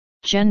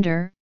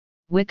Gender,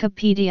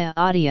 Wikipedia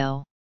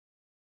audio.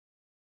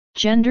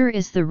 Gender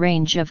is the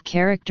range of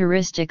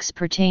characteristics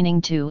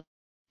pertaining to,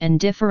 and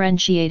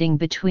differentiating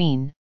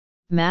between,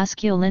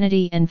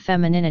 masculinity and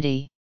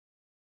femininity.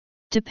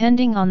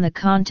 Depending on the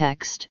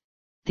context,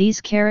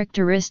 these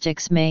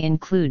characteristics may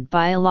include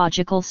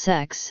biological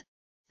sex,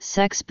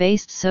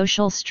 sex-based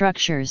social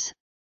structures,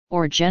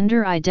 or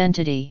gender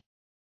identity.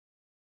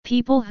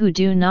 People who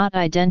do not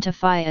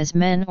identify as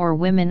men or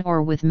women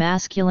or with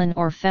masculine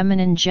or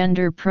feminine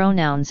gender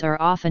pronouns are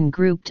often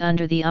grouped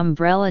under the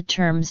umbrella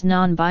terms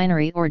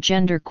non-binary or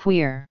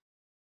genderqueer.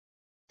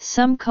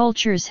 Some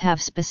cultures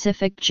have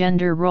specific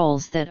gender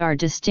roles that are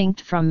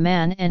distinct from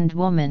man and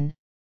woman,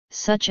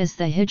 such as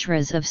the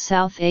Hijras of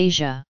South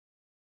Asia.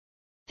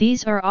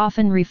 These are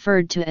often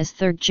referred to as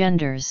third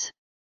genders.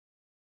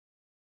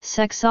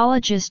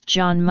 Sexologist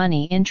John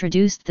Money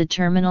introduced the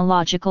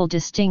terminological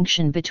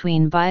distinction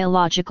between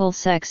biological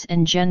sex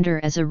and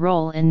gender as a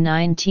role in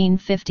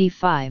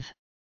 1955.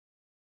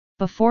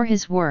 Before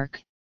his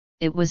work,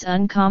 it was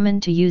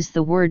uncommon to use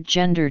the word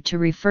gender to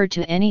refer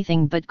to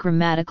anything but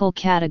grammatical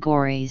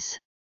categories.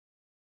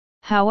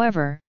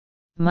 However,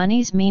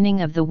 Money's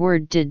meaning of the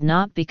word did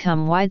not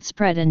become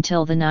widespread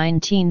until the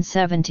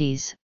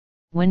 1970s,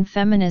 when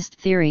feminist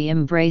theory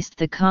embraced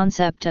the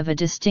concept of a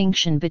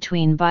distinction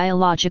between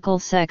biological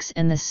sex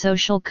and the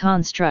social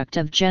construct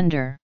of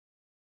gender.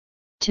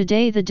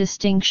 Today the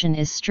distinction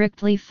is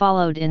strictly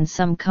followed in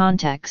some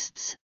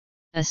contexts,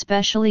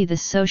 especially the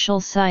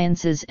social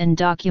sciences and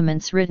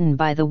documents written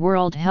by the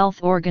World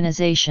Health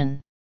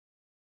Organization.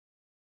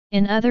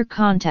 In other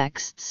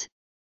contexts,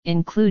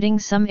 including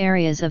some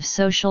areas of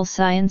social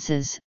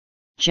sciences,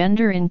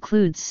 gender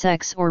includes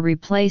sex or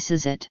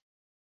replaces it.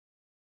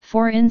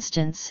 For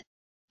instance,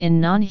 in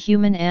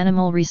non-human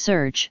animal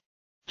research,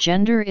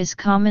 gender is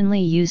commonly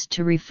used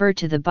to refer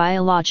to the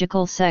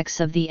biological sex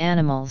of the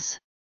animals.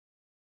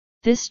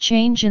 This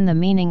change in the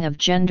meaning of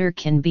gender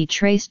can be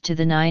traced to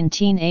the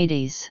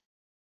 1980s.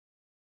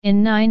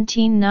 In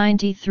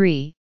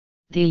 1993,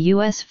 the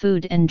U.S.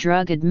 Food and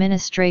Drug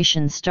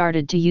Administration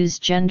started to use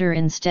gender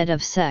instead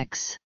of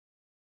sex.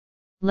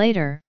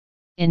 Later,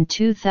 in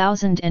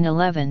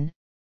 2011,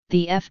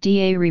 the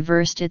FDA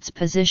reversed its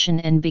position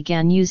and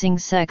began using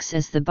sex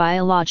as the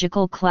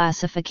biological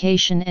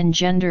classification and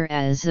gender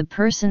as a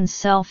person's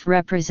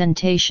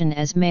self-representation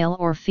as male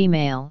or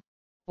female,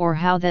 or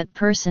how that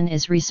person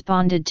is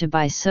responded to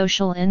by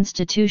social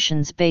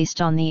institutions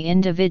based on the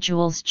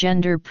individual's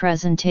gender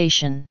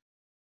presentation.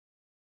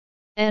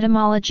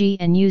 Etymology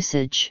and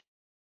usage.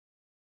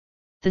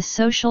 The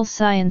social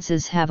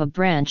sciences have a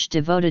branch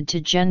devoted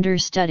to gender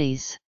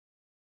studies.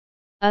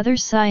 Other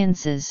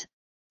sciences,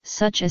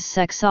 such as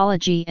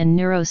sexology and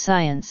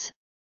neuroscience,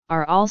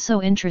 are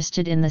also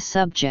interested in the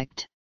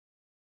subject.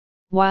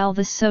 While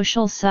the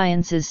social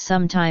sciences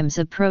sometimes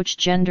approach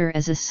gender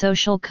as a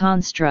social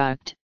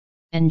construct,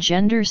 and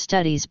gender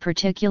studies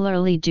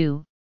particularly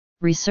do,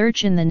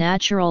 research in the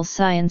natural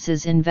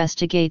sciences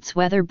investigates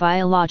whether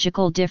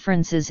biological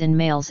differences in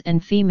males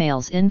and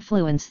females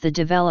influence the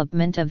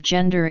development of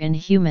gender in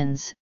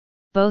humans.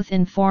 Both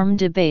inform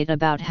debate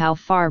about how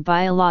far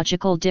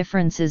biological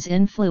differences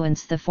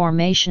influence the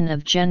formation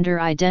of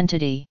gender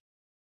identity.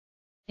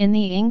 In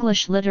the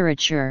English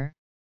literature,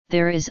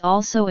 there is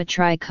also a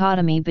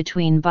trichotomy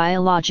between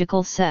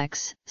biological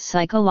sex,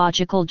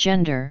 psychological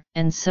gender,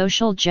 and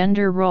social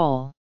gender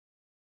role.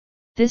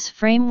 This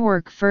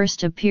framework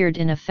first appeared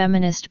in a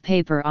feminist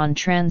paper on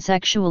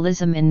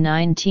transsexualism in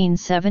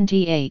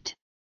 1978.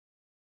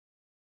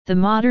 The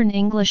modern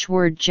English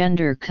word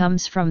gender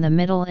comes from the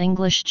Middle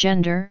English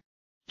gender,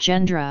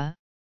 gendra,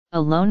 a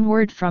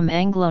loanword from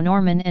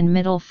Anglo-Norman and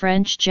Middle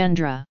French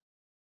gendra.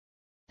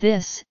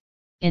 This,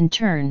 in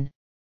turn,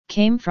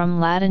 came from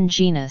Latin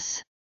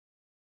genus.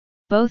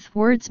 Both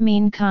words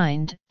mean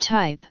kind,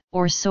 type,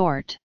 or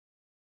sort.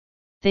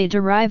 They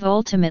derive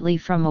ultimately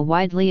from a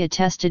widely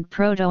attested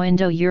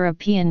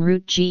Proto-Indo-European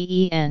root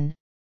gen,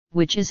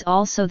 which is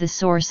also the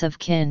source of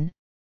kin,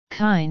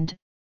 kind,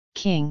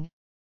 king,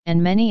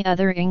 and many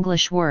other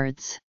English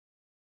words.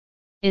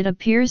 It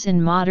appears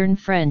in modern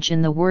French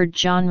in the word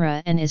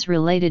genre and is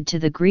related to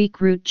the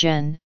Greek root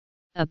gen,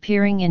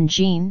 appearing in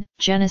gene,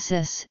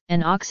 genesis,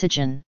 and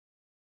oxygen.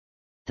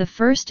 The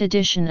first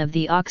edition of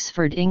the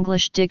Oxford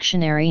English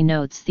Dictionary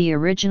notes the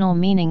original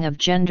meaning of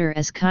gender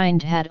as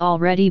kind had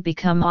already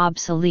become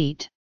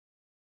obsolete.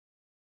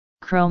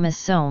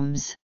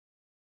 Chromosomes.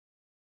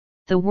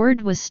 The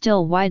word was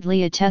still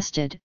widely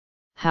attested,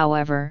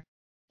 however,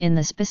 in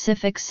the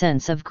specific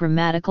sense of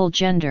grammatical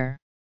gender.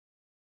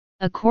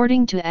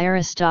 According to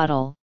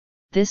Aristotle,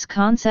 this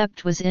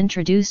concept was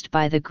introduced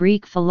by the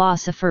Greek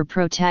philosopher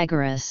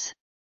Protagoras.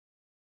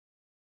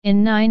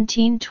 In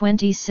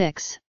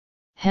 1926,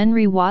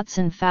 Henry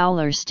Watson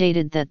Fowler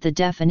stated that the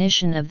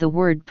definition of the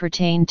word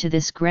pertained to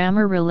this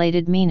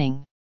grammar-related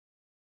meaning.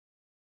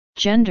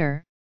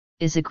 Gender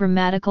is a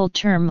grammatical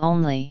term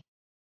only.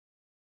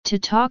 To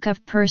talk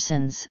of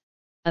persons,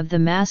 of the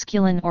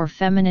masculine or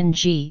feminine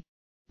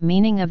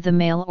meaning of the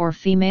male or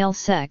female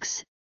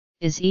sex,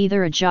 is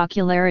either a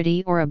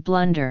jocularity or a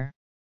blunder.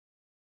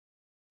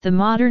 The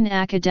modern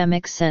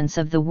academic sense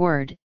of the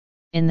word,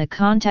 in the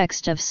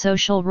context of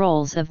social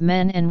roles of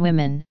men and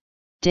women,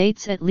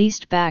 dates at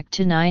least back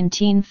to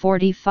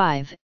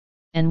 1945,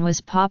 and was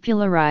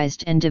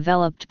popularized and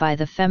developed by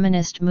the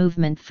feminist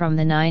movement from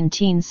the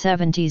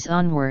 1970s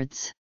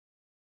onwards.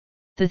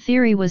 The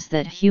theory was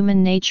that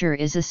human nature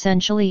is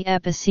essentially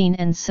epicene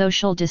and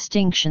social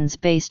distinctions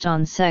based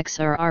on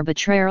sex are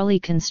arbitrarily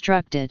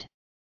constructed.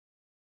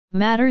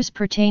 Matters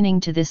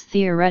pertaining to this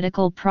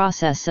theoretical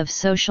process of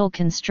social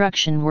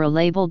construction were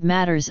labeled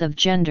matters of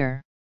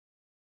gender.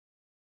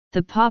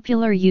 The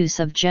popular use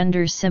of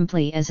gender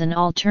simply as an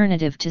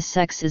alternative to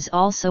sex is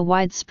also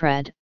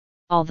widespread,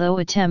 although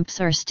attempts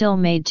are still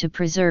made to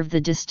preserve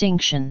the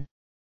distinction.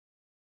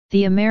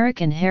 The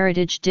American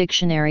Heritage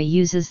Dictionary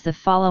uses the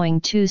following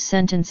two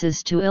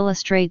sentences to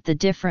illustrate the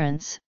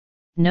difference,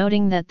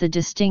 noting that the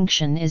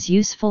distinction is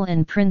useful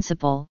in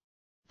principle,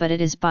 but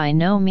it is by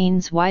no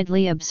means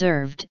widely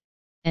observed,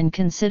 and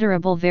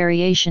considerable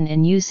variation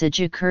in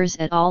usage occurs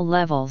at all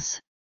levels.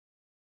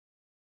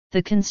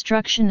 The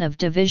construction of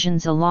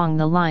divisions along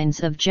the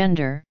lines of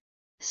gender,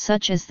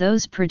 such as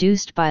those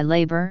produced by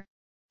labor,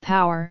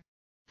 power,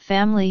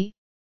 family,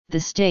 the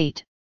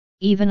state,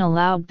 even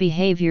allowed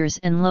behaviors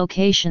and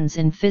locations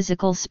in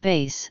physical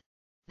space,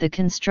 the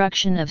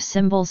construction of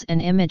symbols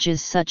and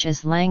images such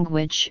as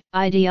language,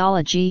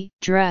 ideology,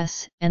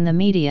 dress, and the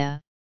media,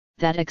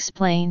 that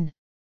explain,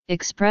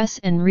 express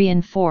and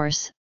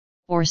reinforce,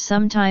 or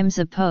sometimes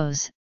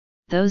oppose,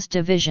 those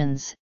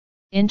divisions,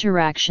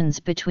 interactions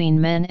between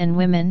men and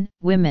women,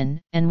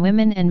 women and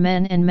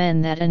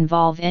men that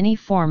involve any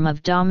form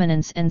of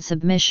dominance and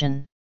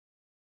submission.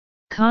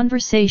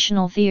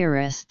 Conversational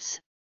theorists,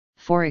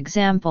 for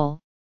example,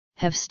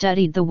 have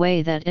studied the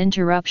way that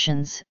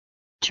interruptions,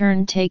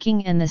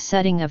 turn-taking and the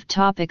setting of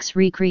topics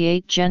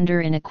recreate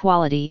gender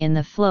inequality in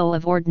the flow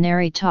of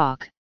ordinary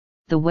talk,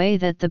 the way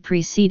that the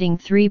preceding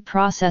three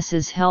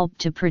processes help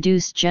to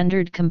produce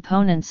gendered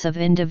components of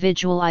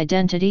individual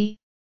identity,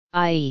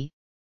 i.e.,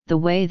 the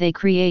way they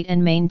create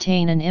and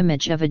maintain an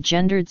image of a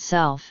gendered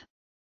self.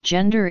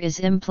 Gender is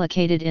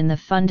implicated in the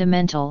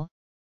fundamental,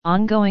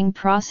 ongoing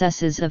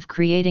processes of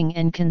creating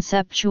and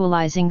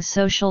conceptualizing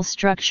social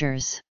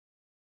structures.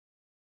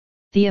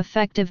 The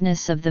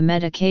effectiveness of the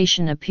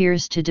medication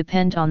appears to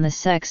depend on the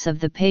sex of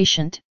the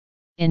patient.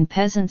 In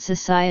peasant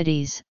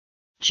societies,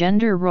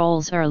 gender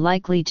roles are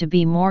likely to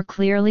be more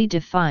clearly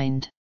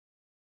defined.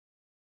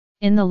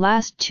 In the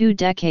last 2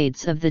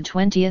 decades of the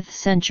 20th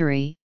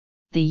century,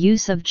 the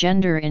use of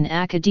gender in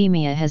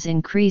academia has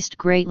increased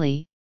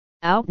greatly,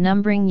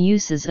 outnumbering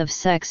uses of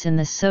sex in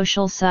the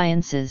social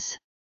sciences.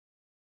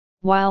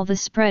 While the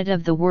spread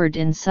of the word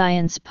in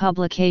science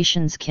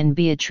publications can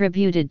be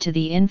attributed to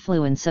the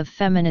influence of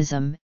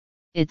feminism,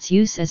 its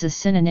use as a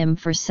synonym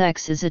for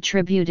sex is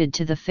attributed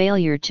to the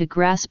failure to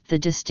grasp the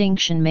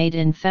distinction made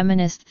in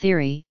feminist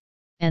theory,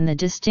 and the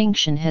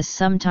distinction has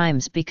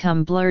sometimes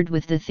become blurred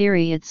with the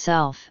theory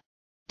itself.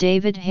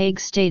 David Haig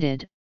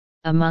stated,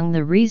 "Among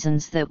the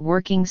reasons that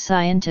working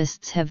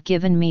scientists have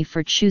given me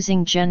for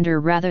choosing gender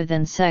rather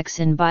than sex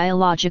in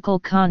biological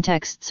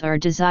contexts are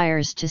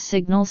desires to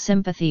signal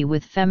sympathy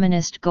with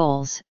feminist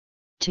goals,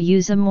 to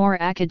use a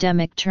more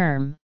academic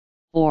term,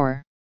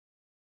 or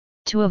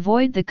to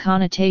avoid the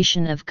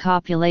connotation of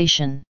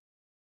copulation."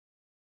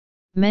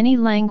 Many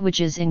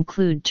languages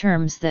include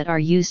terms that are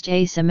used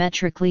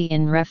asymmetrically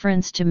in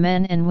reference to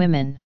men and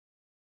women.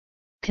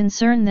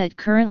 Concern that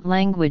current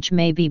language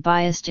may be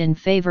biased in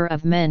favor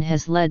of men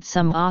has led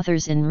some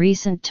authors in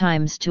recent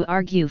times to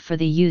argue for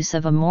the use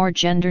of a more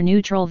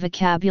gender-neutral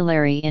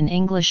vocabulary in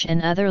English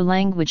and other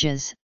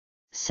languages.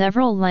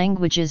 Several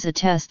languages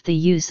attest the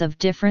use of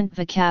different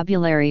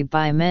vocabulary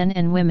by men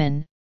and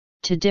women,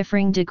 to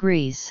differing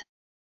degrees.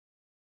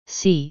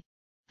 See,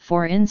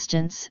 for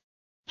instance,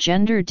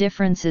 gender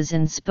differences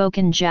in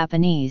spoken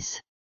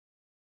Japanese.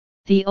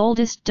 The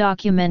oldest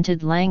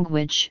documented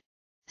language,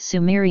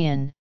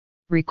 Sumerian,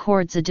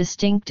 records a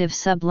distinctive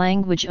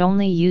sub-language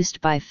only used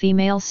by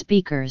female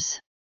speakers.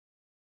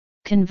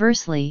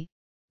 Conversely,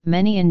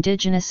 many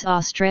indigenous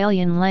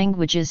Australian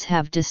languages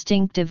have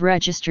distinctive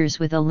registers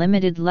with a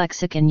limited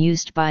lexicon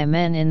used by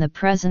men in the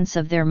presence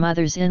of their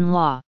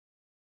mothers-in-law.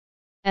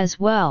 As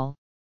well,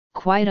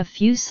 quite a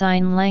few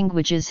sign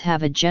languages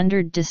have a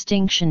gendered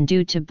distinction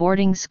due to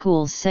boarding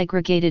schools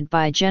segregated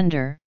by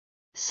gender,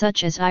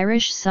 such as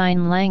Irish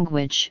Sign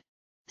Language.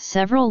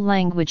 Several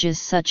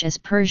languages such as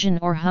Persian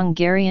or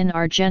Hungarian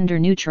are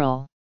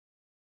gender-neutral.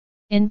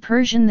 In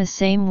Persian the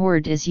same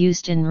word is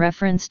used in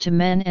reference to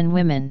men and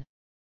women.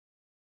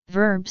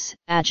 Verbs,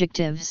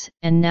 adjectives,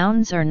 and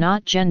nouns are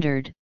not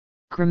gendered.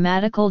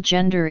 Grammatical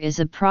gender is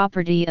a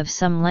property of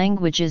some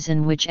languages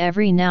in which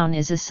every noun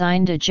is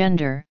assigned a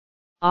gender,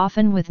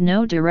 often with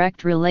no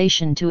direct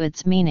relation to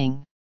its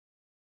meaning.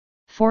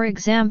 For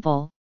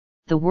example,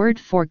 the word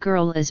for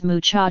girl is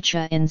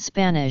muchacha in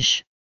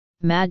Spanish,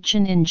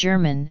 Mädchen in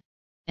German,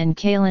 and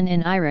Kalin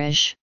in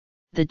Irish.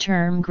 The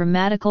term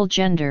grammatical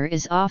gender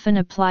is often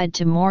applied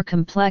to more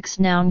complex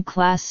noun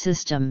class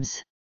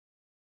systems.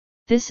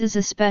 This is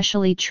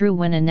especially true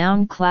when a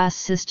noun class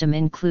system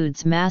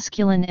includes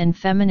masculine and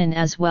feminine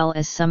as well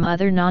as some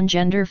other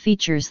non-gender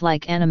features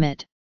like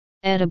animate,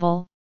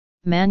 edible,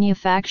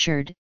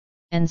 manufactured,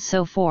 and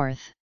so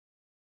forth.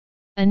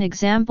 An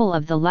example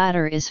of the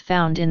latter is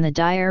found in the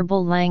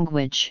diarbal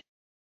language.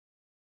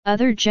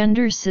 Other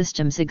gender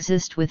systems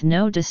exist with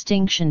no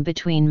distinction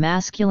between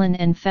masculine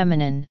and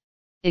feminine.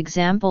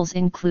 Examples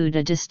include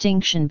a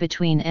distinction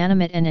between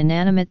animate and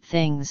inanimate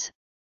things,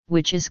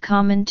 which is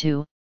common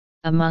to,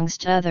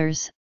 amongst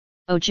others,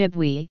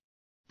 Ojibwe,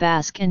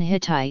 Basque and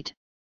Hittite,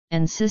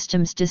 and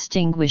systems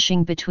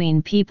distinguishing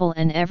between people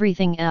and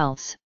everything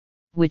else,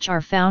 which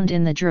are found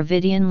in the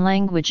Dravidian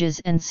languages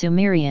and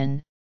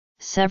Sumerian.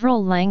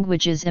 Several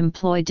languages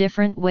employ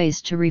different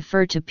ways to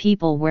refer to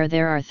people where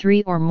there are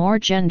 3 or more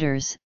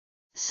genders,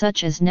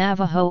 such as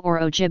Navajo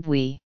or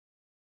Ojibwe.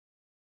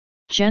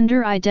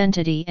 Gender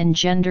identity and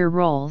gender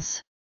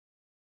roles.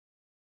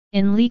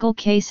 In legal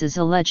cases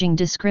alleging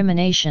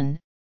discrimination,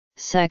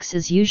 sex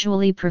is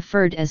usually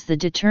preferred as the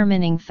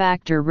determining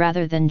factor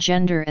rather than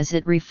gender, as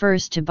it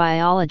refers to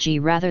biology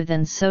rather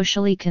than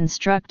socially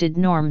constructed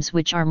norms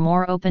which are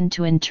more open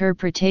to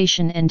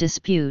interpretation and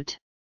dispute.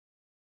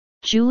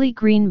 Julie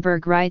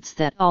Greenberg writes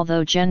that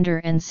although gender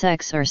and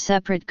sex are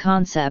separate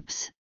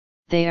concepts,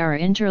 they are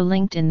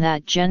interlinked in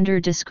that gender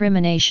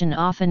discrimination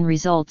often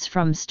results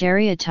from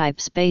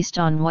stereotypes based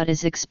on what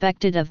is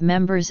expected of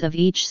members of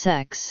each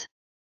sex.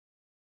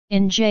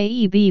 In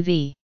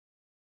JEBV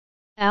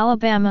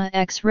Alabama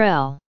ex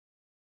rel.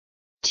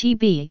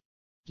 TB,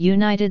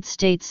 United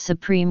States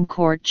Supreme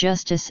Court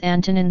Justice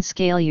Antonin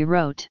Scalia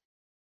wrote,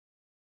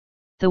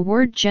 "The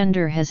word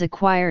gender has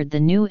acquired the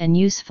new and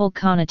useful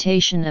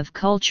connotation of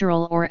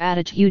cultural or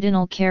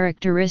attitudinal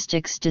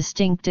characteristics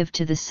distinctive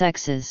to the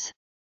sexes.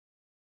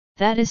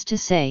 That is to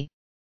say,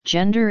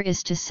 gender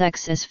is to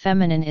sex as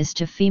feminine is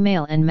to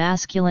female and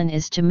masculine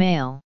is to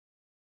male.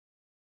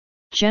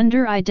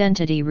 Gender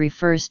identity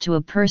refers to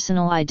a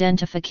personal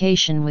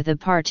identification with a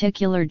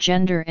particular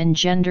gender and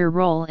gender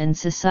role in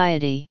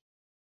society.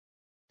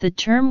 The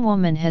term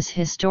woman has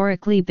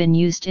historically been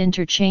used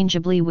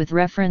interchangeably with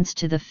reference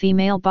to the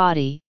female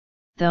body,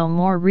 though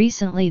more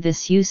recently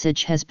this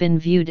usage has been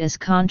viewed as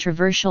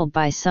controversial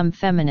by some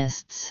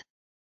feminists.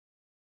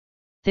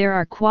 There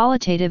are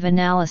qualitative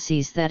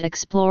analyses that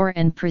explore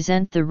and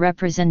present the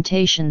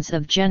representations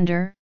of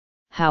gender.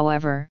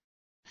 However,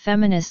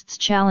 feminists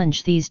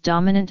challenge these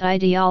dominant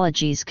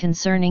ideologies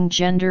concerning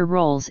gender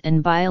roles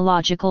and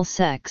biological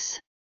sex.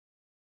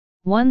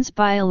 One's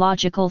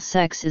biological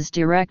sex is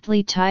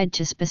directly tied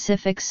to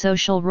specific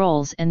social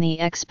roles and the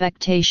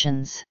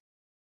expectations.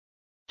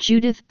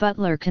 Judith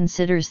Butler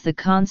considers the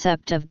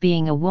concept of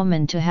being a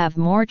woman to have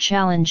more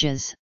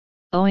challenges,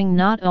 owing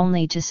not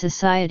only to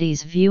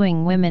society's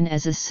viewing women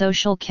as a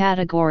social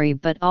category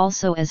but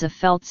also as a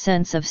felt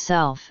sense of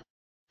self,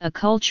 a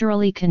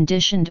culturally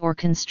conditioned or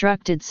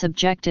constructed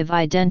subjective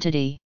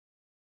identity.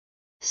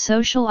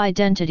 Social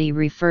identity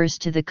refers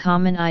to the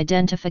common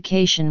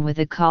identification with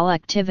a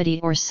collectivity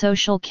or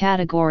social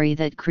category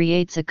that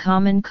creates a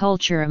common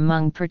culture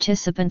among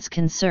participants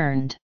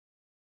concerned.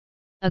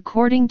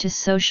 According to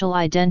social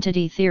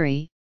identity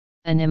theory,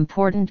 an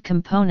important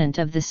component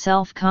of the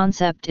self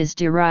concept is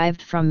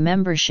derived from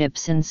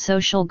memberships in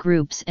social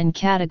groups and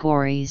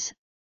categories.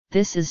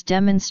 This is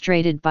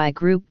demonstrated by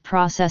group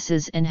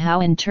processes and how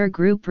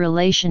intergroup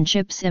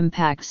relationships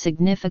impact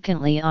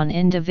significantly on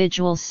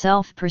individual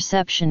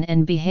self-perception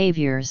and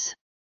behaviors.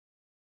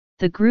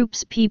 The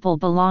groups people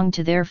belong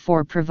to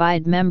therefore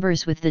provide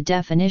members with the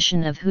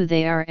definition of who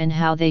they are and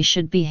how they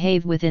should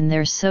behave within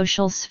their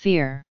social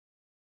sphere.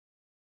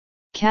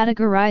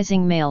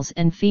 Categorizing males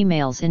and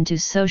females into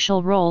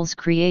social roles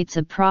creates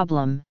a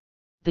problem,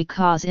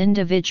 because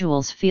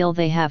individuals feel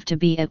they have to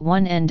be at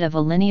one end of a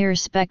linear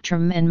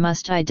spectrum and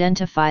must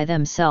identify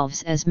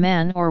themselves as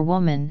man or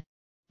woman,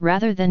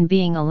 rather than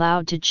being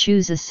allowed to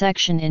choose a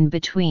section in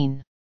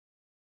between.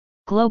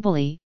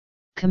 Globally,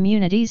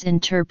 communities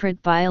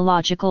interpret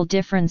biological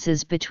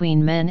differences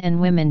between men and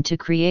women to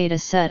create a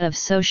set of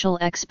social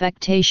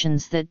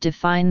expectations that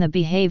define the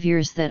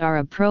behaviors that are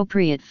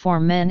appropriate for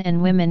men and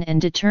women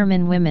and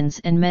determine women's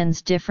and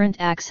men's different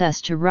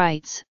access to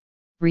rights,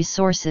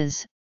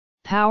 resources,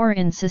 power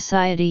in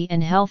society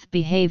and health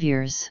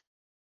behaviors.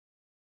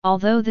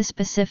 Although the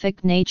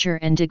specific nature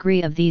and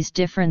degree of these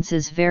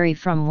differences vary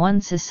from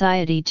one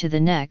society to the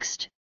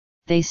next,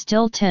 they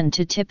still tend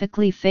to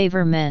typically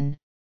favor men,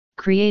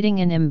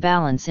 creating an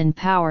imbalance in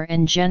power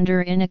and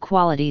gender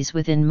inequalities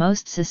within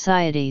most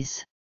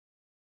societies.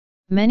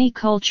 Many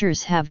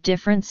cultures have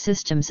different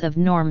systems of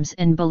norms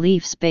and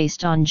beliefs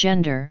based on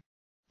gender,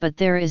 but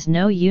there is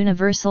no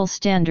universal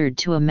standard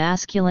to a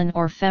masculine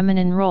or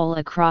feminine role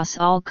across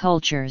all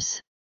cultures.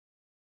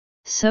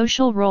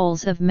 Social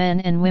roles of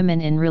men and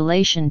women in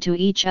relation to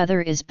each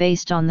other is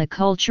based on the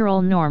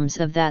cultural norms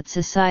of that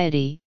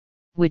society,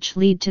 which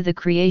lead to the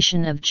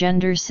creation of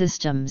gender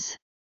systems.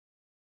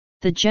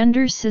 The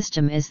gender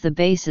system is the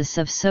basis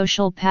of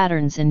social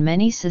patterns in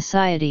many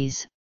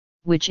societies,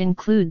 which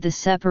include the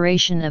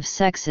separation of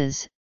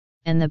sexes,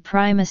 and the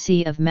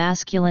primacy of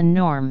masculine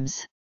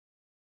norms.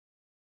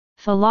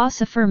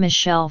 Philosopher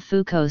Michel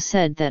Foucault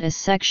said that as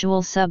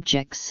sexual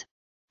subjects,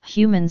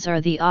 humans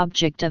are the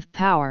object of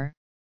power,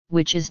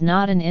 which is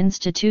not an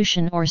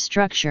institution or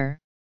structure,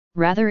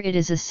 rather it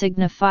is a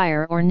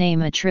signifier or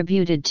name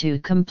attributed to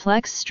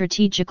complex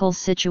strategical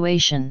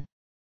situation.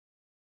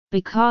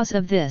 Because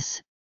of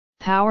this,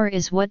 power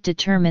is what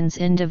determines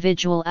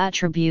individual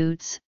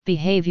attributes,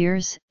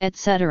 behaviors,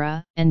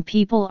 etc., and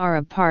people are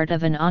a part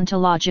of an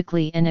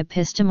ontologically and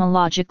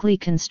epistemologically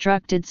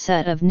constructed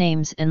set of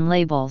names and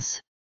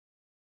labels.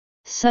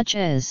 Such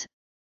as,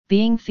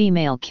 being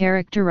female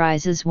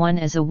characterizes one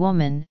as a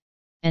woman,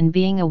 and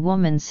being a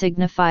woman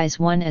signifies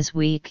one as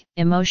weak,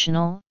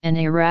 emotional, and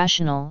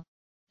irrational,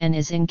 and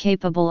is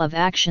incapable of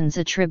actions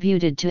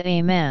attributed to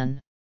a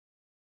man.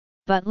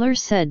 Butler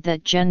said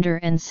that gender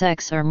and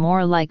sex are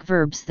more like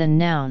verbs than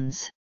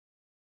nouns.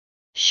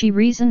 She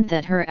reasoned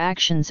that her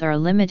actions are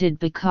limited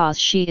because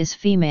she is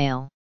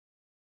female.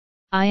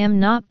 I am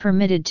not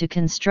permitted to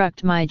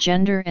construct my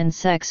gender and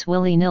sex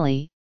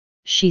willy-nilly,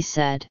 she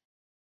said.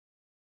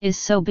 Is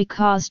so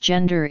because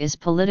gender is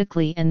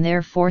politically and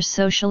therefore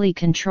socially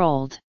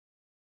controlled.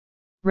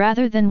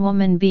 Rather than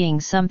woman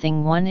being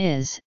something one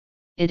is,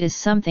 it is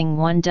something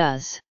one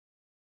does.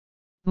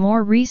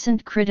 More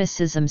recent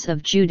criticisms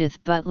of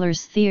Judith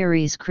Butler's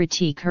theories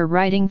critique her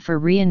writing for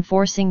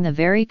reinforcing the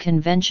very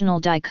conventional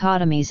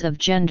dichotomies of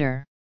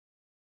gender.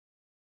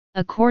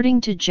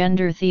 According to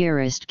gender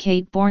theorist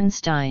Kate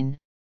Bornstein,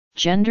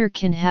 gender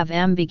can have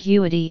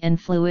ambiguity and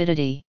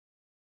fluidity.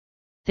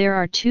 There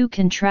are two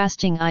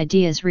contrasting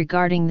ideas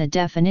regarding the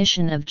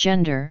definition of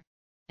gender,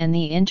 and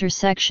the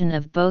intersection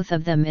of both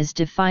of them is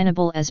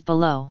definable as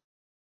below.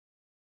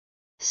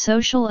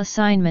 Social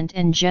assignment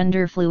and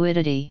gender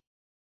fluidity.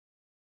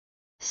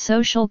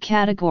 Social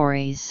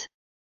categories.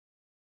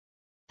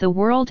 The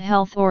World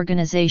Health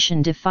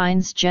Organization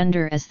defines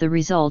gender as the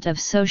result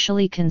of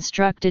socially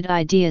constructed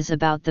ideas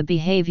about the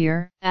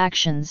behavior,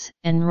 actions,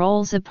 and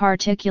roles a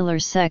particular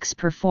sex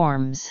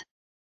performs.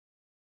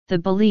 The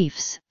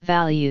beliefs,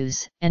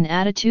 values, and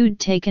attitude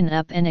taken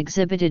up and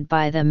exhibited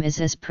by them is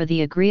as per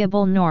the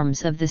agreeable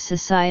norms of the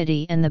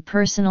society, and the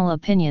personal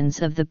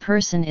opinions of the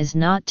person is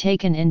not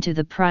taken into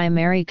the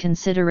primary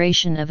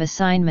consideration of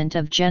assignment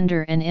of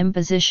gender and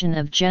imposition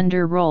of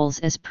gender roles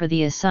as per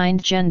the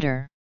assigned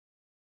gender.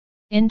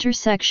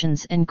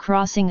 Intersections and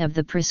crossing of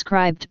the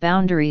prescribed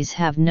boundaries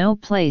have no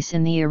place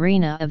in the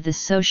arena of the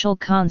social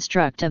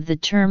construct of the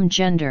term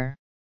gender.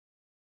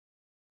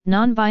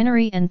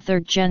 Non-binary and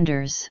third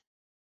genders.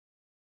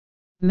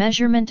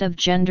 Measurement of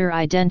gender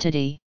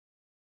identity.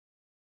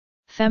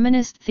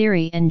 Feminist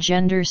theory and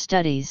gender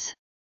studies.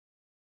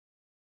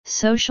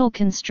 Social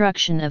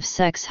construction of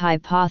sex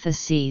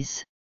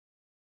hypotheses.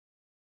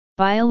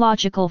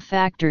 Biological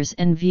factors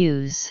and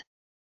views.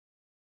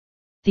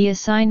 The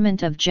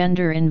assignment of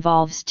gender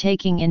involves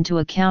taking into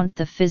account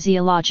the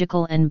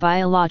physiological and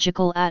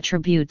biological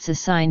attributes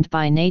assigned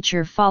by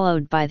nature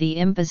followed by the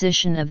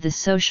imposition of the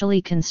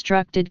socially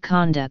constructed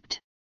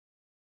conduct.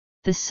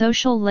 The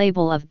social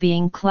label of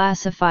being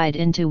classified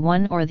into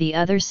one or the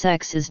other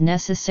sex is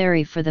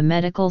necessary for the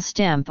medical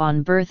stamp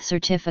on birth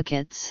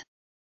certificates.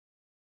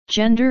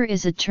 Gender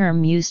is a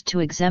term used to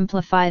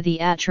exemplify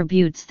the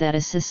attributes that a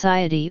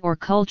society or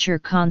culture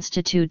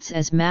constitutes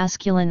as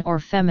masculine or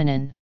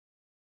feminine.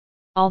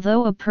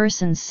 Although a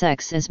person's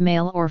sex as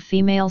male or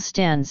female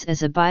stands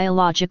as a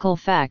biological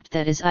fact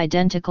that is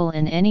identical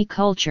in any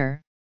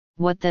culture,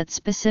 what that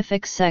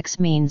specific sex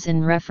means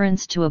in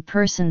reference to a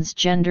person's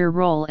gender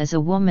role as a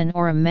woman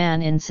or a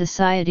man in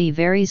society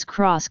varies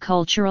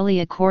cross-culturally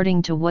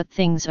according to what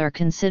things are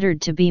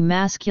considered to be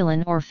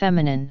masculine or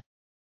feminine.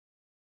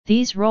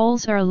 These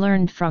roles are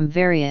learned from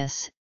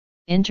various,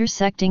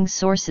 intersecting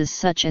sources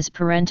such as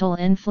parental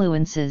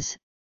influences,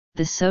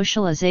 the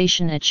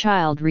socialization a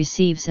child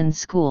receives in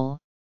school,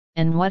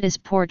 and what is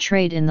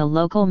portrayed in the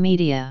local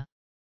media.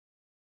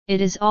 It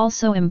is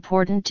also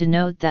important to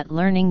note that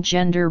learning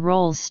gender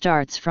roles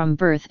starts from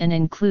birth and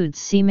includes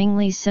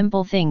seemingly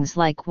simple things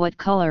like what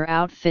color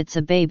outfits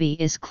a baby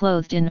is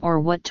clothed in or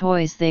what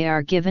toys they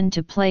are given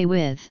to play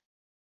with.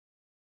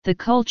 The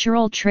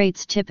cultural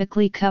traits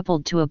typically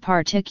coupled to a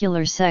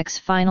particular sex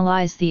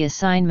finalize the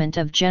assignment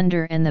of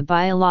gender, and the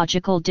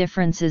biological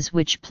differences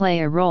which play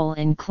a role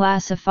in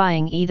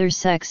classifying either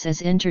sex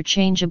as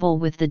interchangeable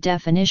with the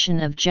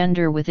definition of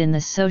gender within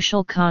the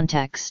social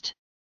context.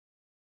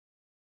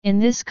 In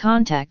this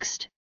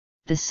context,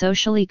 the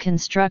socially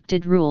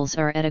constructed rules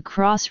are at a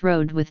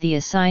crossroad with the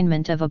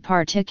assignment of a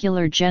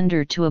particular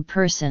gender to a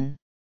person.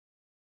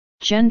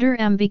 Gender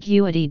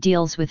ambiguity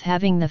deals with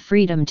having the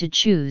freedom to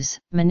choose,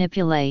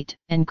 manipulate,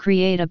 and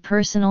create a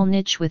personal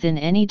niche within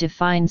any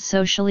defined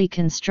socially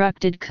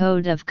constructed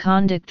code of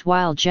conduct,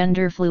 while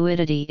gender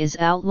fluidity is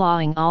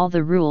outlawing all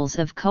the rules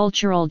of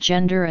cultural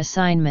gender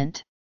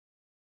assignment.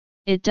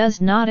 It does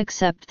not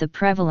accept the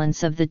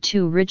prevalence of the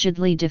two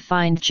rigidly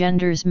defined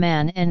genders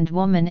man and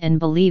woman and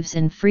believes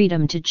in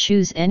freedom to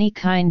choose any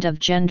kind of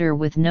gender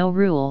with no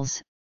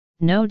rules,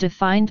 no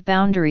defined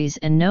boundaries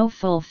and no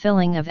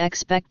fulfilling of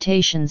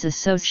expectations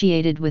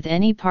associated with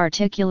any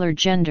particular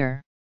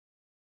gender.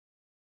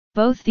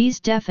 Both these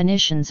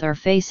definitions are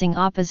facing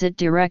opposite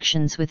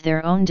directions with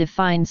their own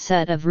defined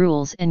set of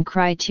rules and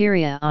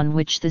criteria on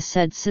which the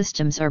said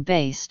systems are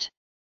based.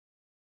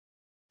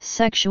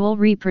 Sexual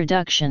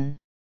reproduction.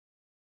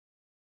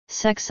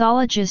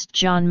 Sexologist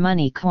John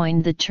Money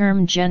coined the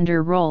term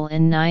gender role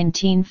in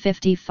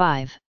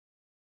 1955.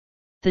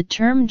 The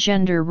term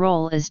gender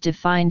role is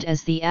defined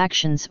as the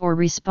actions or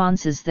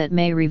responses that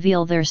may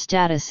reveal their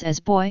status as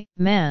boy,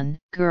 man,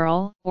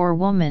 girl, or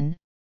woman,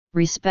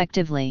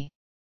 respectively.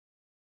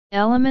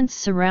 Elements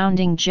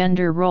surrounding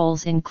gender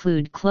roles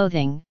include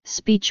clothing,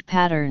 speech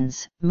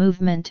patterns,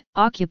 movement,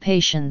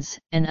 occupations,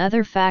 and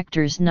other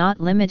factors not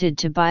limited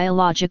to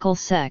biological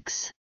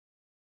sex.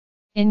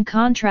 In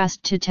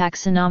contrast to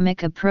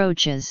taxonomic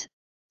approaches,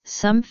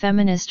 some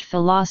feminist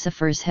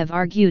philosophers have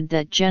argued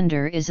that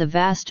gender is a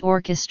vast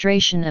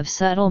orchestration of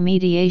subtle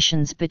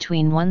mediations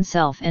between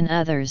oneself and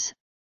others,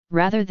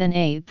 rather than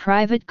a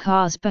private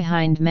cause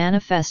behind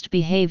manifest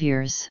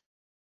behaviors.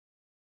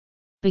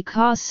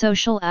 Because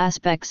social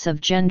aspects of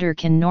gender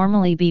can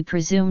normally be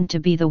presumed to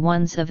be the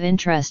ones of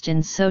interest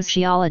in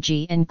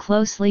sociology and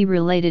closely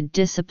related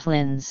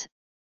disciplines,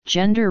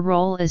 gender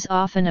role is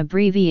often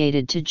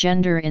abbreviated to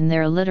gender in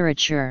their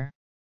literature.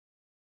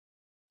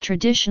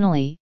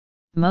 Traditionally,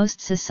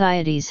 most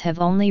societies have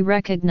only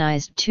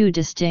recognized two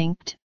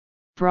distinct,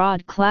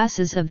 broad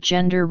classes of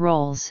gender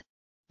roles,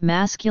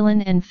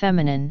 masculine and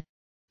feminine,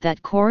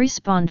 that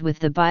correspond with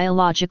the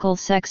biological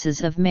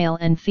sexes of male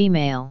and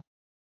female.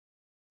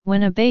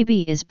 When a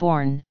baby is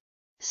born,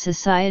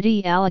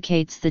 society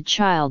allocates the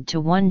child to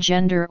one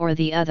gender or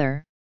the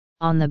other,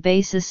 on the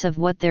basis of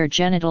what their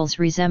genitals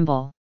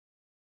resemble.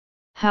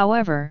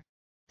 However,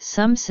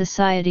 some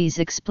societies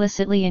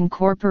explicitly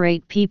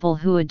incorporate people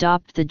who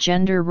adopt the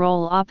gender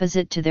role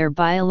opposite to their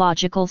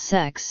biological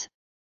sex,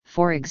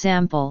 for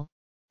example,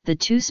 the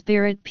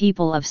two-spirit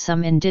people of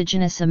some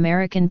indigenous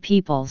American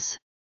peoples.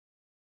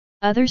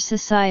 Other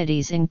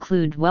societies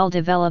include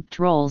well-developed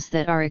roles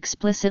that are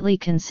explicitly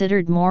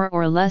considered more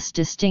or less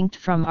distinct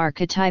from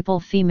archetypal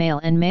female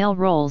and male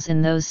roles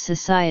in those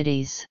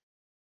societies.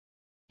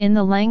 In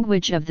the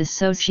language of the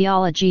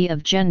sociology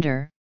of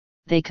gender,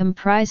 they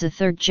comprise a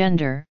third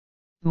gender,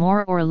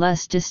 more or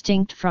less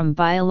distinct from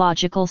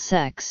biological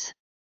sex.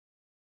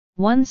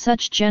 One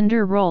such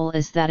gender role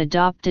is that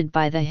adopted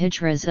by the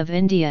Hijras of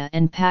India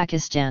and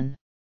Pakistan.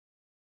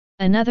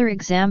 Another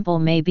example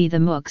may be the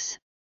Muks,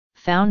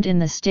 found in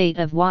the state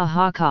of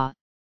Oaxaca,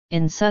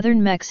 in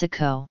southern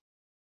Mexico.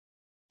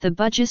 The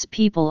Bugis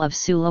people of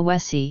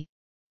Sulawesi,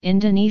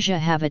 Indonesia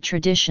have a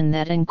tradition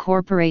that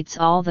incorporates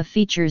all the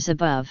features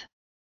above.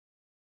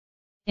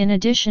 In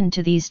addition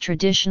to these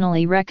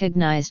traditionally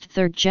recognized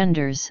third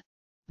genders,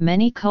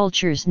 many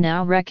cultures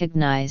now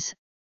recognize,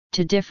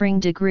 to differing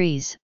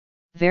degrees,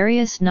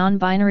 various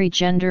non-binary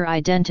gender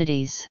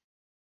identities.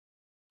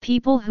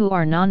 People who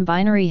are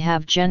non-binary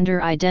have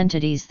gender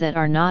identities that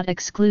are not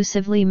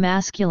exclusively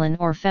masculine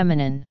or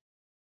feminine.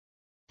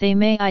 They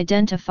may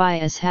identify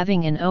as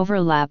having an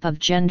overlap of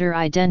gender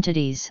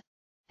identities,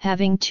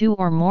 having two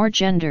or more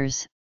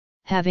genders,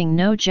 having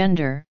no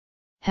gender,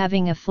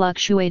 having a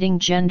fluctuating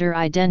gender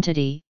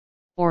identity,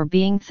 or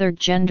being third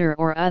gender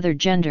or other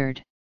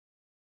gendered.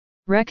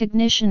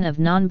 Recognition of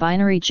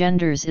non-binary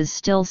genders is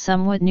still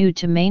somewhat new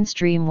to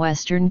mainstream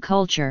Western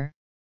culture,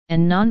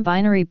 and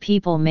non-binary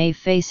people may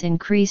face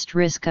increased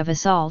risk of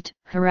assault,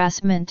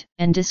 harassment,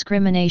 and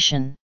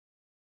discrimination.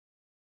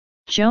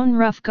 Joan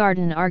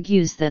Roughgarden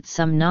argues that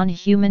some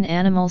non-human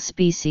animal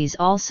species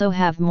also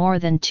have more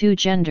than two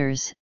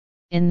genders,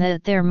 in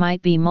that there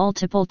might be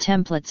multiple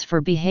templates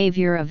for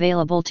behavior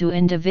available to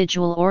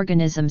individual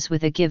organisms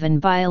with a given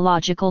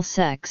biological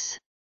sex.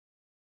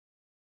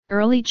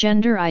 Early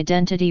gender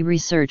identity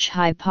research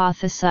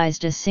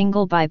hypothesized a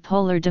single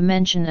bipolar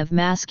dimension of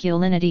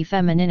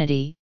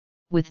masculinity-femininity,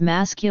 with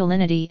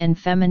masculinity and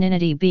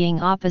femininity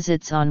being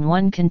opposites on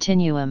one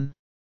continuum.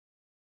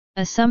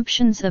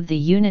 Assumptions of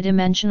the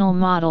unidimensional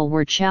model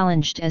were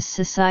challenged as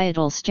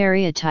societal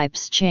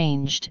stereotypes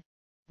changed,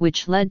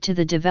 which led to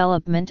the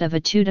development of a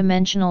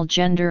two-dimensional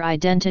gender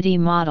identity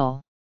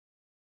model.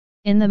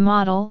 In the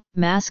model,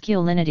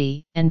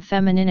 masculinity and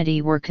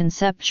femininity were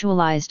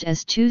conceptualized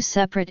as two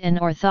separate and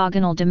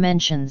orthogonal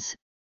dimensions,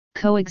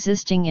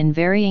 coexisting in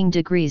varying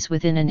degrees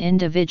within an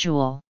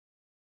individual.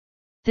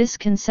 This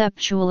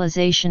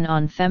conceptualization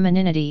on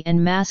femininity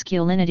and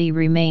masculinity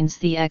remains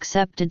the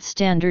accepted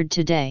standard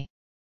today.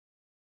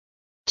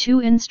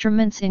 Two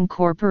instruments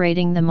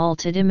incorporating the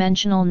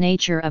multidimensional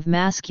nature of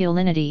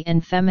masculinity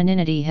and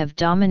femininity have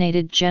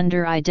dominated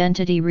gender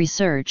identity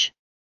research: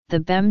 the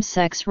BEM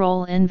Sex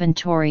Role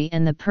Inventory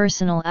and the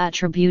Personal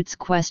Attributes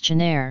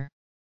Questionnaire.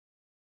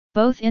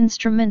 Both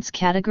instruments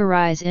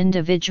categorize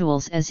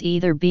individuals as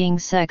either being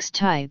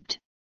sex-typed,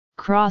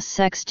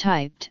 cross-sex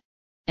typed,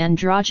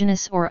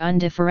 androgynous or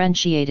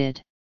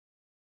undifferentiated.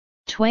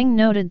 Tweng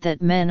noted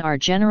that men are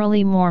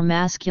generally more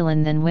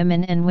masculine than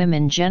women and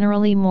women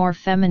generally more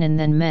feminine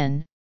than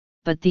men,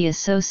 but the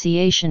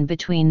association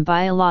between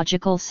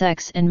biological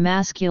sex and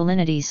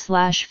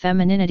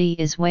masculinity/femininity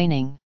is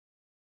waning.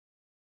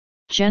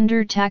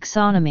 Gender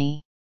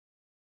taxonomy.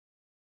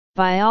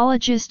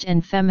 Biologist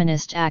and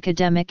feminist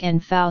academic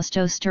and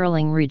Fausto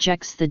Sterling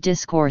rejects the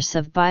discourse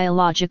of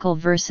biological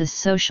versus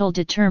social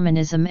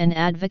determinism and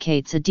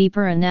advocates a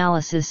deeper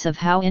analysis of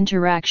how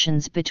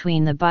interactions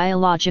between the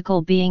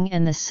biological being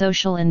and the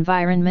social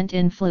environment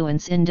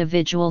influence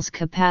individuals'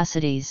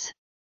 capacities.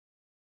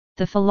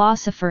 The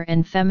philosopher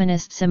and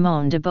feminist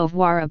Simone de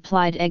Beauvoir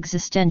applied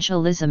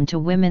existentialism to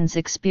women's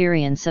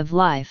experience of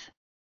life.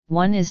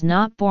 One is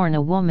not born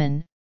a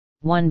woman,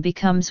 one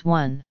becomes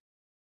one.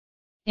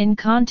 In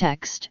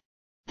context,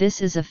 this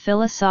is a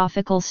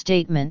philosophical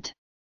statement.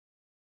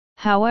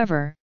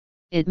 However,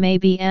 it may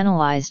be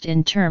analyzed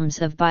in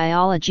terms of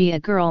biology. A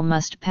girl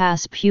must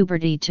pass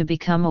puberty to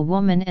become a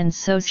woman, and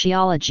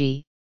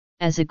sociology,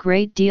 as a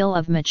great deal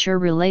of mature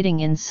relating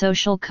in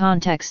social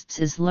contexts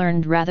is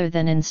learned rather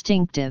than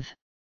instinctive.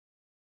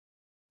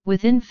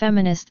 Within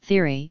feminist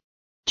theory,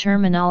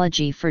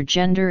 terminology for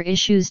gender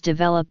issues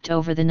developed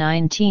over the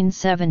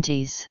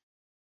 1970s.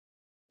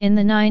 In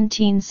the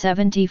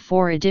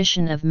 1974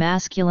 edition of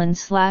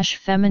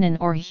Masculine/Feminine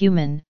or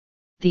Human,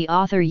 the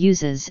author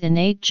uses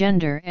innate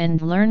gender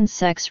and learned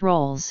sex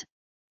roles,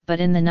 but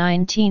in the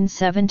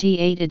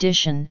 1978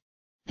 edition,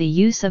 the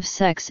use of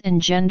sex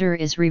and gender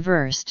is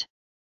reversed.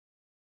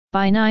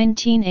 By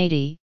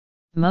 1980,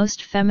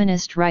 most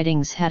feminist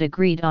writings had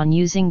agreed on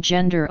using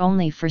gender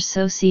only for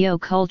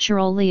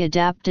socio-culturally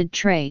adapted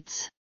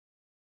traits.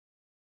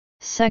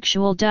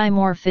 Sexual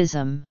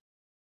dimorphism.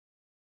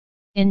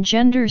 In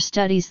gender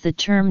studies, the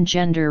term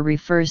gender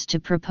refers to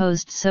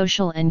proposed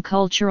social and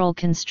cultural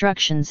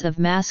constructions of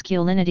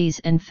masculinities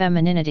and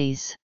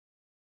femininities.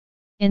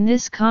 In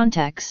this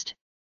context,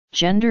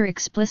 gender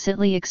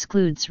explicitly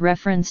excludes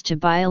reference to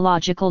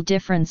biological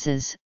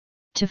differences,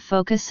 to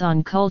focus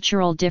on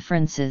cultural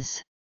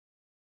differences.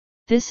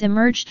 This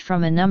emerged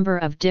from a number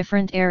of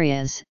different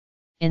areas,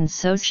 in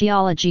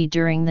sociology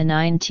during the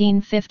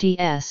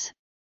 1950s,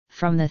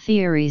 from the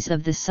theories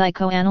of the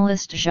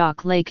psychoanalyst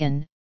Jacques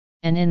Lacan,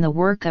 and in the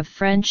work of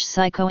French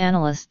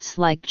psychoanalysts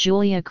like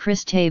Julia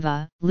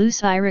Kristeva,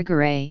 Luce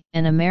Irigaray,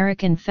 and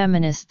American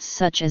feminists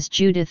such as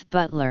Judith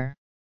Butler.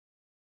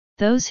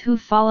 Those who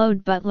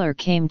followed Butler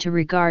came to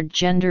regard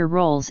gender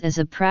roles as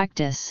a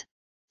practice,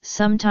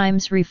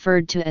 sometimes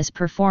referred to as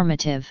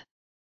performative.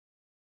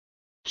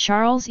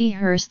 Charles E.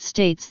 Hurst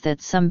states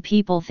that some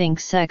people think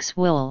sex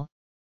will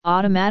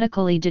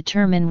automatically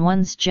determine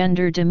one's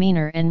gender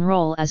demeanor and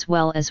role as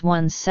well as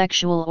one's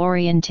sexual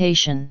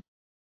orientation.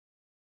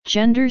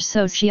 Gender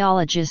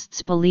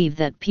sociologists believe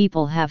that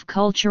people have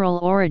cultural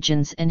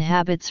origins and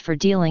habits for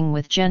dealing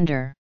with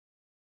gender.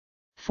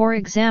 For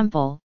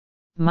example,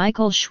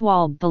 Michael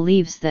Schwalbe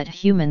believes that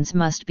humans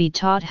must be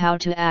taught how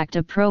to act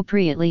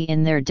appropriately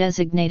in their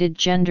designated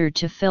gender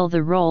to fill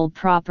the role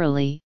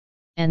properly,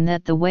 and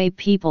that the way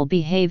people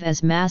behave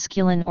as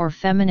masculine or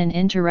feminine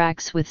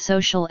interacts with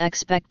social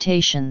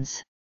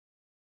expectations.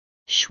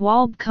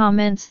 Schwalbe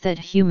comments that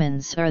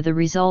humans are the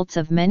results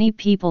of many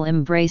people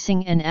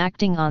embracing and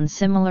acting on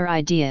similar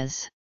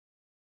ideas.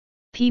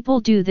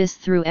 People do this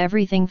through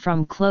everything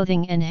from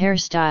clothing and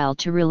hairstyle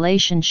to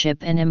relationship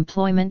and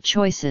employment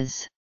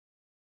choices.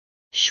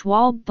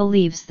 Schwalbe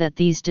believes that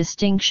these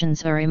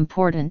distinctions are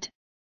important,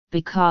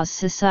 because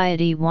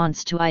society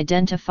wants to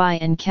identify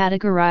and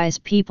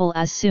categorize people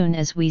as soon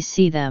as we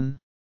see them.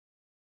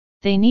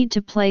 They need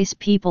to place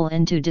people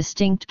into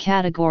distinct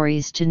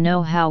categories to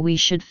know how we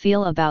should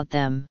feel about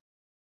them.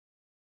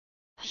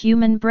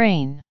 Human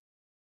brain.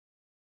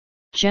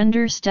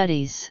 Gender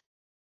studies.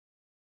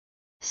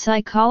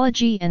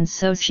 Psychology and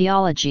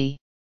sociology.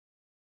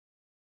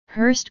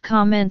 Hurst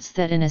comments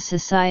that in a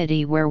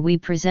society where we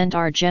present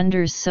our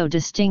genders so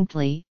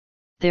distinctly,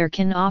 there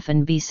can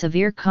often be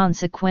severe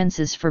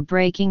consequences for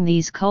breaking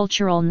these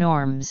cultural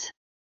norms.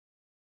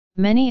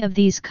 Many of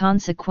these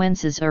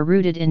consequences are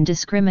rooted in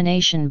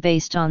discrimination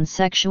based on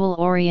sexual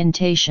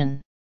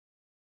orientation.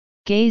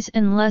 Gays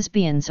and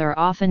lesbians are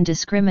often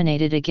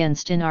discriminated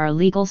against in our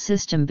legal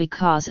system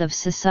because of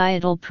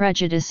societal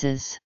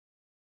prejudices.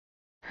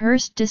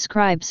 Hurst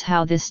describes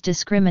how this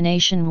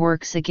discrimination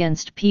works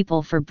against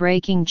people for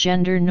breaking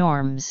gender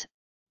norms,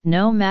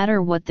 no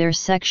matter what their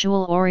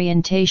sexual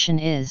orientation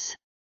is.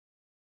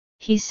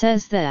 He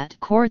says that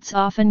courts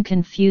often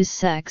confuse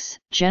sex,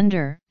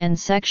 gender, and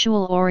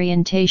sexual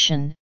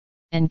orientation,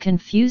 and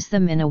confuse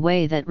them in a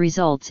way that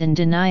results in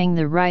denying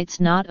the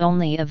rights not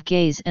only of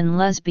gays and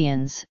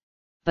lesbians,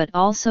 but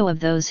also of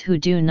those who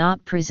do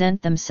not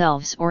present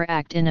themselves or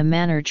act in a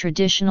manner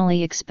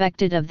traditionally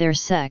expected of their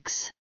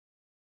sex.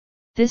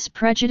 This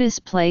prejudice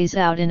plays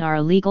out in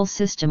our legal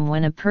system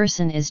when a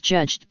person is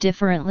judged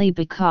differently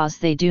because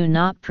they do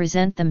not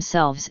present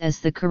themselves as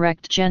the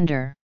correct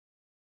gender.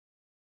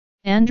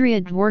 Andrea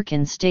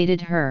Dworkin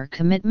stated her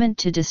commitment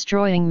to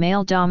destroying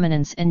male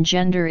dominance and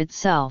gender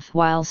itself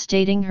while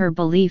stating her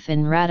belief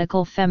in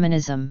radical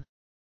feminism.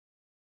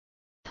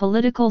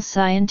 Political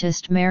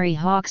scientist Mary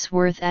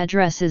Hawkesworth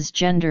addresses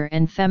gender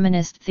and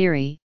feminist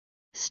theory,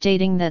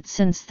 stating that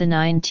since the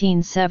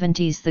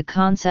 1970s the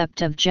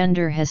concept of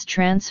gender has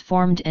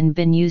transformed and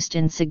been used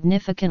in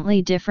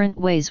significantly different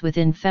ways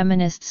within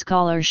feminist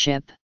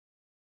scholarship.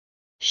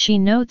 She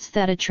notes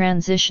that a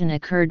transition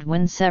occurred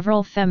when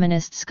several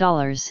feminist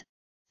scholars,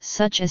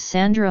 such as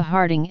Sandra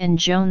Harding and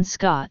Joan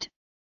Scott,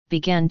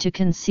 began to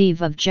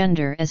conceive of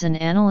gender as an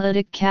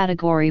analytic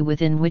category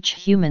within which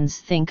humans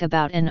think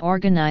about and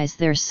organize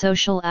their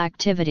social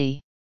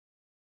activity.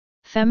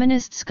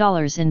 Feminist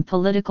scholars in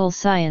political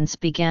science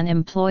began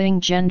employing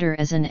gender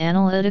as an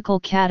analytical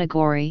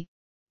category,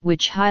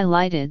 which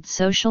highlighted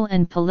social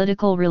and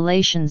political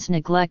relations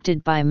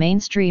neglected by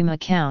mainstream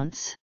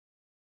accounts.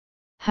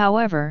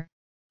 However,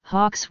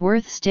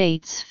 Hawkesworth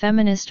states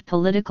feminist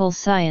political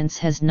science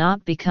has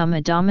not become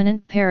a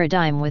dominant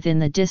paradigm within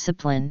the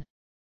discipline.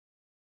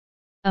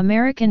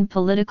 American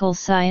political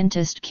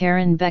scientist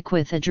Karen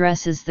Beckwith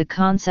addresses the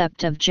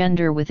concept of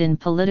gender within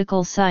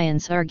political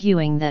science,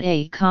 arguing that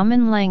a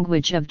common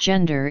language of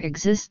gender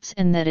exists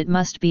and that it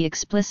must be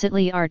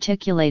explicitly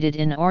articulated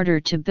in order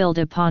to build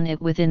upon it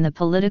within the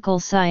political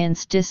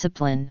science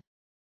discipline.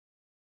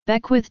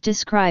 Beckwith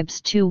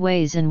describes two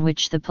ways in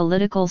which the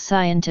political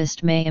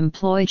scientist may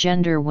employ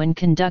gender when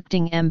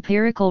conducting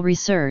empirical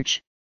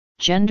research: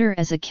 gender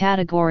as a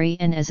category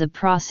and as a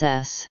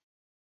process.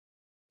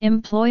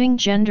 Employing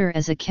gender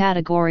as a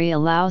category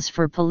allows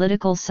for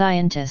political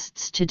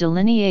scientists to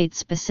delineate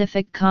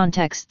specific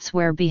contexts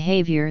where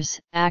behaviors,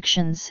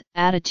 actions,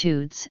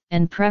 attitudes,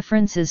 and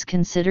preferences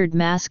considered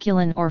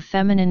masculine or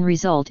feminine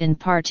result in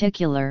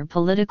particular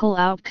political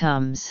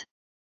outcomes.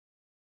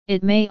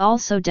 It may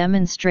also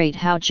demonstrate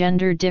how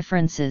gender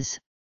differences,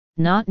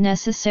 not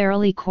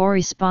necessarily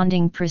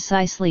corresponding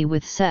precisely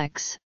with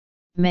sex,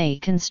 may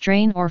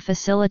constrain or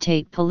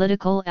facilitate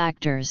political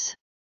actors.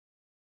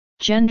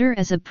 Gender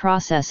as a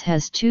process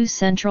has two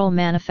central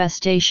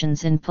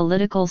manifestations in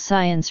political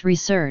science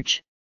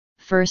research: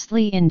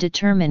 firstly in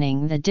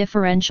determining the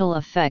differential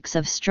effects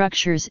of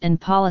structures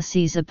and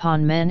policies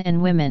upon men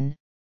and women,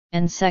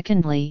 and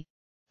secondly,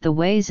 the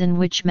ways in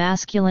which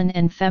masculine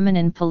and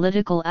feminine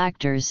political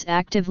actors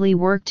actively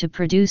work to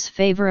produce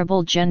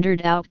favorable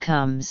gendered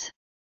outcomes.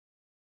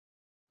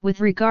 With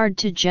regard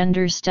to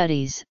gender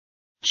studies,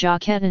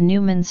 Jacquetta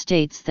Newman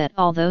states that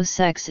although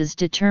sex is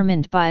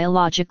determined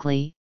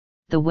biologically,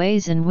 the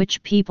ways in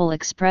which people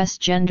express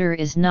gender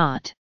is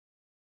not.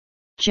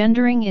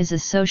 Gendering is a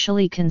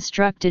socially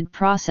constructed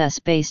process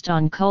based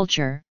on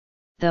culture,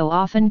 though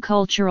often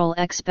cultural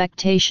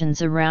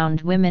expectations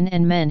around women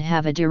and men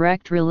have a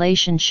direct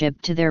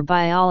relationship to their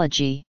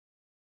biology.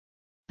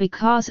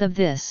 Because of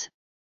this,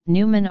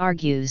 Newman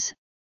argues,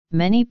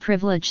 many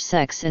privilege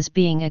sex as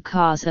being a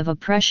cause of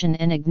oppression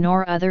and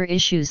ignore other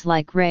issues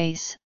like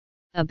race,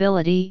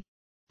 ability,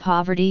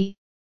 poverty,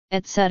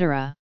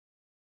 etc.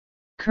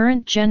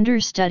 Current gender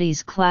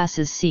studies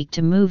classes seek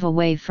to move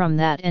away from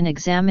that and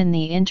examine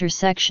the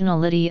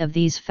intersectionality of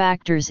these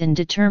factors in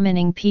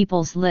determining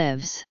people's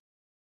lives.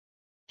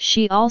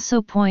 She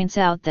also points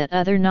out that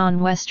other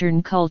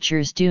non-Western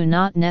cultures do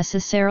not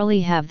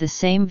necessarily have the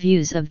same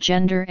views of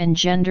gender and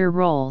gender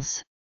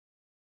roles.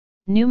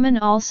 Newman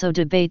also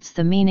debates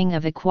the meaning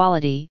of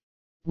equality,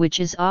 which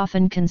is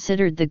often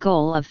considered the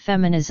goal of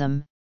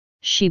feminism.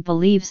 She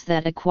believes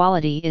that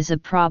equality is a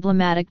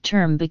problematic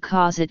term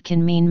because it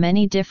can mean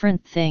many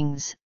different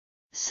things,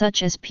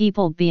 such as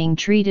people being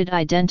treated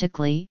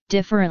identically,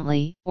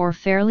 differently, or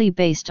fairly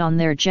based on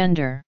their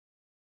gender.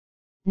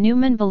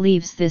 Newman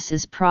believes this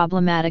is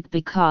problematic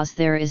because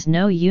there is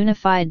no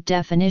unified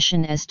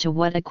definition as to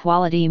what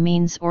equality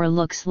means or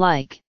looks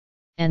like,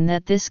 and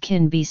that this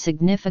can be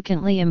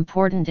significantly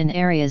important in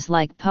areas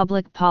like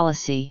public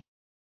policy.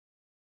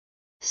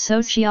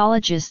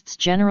 Sociologists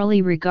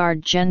generally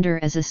regard gender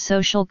as a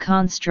social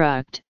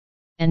construct,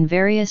 and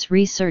various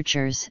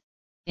researchers,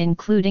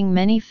 including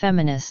many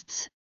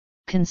feminists,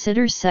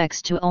 consider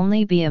sex to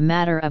only be a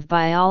matter of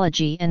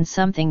biology and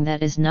something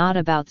that is not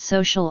about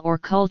social or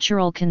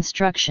cultural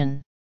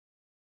construction.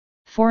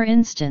 For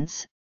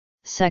instance,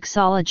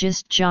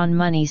 sexologist John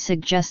Money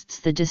suggests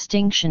the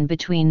distinction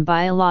between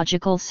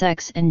biological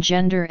sex and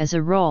gender as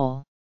a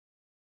role.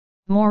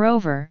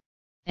 Moreover,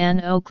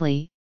 Anne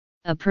Oakley,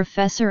 a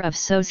professor of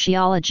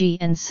sociology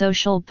and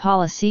social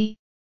policy,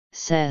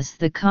 says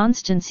the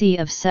constancy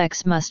of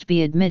sex must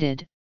be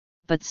admitted,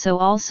 but so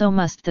also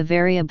must the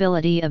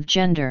variability of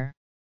gender.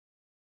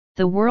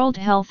 The World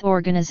Health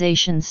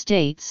Organization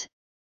states,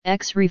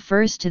 X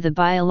refers to the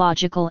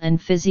biological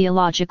and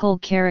physiological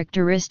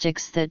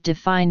characteristics that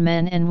define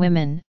men and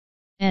women,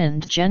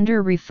 and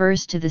gender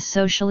refers to the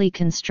socially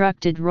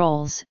constructed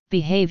roles,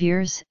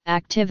 behaviors,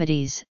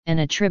 activities, and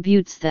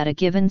attributes that a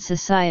given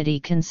society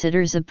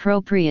considers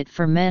appropriate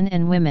for men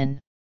and women.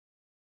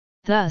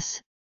 Thus,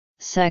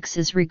 sex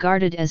is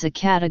regarded as a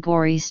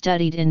category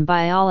studied in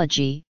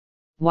biology,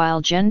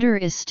 while gender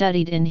is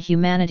studied in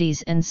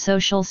humanities and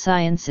social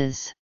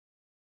sciences.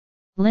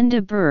 Linda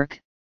Burke,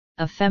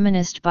 a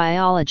feminist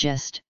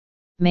biologist,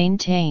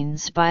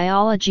 maintains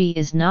biology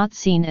is not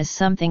seen as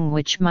something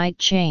which might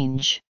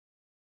change.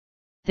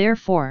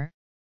 Therefore,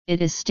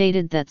 it is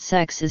stated that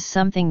sex is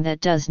something that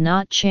does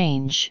not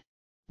change,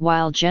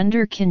 while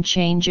gender can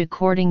change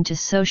according to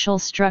social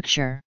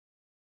structure.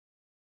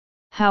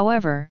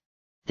 However,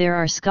 there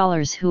are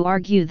scholars who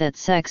argue that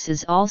sex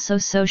is also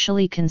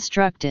socially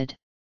constructed.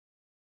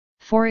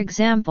 For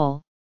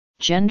example,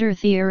 gender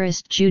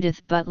theorist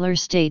Judith Butler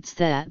states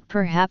that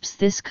perhaps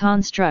this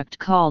construct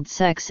called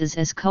sex is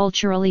as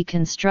culturally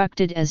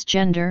constructed as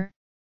gender.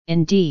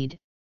 Indeed,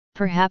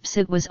 perhaps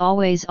it was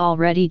always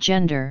already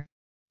gender,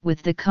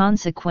 with the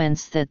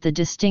consequence that the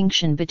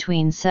distinction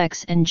between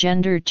sex and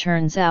gender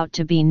turns out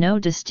to be no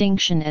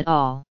distinction at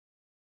all.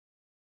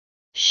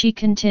 She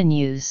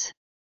continues.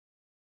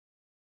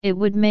 It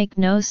would make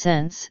no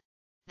sense,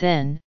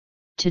 then,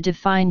 to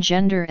define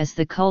gender as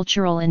the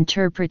cultural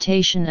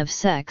interpretation of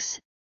sex,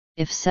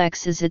 if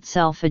sex is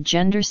itself a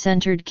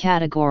gender-centered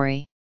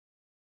category.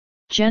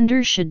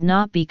 Gender should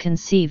not be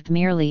conceived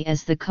merely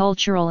as the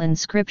cultural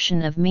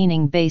inscription of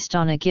meaning based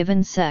on a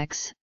given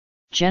sex.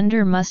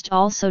 Gender must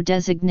also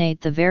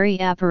designate the very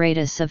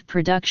apparatus of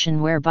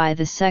production whereby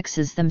the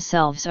sexes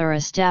themselves are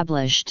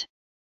established.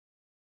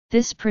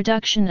 This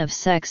production of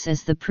sex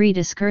as the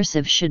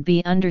prediscursive should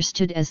be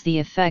understood as the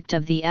effect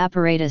of the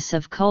apparatus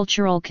of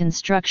cultural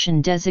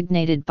construction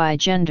designated by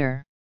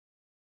gender.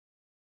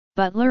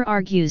 Butler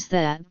argues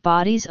that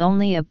bodies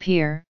only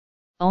appear,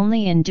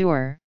 only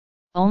endure,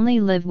 only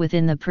live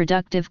within the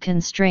productive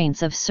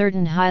constraints of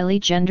certain highly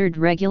gendered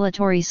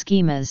regulatory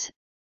schemas,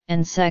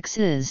 and sex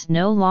is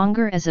no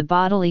longer as a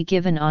bodily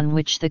given on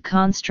which the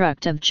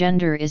construct of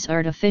gender is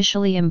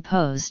artificially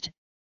imposed,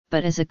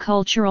 but as a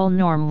cultural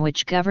norm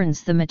which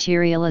governs the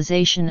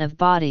materialization of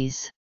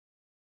bodies.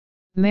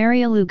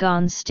 Maria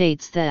Lugan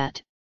states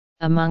that,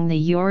 among the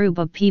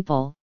Yoruba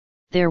people,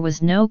 there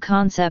was no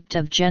concept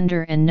of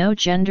gender and no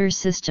gender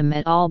system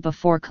at all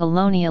before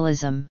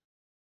colonialism.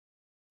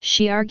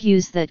 She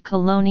argues that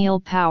colonial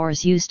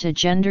powers used a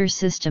gender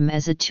system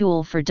as a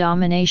tool for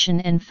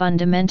domination and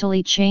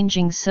fundamentally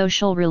changing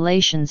social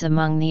relations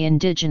among the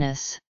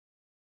indigenous.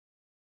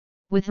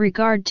 With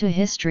regard to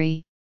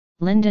history,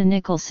 Linda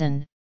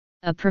Nicholson,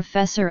 a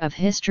professor of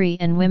history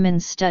and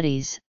women's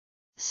studies,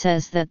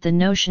 says that the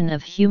notion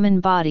of human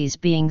bodies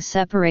being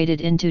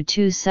separated into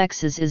two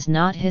sexes is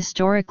not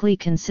historically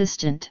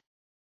consistent.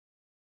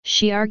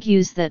 She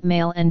argues that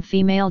male and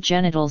female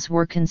genitals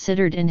were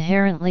considered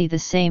inherently the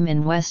same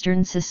in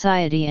Western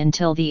society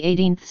until the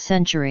 18th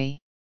century.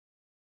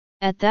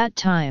 At that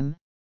time,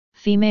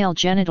 female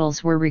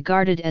genitals were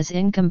regarded as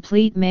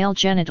incomplete male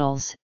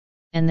genitals,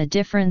 and the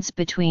difference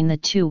between the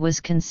two was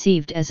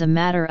conceived as a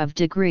matter of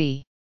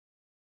degree.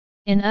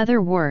 In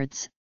other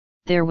words,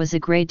 there was a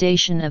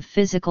gradation of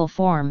physical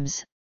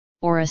forms,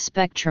 or a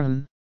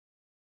spectrum.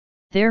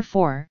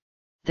 Therefore,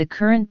 the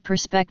current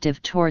perspective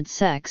toward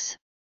sex,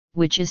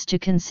 which is to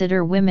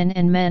consider women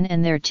and men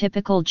and their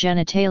typical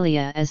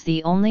genitalia as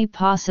the only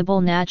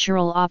possible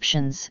natural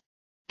options,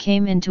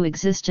 came into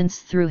existence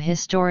through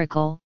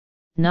historical,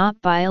 not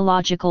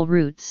biological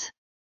roots.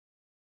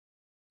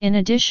 In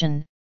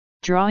addition,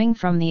 drawing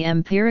from the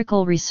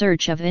empirical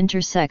research of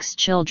intersex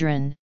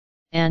children,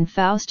 Anne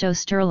Fausto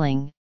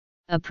Sterling,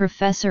 a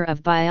professor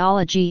of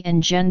biology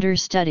and gender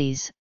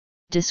studies,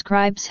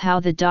 describes how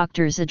the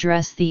doctors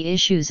address the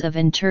issues of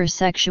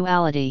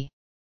intersexuality.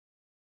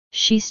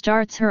 She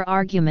starts her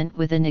argument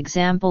with an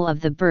example of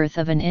the birth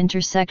of an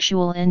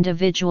intersexual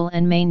individual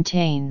and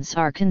maintains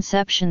our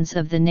conceptions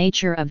of the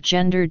nature of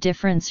gender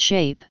difference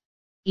shape,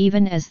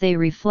 even as they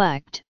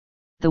reflect,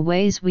 the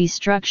ways we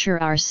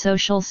structure our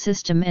social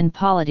system and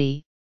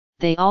polity,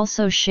 they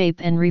also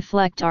shape and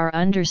reflect our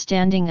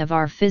understanding of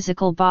our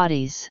physical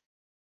bodies.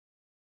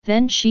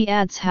 Then she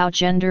adds how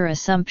gender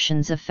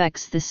assumptions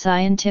affects the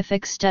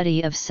scientific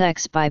study of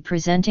sex by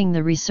presenting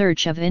the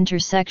research of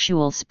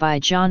intersexuals by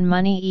John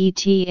Money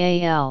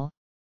et al.,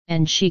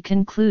 and she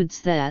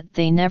concludes that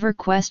they never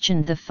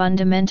questioned the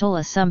fundamental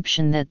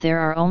assumption that there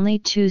are only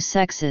two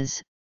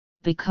sexes,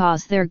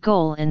 because their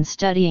goal in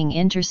studying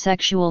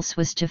intersexuals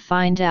was to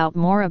find out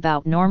more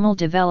about normal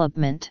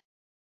development.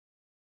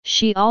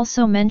 She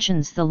also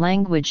mentions the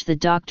language the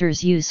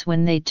doctors use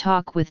when they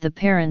talk with the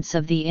parents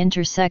of the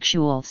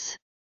intersexuals.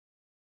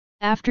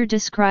 After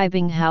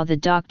describing how the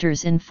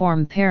doctors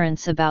inform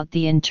parents about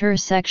the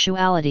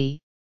intersexuality,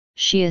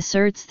 she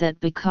asserts that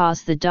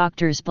because the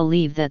doctors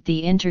believe that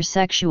the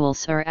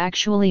intersexuals are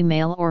actually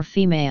male or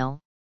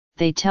female,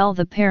 they tell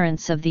the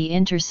parents of the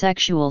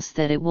intersexuals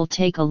that it will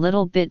take a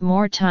little bit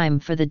more time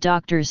for the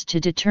doctors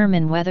to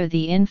determine whether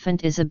the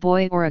infant is a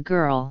boy or a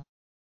girl.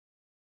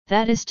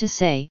 That is to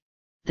say,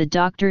 the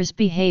doctor's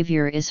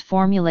behavior is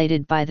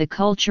formulated by the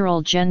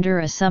cultural gender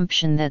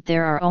assumption that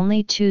there are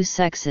only two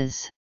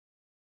sexes.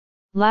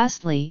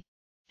 Lastly,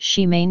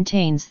 she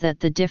maintains that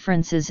the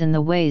differences in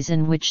the ways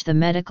in which the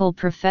medical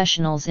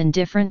professionals in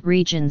different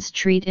regions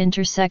treat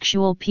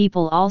intersexual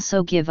people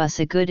also give us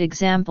a good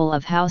example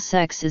of how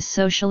sex is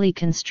socially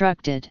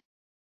constructed.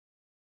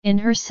 In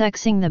her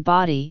Sexing the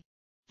Body,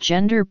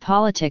 Gender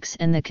Politics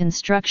and the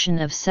Construction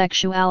of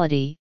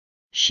Sexuality,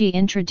 she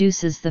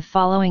introduces the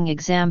following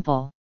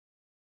example.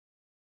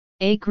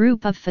 A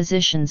group of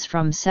physicians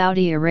from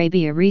Saudi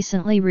Arabia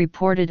recently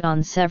reported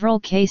on several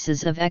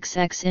cases of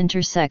XX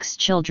intersex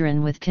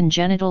children with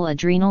congenital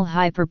adrenal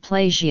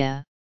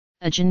hyperplasia,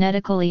 a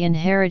genetically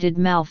inherited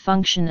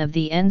malfunction of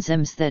the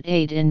enzymes that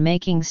aid in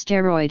making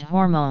steroid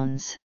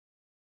hormones.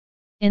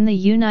 In the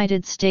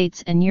United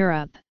States and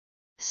Europe,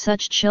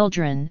 such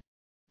children,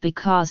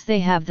 because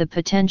they have the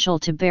potential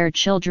to bear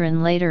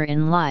children later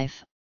in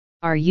life,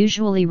 are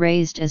usually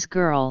raised as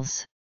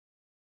girls.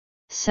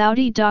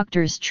 Saudi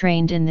doctors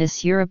trained in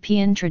this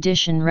European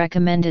tradition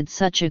recommended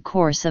such a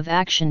course of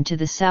action to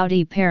the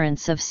Saudi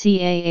parents of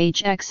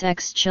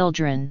CAHXX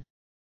children.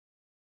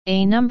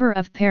 A number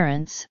of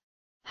parents,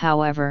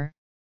 however,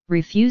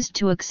 refused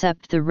to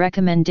accept the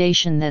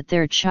recommendation that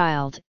their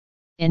child,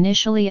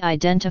 initially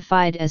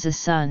identified as a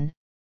son,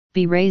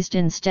 be raised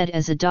instead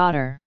as a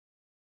daughter.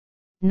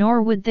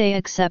 Nor would they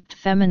accept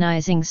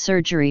feminizing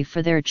surgery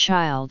for their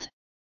child.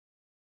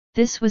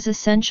 This was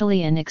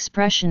essentially an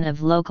expression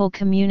of local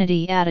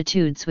community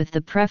attitudes with the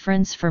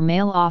preference for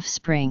male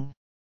offspring.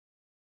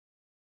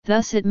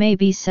 Thus it may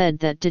be said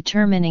that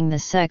determining the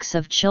sex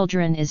of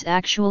children is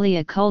actually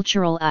a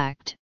cultural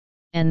act,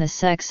 and the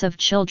sex of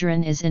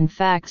children is in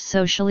fact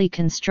socially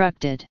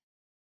constructed.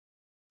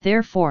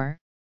 Therefore,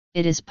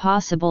 it is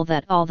possible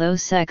that although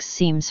sex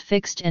seems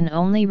fixed and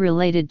only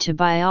related to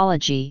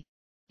biology,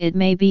 it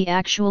may be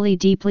actually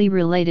deeply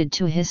related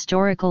to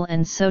historical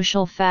and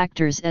social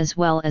factors as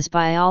well as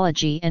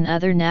biology and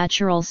other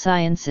natural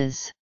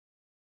sciences.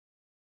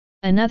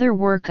 Another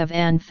work of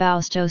Anne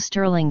Fausto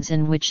Sterling's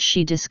in which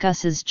she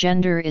discusses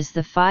gender is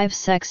The Five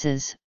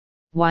Sexes,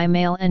 Why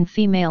Male and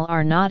Female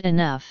Are Not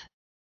Enough.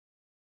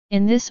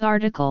 In this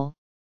article,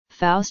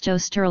 Fausto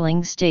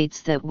Sterling states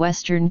that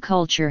Western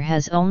culture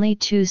has only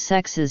two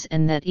sexes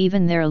and that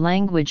even their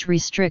language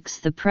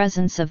restricts the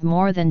presence of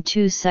more than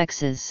two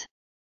sexes.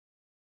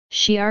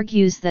 She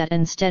argues that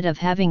instead of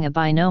having a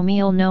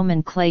binomial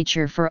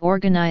nomenclature for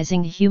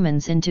organizing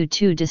humans into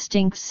two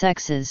distinct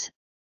sexes,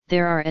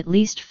 there are at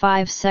least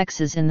 5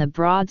 sexes in the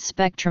broad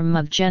spectrum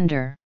of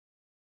gender.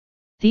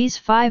 These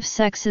 5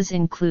 sexes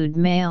include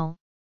male,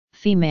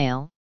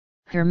 female,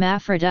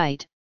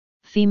 hermaphrodite,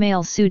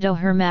 female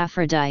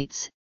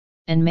pseudohermaphrodites,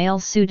 and male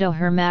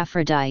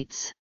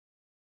pseudohermaphrodites.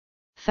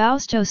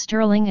 Fausto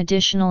Sterling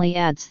additionally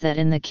adds that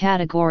in the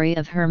category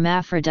of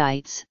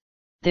hermaphrodites,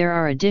 there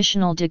are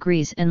additional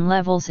degrees and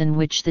levels in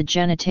which the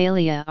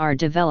genitalia are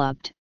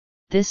developed.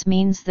 This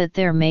means that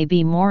there may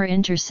be more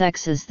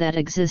intersexes that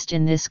exist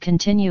in this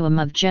continuum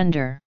of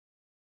gender.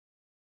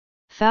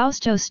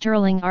 Fausto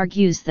Sterling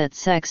argues that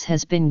sex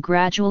has been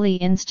gradually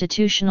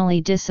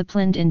institutionally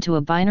disciplined into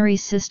a binary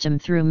system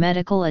through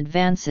medical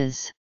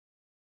advances.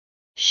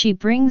 She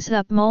brings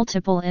up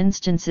multiple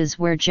instances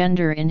where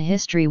gender in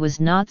history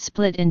was not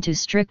split into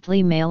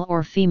strictly male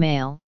or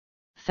female.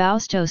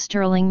 Fausto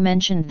Sterling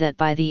mentioned that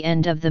by the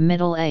end of the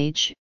Middle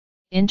Age,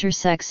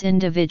 intersex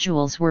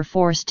individuals were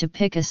forced to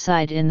pick a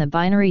side in the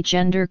binary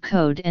gender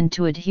code and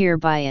to adhere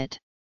by it.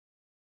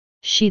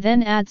 She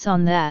then adds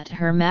on that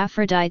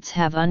hermaphrodites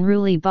have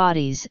unruly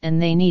bodies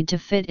and they need to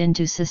fit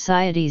into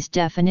society's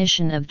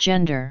definition of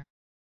gender.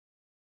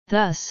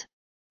 Thus,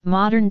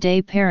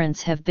 modern-day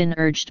parents have been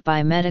urged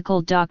by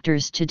medical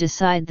doctors to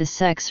decide the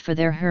sex for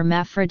their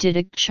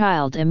hermaphroditic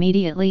child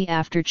immediately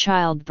after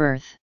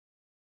childbirth.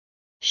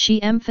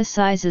 She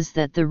emphasizes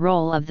that the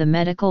role of the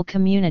medical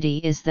community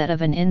is that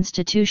of an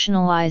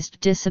institutionalized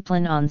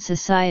discipline on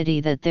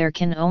society, that there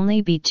can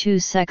only be 2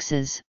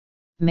 sexes,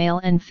 male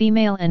and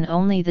female, and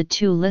only the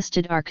 2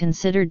 listed are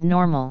considered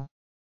normal.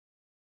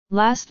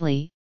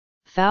 Lastly,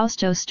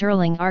 Fausto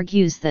Sterling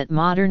argues that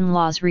modern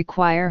laws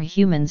require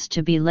humans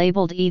to be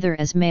labeled either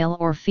as male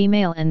or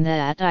female, and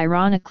that,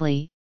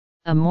 ironically,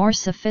 a more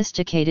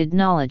sophisticated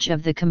knowledge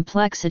of the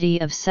complexity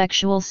of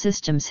sexual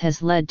systems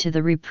has led to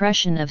the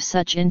repression of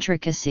such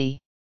intricacy.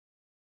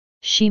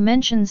 She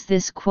mentions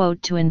this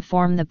quote to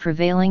inform the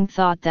prevailing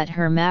thought that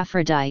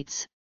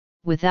hermaphrodites,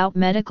 without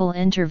medical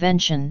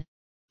intervention,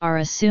 are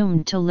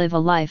assumed to live a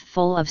life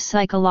full of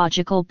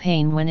psychological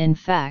pain when in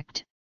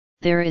fact,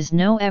 there is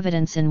no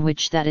evidence in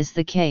which that is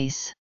the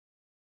case.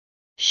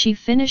 She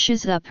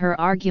finishes up her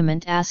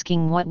argument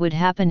asking what would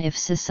happen if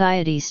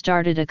society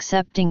started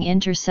accepting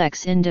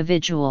intersex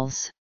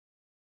individuals.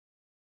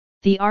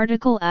 The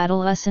article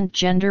Adolescent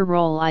Gender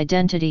Role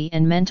Identity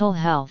and Mental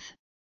Health,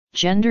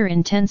 Gender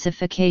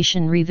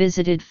Intensification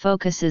Revisited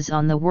focuses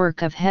on the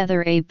work of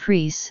Heather A.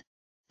 Preece,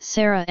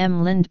 Sarah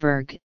M.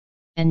 Lindberg,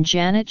 and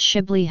Janet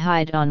Shibley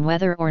Hyde on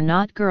whether or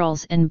not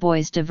girls and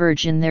boys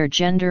diverge in their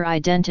gender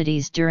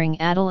identities during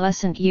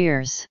adolescent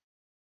years.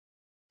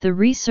 The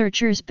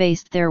researchers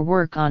based their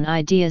work on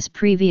ideas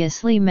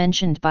previously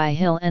mentioned by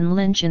Hill and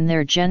Lynch in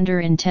their gender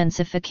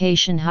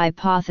intensification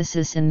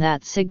hypothesis, in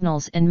that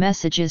signals and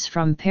messages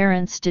from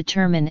parents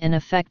determine and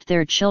affect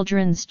their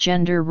children's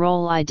gender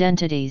role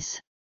identities.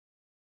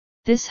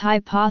 This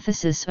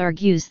hypothesis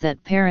argues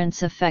that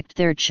parents affect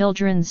their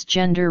children's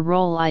gender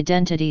role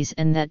identities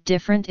and that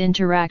different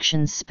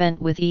interactions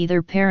spent with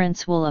either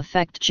parents will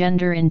affect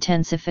gender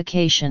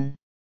intensification.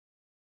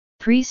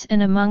 Preece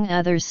and among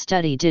others'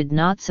 study did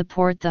not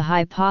support the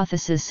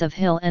hypothesis of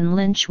Hill and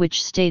Lynch,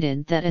 which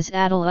stated that as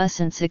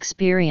adolescents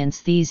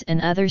experience these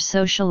and other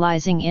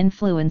socializing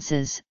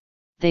influences,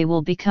 they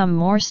will become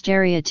more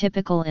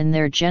stereotypical in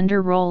their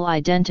gender role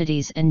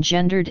identities and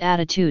gendered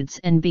attitudes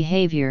and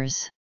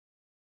behaviors.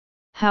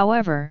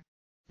 However,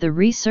 the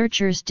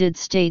researchers did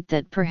state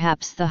that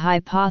perhaps the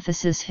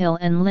hypothesis Hill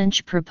and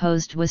Lynch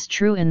proposed was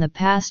true in the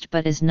past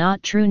but is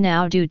not true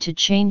now due to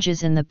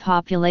changes in the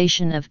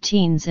population of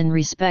teens in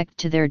respect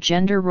to their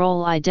gender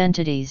role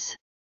identities.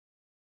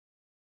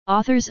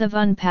 Authors of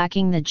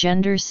Unpacking the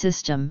Gender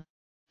System,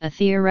 A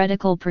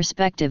Theoretical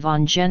Perspective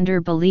on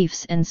Gender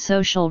Beliefs and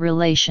Social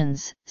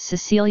Relations,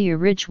 Cecilia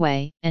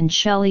Ridgway and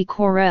Shelley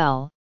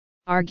Correll,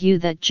 argue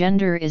that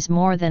gender is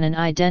more than an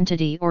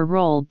identity or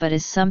role but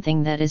is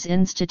something that is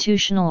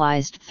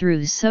institutionalized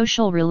through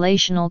social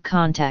relational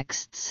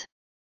contexts.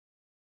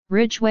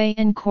 Ridgway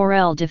and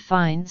Correll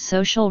define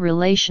social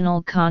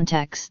relational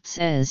contexts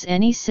as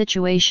any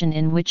situation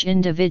in which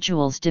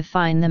individuals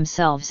define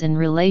themselves in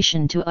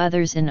relation to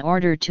others in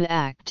order to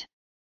act.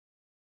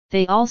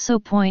 They also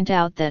point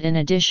out that in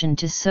addition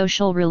to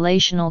social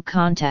relational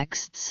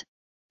contexts,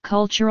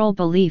 cultural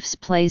beliefs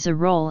plays a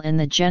role in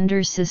the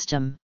gender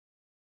system.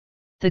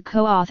 The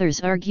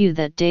co-authors argue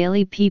that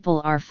daily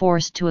people are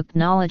forced to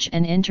acknowledge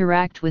and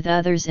interact with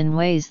others in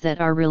ways that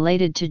are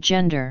related to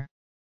gender.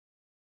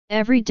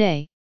 Every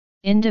day,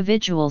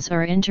 individuals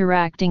are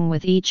interacting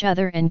with each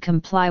other and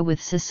comply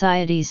with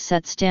society's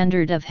set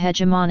standard of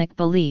hegemonic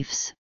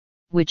beliefs,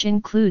 which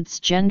includes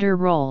gender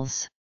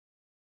roles.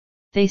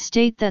 They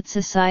state that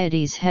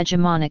society's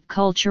hegemonic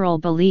cultural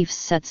beliefs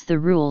sets the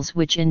rules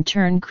which in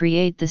turn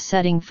create the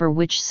setting for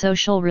which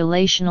social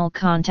relational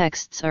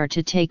contexts are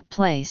to take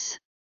place.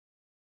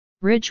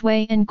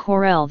 Ridgway and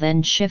Correll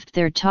then shift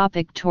their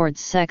topic towards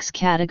sex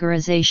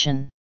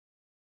categorization.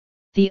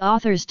 The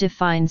authors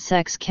define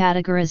sex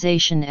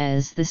categorization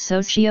as the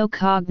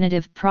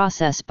socio-cognitive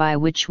process by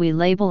which we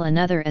label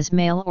another as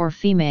male or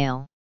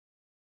female.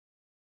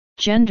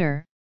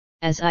 Gender,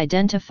 as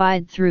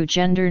identified through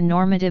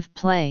gender-normative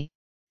play,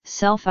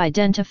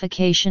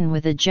 self-identification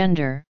with a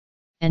gender,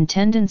 and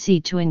tendency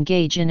to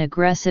engage in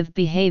aggressive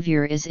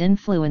behavior is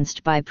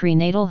influenced by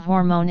prenatal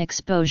hormone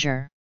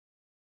exposure.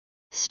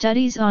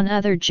 Studies on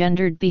other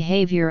gendered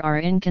behavior are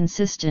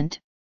inconsistent,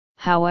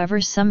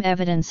 however some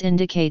evidence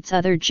indicates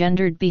other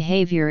gendered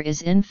behavior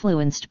is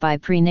influenced by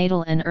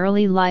prenatal and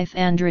early life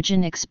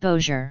androgen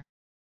exposure.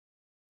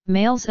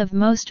 Males of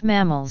most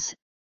mammals,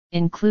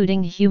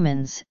 including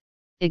humans,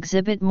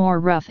 exhibit more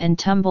rough and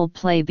tumble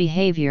play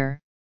behavior,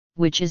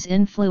 which is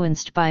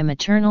influenced by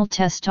maternal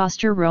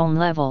testosterone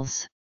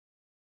levels.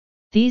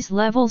 These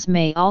levels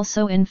may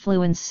also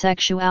influence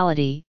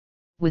sexuality,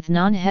 with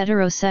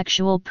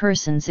non-heterosexual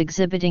persons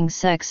exhibiting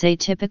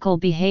sex-atypical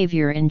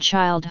behavior in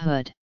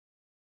childhood.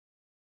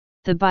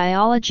 The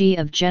biology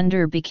of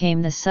gender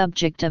became the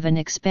subject of an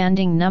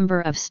expanding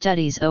number of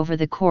studies over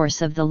the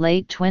course of the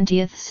late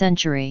 20th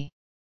century.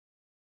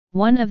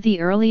 One of the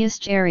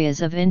earliest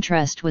areas of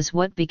interest was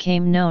what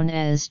became known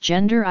as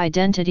gender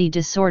identity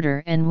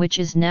disorder and which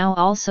is now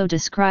also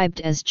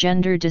described as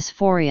gender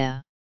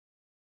dysphoria.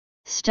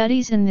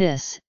 Studies in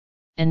this,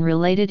 and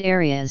related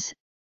areas,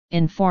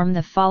 inform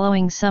the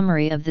following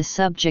summary of the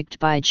subject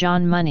by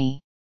John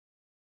Money.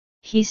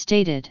 He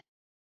stated,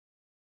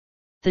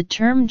 "The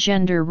term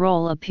gender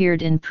role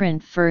appeared in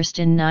print first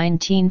in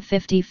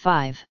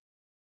 1955.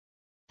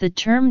 The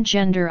term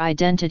gender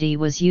identity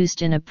was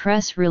used in a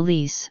press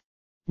release,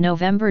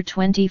 November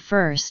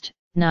 21,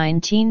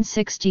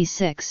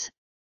 1966,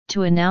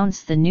 to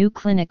announce the new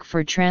clinic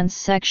for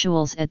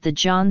transsexuals at the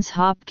Johns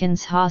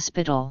Hopkins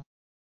Hospital.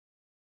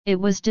 It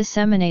was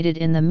disseminated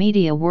in the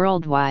media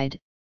worldwide,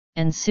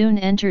 and soon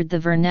entered the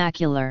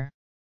vernacular.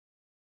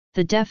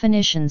 The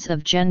definitions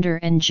of gender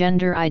and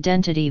gender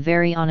identity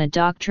vary on a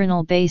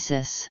doctrinal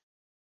basis.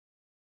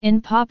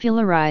 In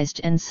popularized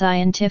and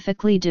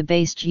scientifically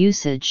debased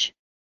usage,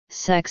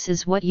 sex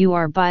is what you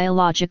are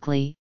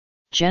biologically,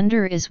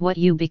 gender is what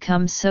you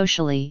become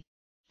socially,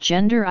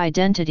 gender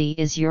identity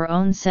is your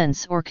own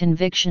sense or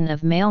conviction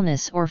of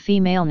maleness or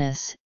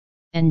femaleness,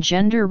 and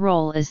gender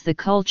role is the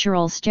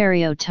cultural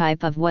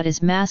stereotype of what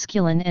is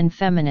masculine and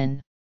feminine.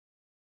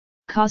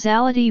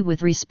 Causality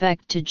with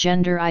respect to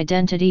gender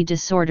identity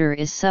disorder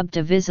is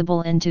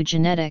subdivisible into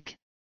genetic,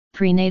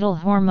 prenatal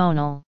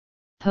hormonal,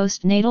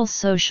 postnatal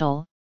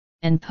social,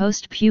 and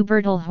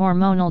postpubertal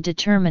hormonal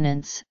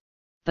determinants,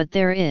 but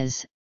there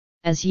is,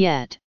 as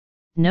yet,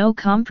 no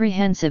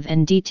comprehensive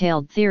and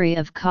detailed theory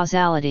of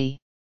causality.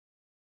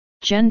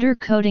 Gender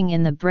coding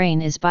in the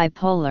brain is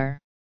bipolar.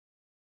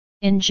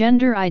 In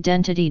gender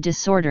identity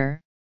disorder,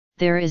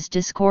 there is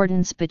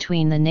discordance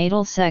between the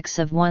natal sex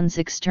of one's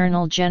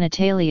external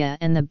genitalia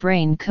and the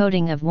brain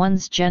coding of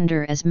one's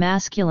gender as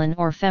masculine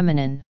or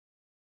feminine.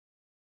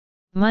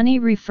 Money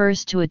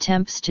refers to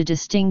attempts to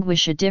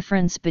distinguish a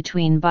difference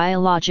between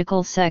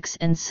biological sex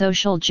and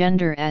social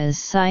gender as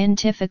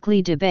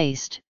scientifically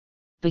debased,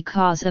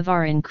 because of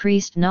our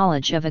increased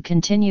knowledge of a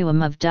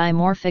continuum of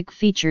dimorphic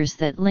features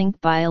that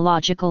link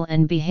biological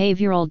and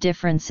behavioral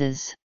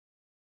differences.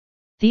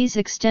 These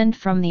extend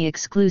from the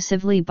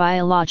exclusively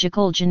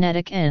biological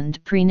genetic and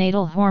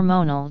prenatal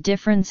hormonal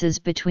differences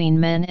between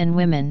men and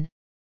women,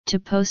 to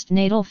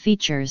postnatal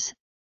features,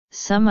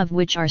 some of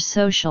which are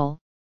social,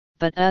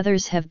 but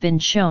others have been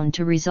shown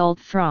to result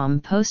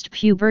from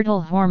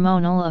postpubertal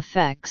hormonal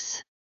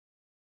effects.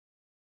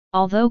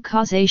 Although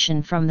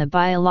causation from the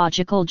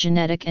biological,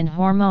 genetic and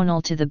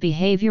hormonal to the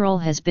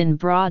behavioral has been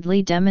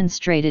broadly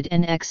demonstrated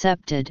and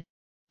accepted,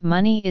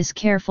 Money is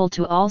careful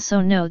to also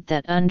note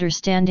that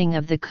understanding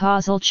of the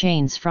causal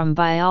chains from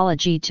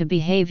biology to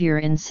behavior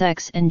in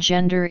sex and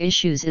gender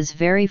issues is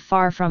very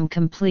far from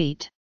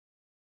complete.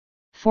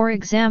 For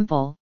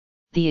example,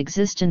 the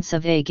existence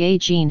of a gay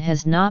gene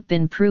has not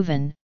been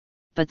proven,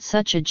 but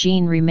such a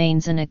gene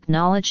remains an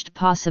acknowledged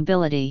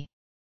possibility.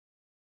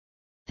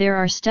 There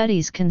are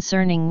studies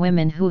concerning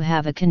women who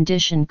have a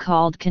condition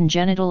called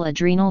congenital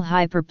adrenal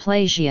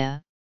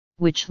hyperplasia,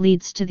 which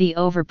leads to the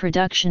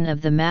overproduction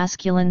of the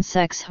masculine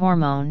sex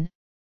hormone,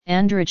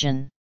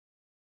 androgen.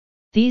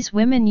 These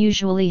women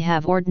usually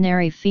have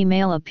ordinary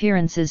female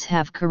appearances,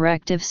 have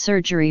corrective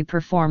surgery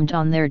performed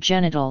on their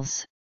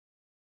genitals.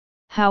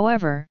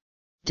 However,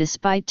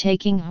 despite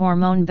taking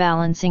hormone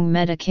balancing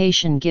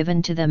medication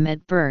given to them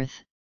at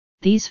birth,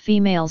 these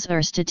females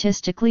are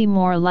statistically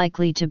more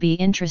likely to be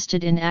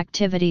interested in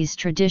activities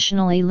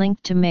traditionally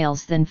linked to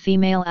males than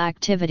female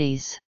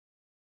activities.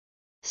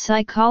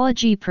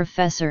 Psychology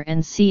professor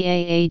and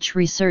CAH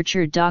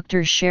researcher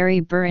Dr.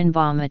 Sherry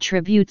Birnbaum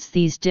attributes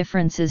these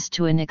differences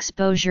to an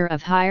exposure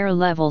of higher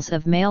levels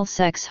of male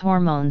sex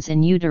hormones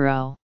in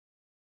utero.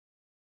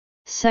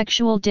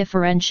 Sexual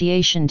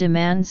differentiation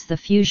demands the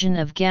fusion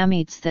of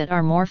gametes that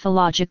are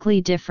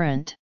morphologically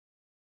different.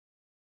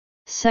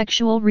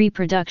 Sexual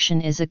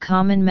reproduction is a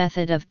common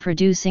method of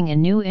producing a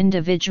new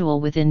individual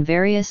within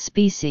various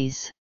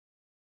species.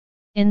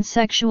 In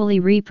sexually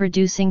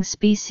reproducing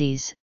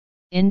species,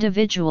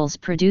 individuals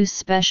produce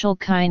special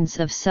kinds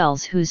of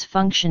cells whose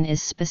function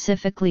is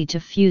specifically to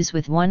fuse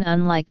with one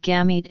unlike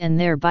gamete and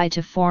thereby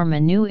to form a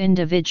new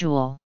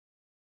individual.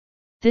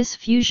 This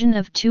fusion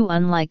of two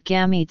unlike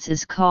gametes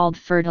is called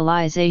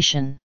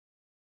fertilization.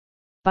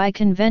 By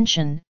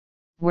convention,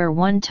 where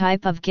one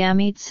type of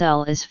gamete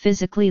cell is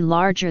physically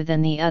larger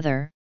than the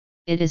other,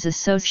 it is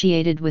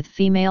associated with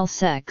female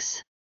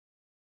sex.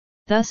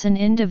 Thus, an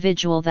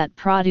individual that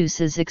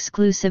produces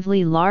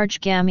exclusively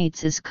large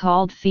gametes is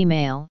called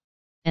female,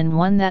 and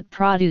one that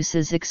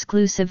produces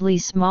exclusively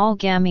small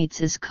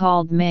gametes is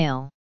called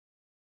male.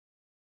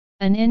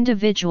 An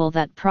individual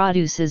that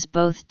produces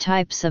both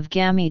types of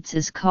gametes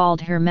is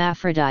called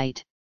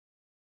hermaphrodite.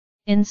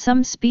 In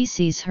some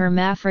species,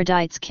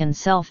 hermaphrodites can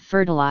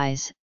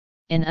self-fertilize,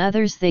 in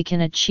others they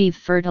can achieve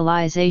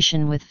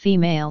fertilization with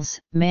females,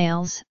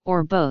 males,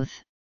 or both.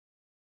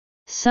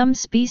 Some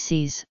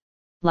species,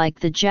 like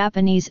the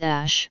Japanese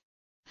ash,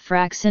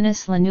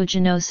 Fraxinus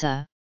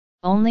lanuginosa,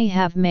 only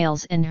have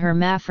males and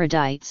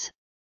hermaphrodites,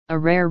 a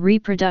rare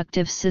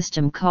reproductive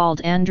system called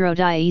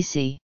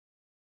androdioece.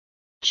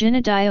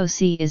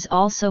 Gynodioece is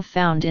also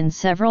found in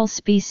several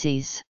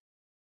species.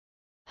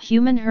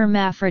 Human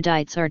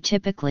hermaphrodites are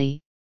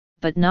typically,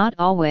 but not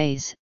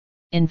always,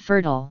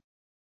 infertile.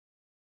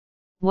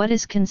 What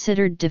is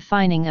considered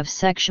defining of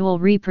sexual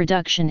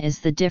reproduction is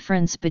the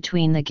difference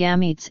between the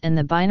gametes and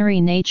the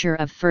binary nature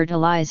of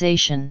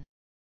fertilization.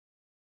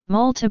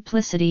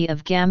 Multiplicity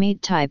of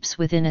gamete types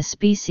within a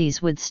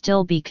species would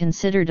still be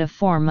considered a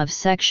form of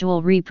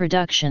sexual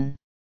reproduction.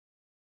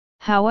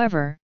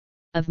 However,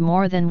 of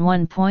more than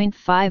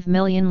 1.5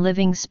 million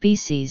living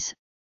species,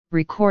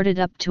 recorded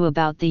up to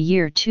about the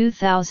year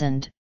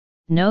 2000,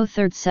 no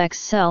third sex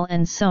cell,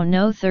 and so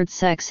no third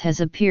sex has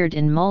appeared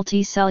in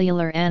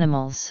multicellular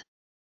animals.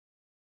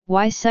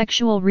 Why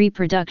sexual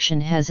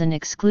reproduction has an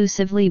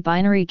exclusively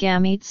binary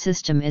gamete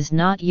system is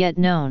not yet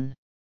known.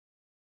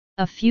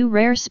 A few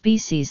rare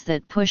species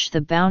that push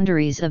the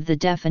boundaries of the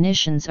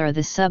definitions are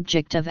the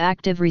subject of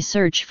active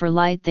research for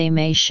light they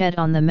may shed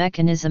on the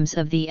mechanisms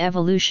of the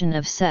evolution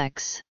of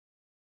sex.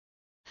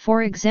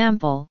 For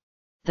example,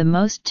 the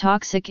most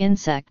toxic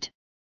insect,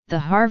 the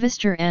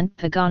harvester ant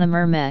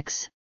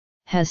Pagonymermex,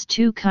 has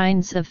two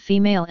kinds of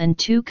female and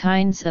two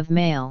kinds of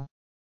male.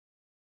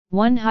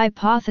 One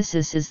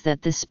hypothesis is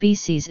that the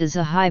species is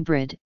a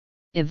hybrid,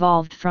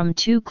 evolved from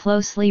two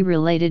closely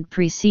related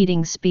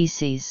preceding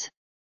species.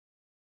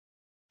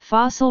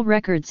 Fossil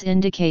records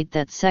indicate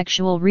that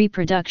sexual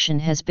reproduction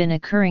has been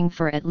occurring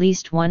for at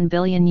least 1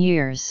 billion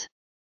years.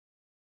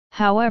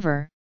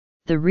 However,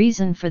 the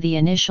reason for the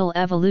initial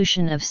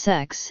evolution of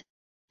sex,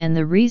 and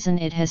the reason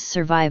it has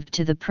survived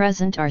to the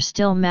present are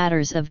still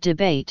matters of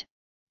debate.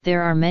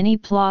 There are many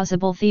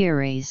plausible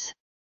theories.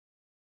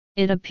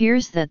 It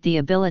appears that the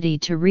ability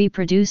to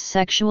reproduce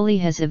sexually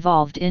has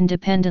evolved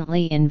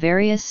independently in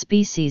various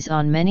species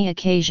on many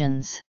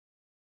occasions.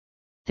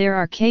 There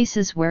are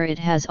cases where it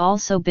has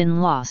also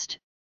been lost,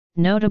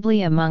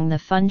 notably among the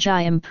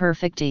fungi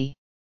imperfecti.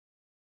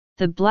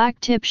 The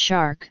blacktip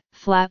shark,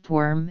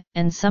 flatworm,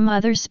 and some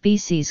other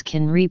species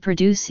can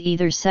reproduce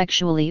either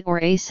sexually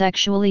or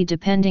asexually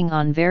depending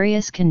on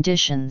various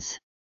conditions.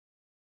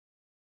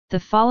 The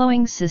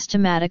following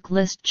systematic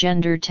list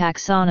gender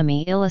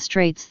taxonomy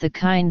illustrates the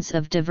kinds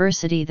of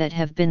diversity that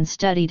have been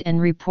studied and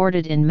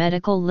reported in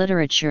medical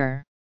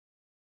literature.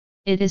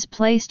 It is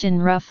placed in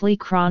roughly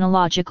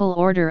chronological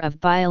order of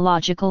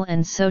biological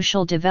and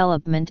social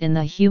development in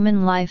the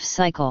human life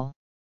cycle.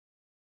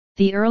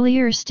 The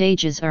earlier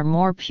stages are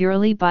more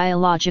purely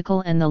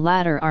biological and the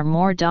latter are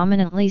more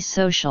dominantly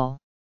social.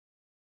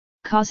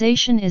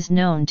 Causation is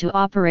known to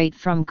operate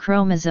from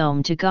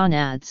chromosome to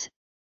gonads,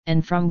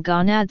 and from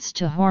gonads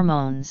to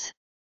hormones.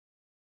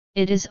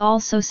 It is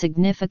also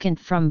significant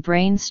from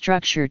brain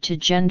structure to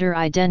gender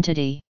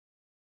identity.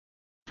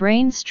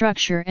 Brain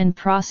structure and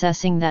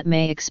processing that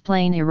may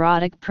explain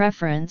erotic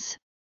preference,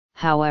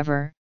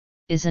 however,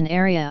 is an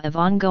area of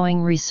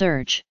ongoing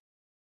research.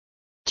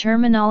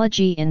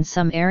 Terminology in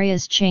some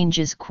areas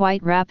changes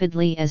quite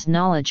rapidly as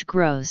knowledge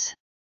grows.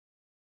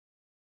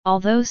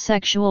 Although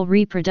sexual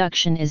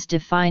reproduction is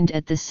defined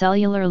at the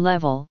cellular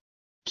level,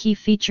 key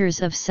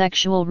features of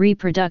sexual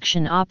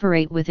reproduction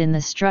operate within the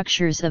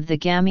structures of the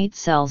gamete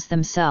cells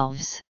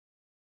themselves.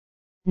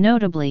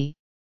 Notably,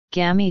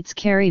 gametes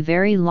carry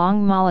very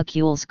long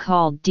molecules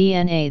called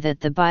DNA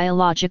that the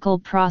biological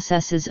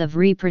processes of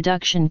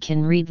reproduction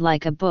can read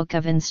like a book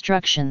of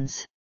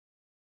instructions.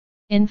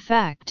 In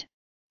fact,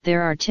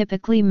 there are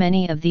typically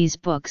many of these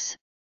books,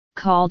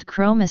 called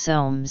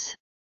chromosomes.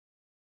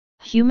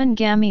 Human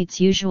gametes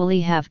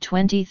usually have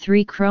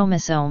 23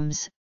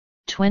 chromosomes,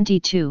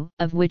 22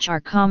 of which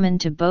are common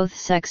to both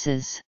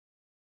sexes.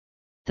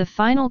 The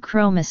final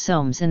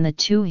chromosomes in the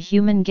two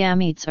human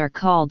gametes are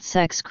called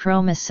sex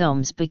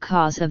chromosomes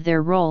because of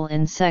their role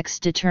in sex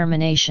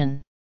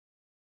determination.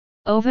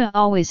 Ova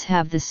always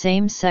have the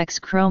same sex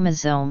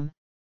chromosome,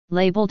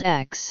 labeled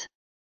X.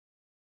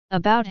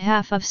 About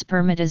half of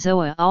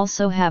spermatozoa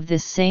also have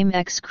this same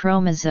X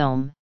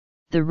chromosome,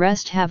 the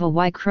rest have a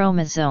Y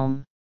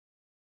chromosome.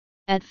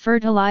 At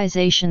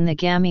fertilization the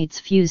gametes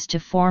fuse to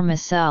form a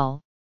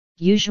cell,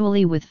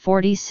 usually with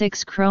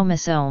 46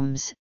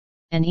 chromosomes,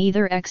 and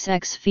either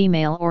XX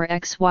female or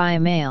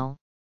XY male,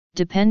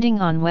 depending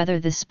on whether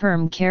the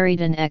sperm carried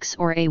an X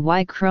or a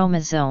Y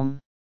chromosome.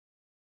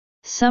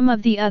 Some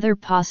of the other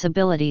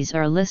possibilities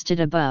are listed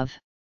above.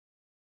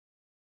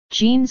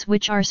 Genes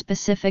which are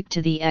specific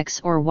to the X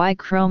or Y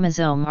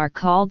chromosome are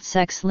called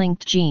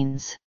sex-linked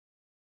genes.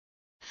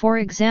 For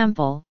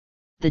example,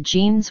 the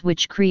genes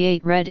which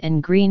create red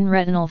and green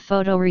retinal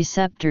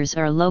photoreceptors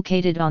are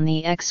located on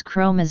the X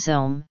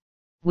chromosome,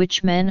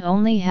 which men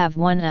only have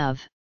one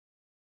of.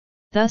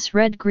 Thus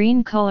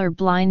red-green color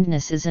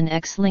blindness is an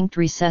X-linked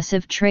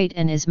recessive trait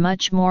and is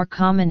much more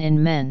common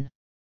in men.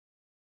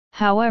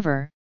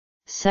 However,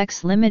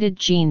 sex-limited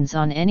genes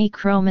on any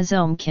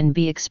chromosome can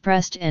be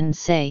expressed and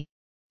say,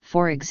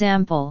 for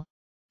example,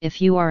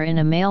 if you are in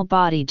a male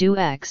body do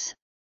X,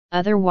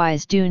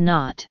 otherwise do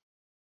not.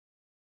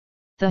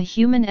 The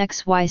human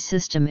XY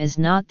system is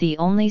not the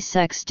only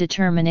sex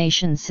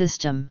determination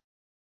system.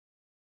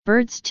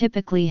 Birds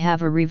typically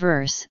have a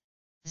reverse,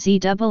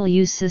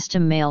 ZW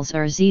system. Males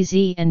are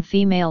ZZ and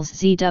females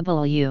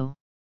ZW.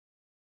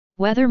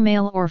 Whether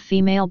male or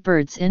female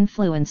birds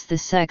influence the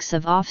sex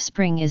of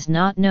offspring is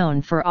not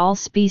known for all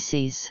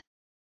species.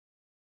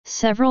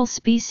 Several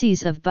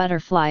species of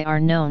butterfly are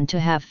known to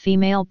have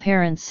female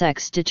parent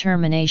sex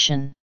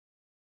determination.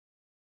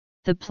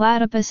 The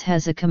platypus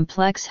has a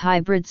complex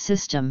hybrid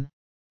system.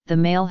 The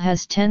male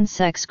has 10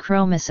 sex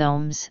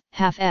chromosomes,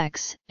 half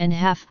X and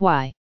half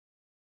Y.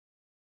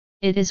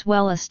 It is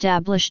well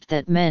established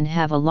that men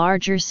have a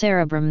larger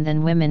cerebrum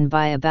than women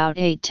by about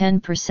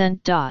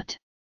 8–10%.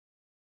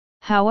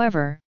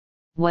 However,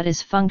 what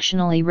is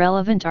functionally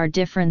relevant are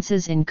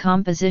differences in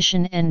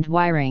composition and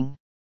wiring.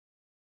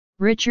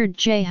 Richard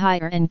J.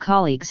 Heyer and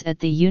colleagues at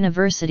the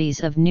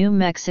universities of New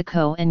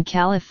Mexico and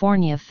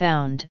California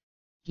found,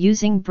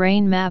 using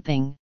brain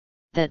mapping,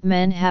 that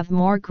men have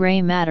more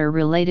gray matter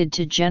related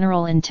to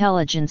general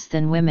intelligence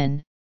than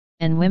women,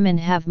 and women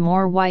have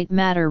more white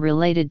matter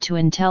related to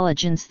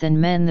intelligence than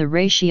men. The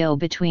ratio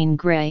between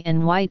gray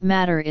and white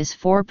matter is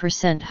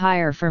 4%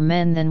 higher for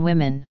men than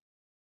women.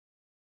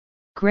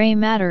 Gray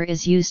matter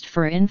is used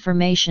for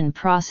information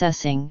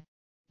processing,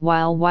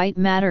 while white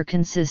matter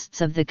consists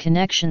of the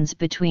connections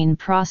between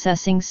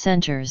processing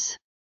centers.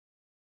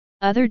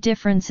 Other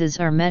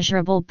differences are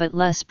measurable but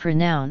less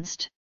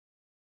pronounced.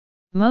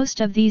 Most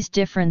of these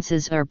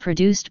differences are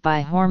produced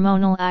by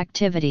hormonal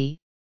activity,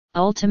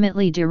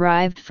 ultimately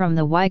derived from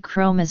the Y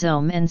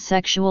chromosome and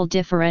sexual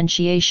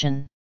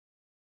differentiation.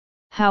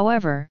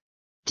 However,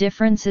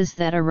 differences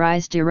that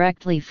arise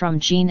directly from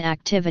gene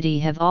activity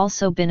have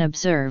also been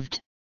observed.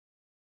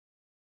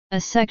 A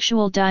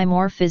sexual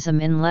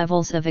dimorphism in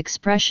levels of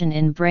expression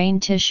in brain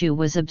tissue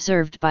was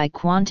observed by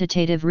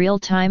quantitative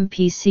real-time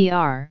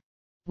PCR,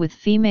 with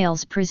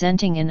females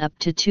presenting an up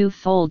to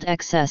 2-fold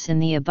excess in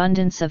the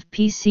abundance of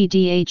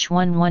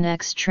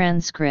PCDH11X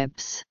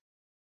transcripts.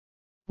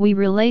 We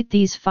relate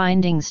these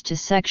findings to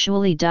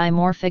sexually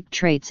dimorphic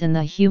traits in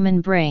the human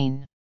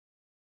brain.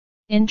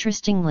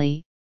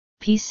 Interestingly,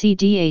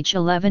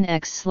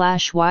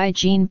 PCDH11X/Y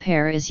gene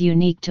pair is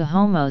unique to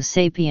Homo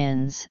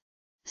sapiens,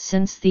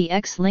 since the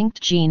X-linked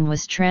gene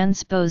was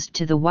transposed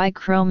to the Y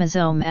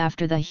chromosome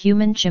after the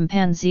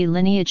human-chimpanzee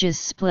lineages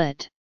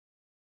split.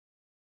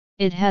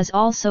 It has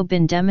also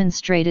been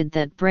demonstrated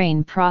that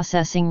brain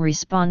processing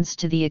responds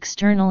to the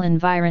external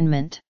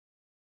environment.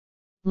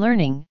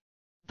 Learning,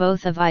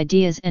 both of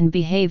ideas and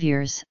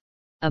behaviors,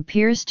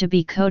 appears to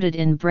be coded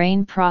in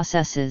brain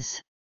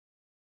processes.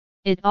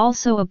 It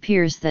also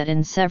appears that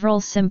in several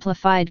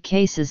simplified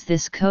cases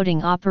this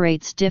coding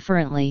operates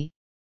differently,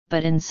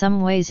 but in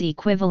some ways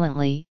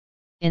equivalently,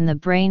 in the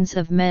brains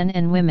of men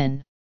and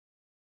women.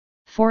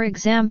 For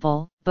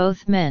example,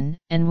 both men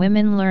and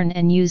women learn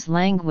and use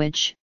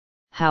language,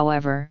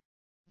 however,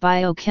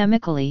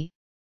 biochemically,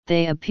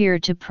 they appear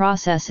to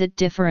process it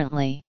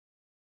differently.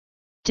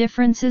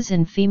 Differences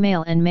in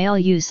female and male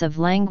use of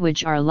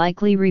language are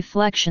likely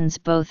reflections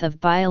both of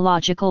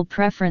biological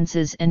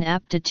preferences and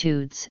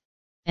aptitudes,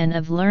 and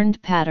of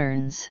learned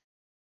patterns.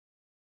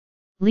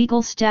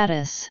 Legal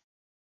status.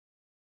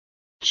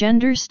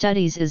 Gender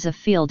studies is a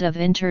field of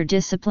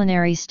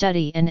interdisciplinary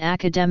study and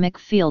academic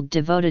field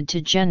devoted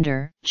to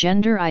gender,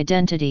 gender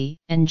identity,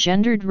 and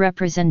gendered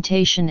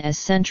representation as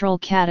central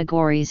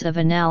categories of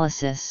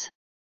analysis.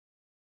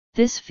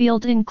 This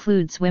field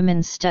includes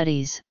women's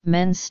studies,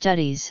 men's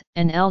studies,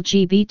 and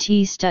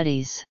LGBT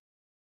studies.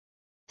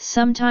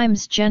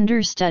 Sometimes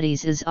gender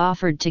studies is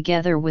offered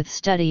together with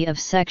study of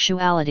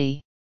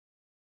sexuality.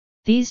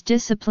 These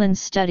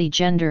disciplines study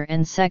gender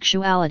and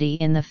sexuality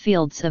in the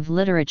fields of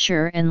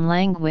literature and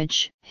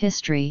language,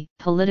 history,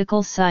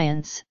 political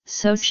science,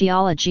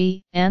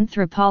 sociology,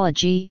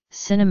 anthropology,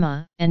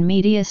 cinema and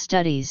media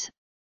studies,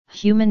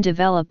 human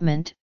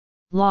development,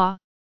 law,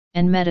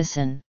 and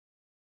medicine.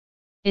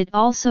 It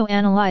also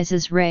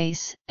analyzes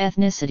race,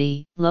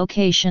 ethnicity,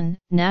 location,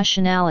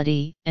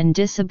 nationality, and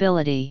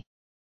disability.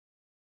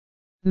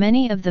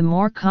 Many of the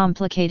more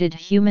complicated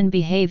human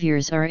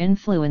behaviors are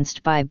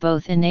influenced by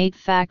both innate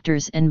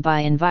factors and by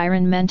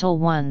environmental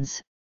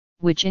ones,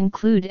 which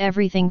include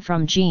everything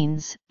from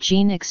genes,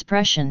 gene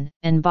expression,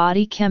 and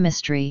body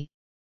chemistry,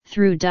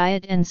 through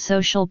diet and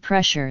social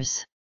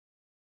pressures.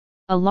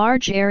 A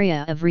large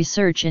area of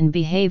research in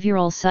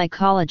behavioral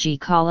psychology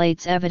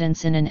collates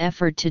evidence in an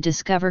effort to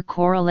discover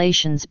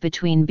correlations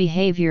between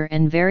behavior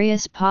and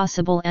various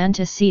possible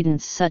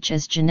antecedents such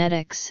as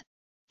genetics,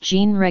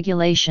 gene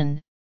regulation,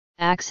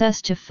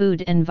 access to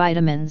food and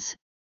vitamins,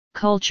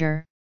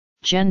 culture,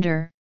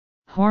 gender,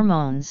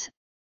 hormones,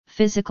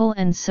 physical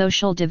and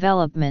social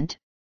development,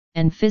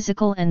 and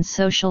physical and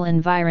social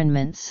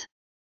environments.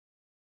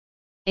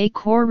 A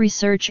core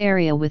research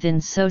area within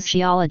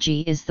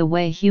sociology is the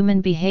way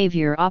human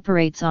behavior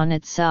operates on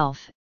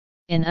itself,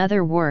 in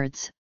other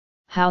words,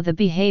 how the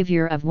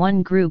behavior of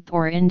one group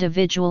or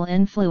individual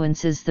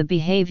influences the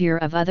behavior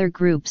of other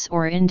groups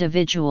or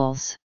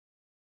individuals.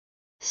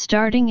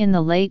 Starting in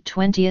the late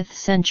 20th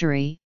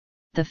century,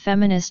 the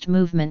feminist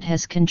movement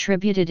has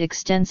contributed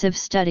extensive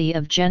study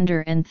of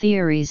gender and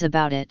theories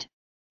about it,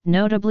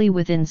 notably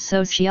within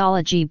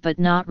sociology but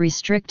not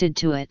restricted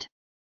to it.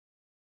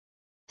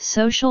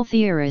 Social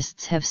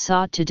theorists have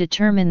sought to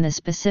determine the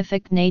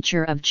specific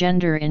nature of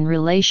gender in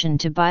relation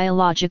to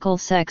biological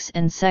sex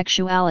and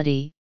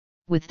sexuality,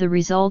 with the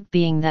result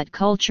being that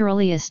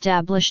culturally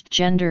established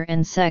gender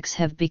and sex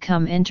have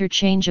become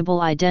interchangeable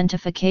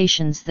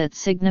identifications that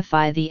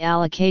signify the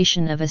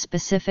allocation of a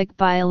specific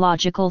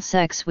biological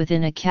sex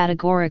within a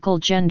categorical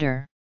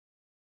gender.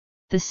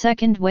 The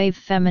second-wave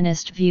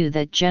feminist view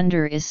that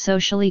gender is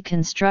socially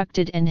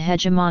constructed and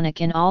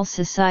hegemonic in all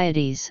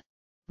societies,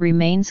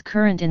 remains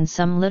current in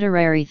some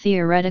literary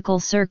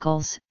theoretical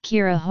circles.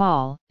 Kira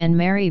Hall and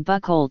Mary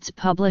Buchholz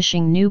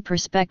publishing New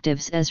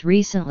Perspectives as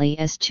recently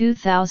as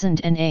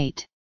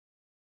 2008.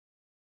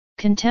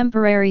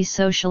 Contemporary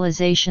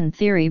socialization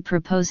theory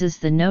proposes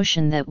the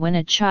notion that when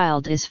a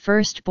child is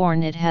first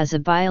born it has a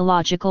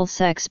biological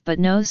sex but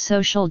no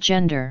social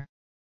gender.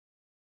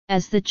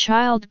 As the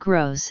child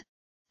grows,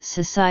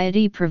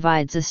 society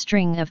provides a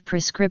string of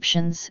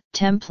prescriptions,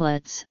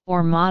 templates,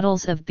 or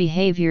models of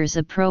behaviors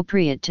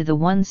appropriate to the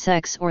one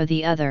sex or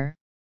the other,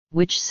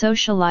 which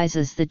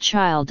socializes the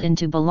child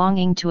into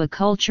belonging to a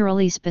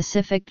culturally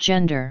specific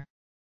gender.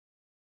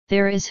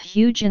 There is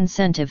huge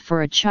incentive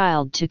for a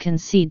child to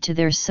concede to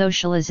their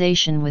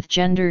socialization with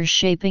genders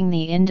shaping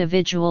the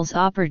individual's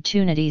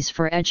opportunities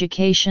for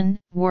education,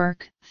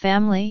 work,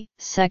 family,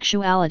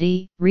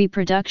 sexuality,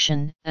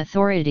 reproduction,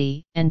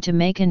 authority, and to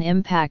make an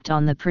impact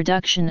on the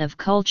production of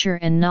culture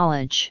and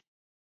knowledge.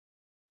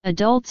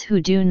 Adults who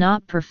do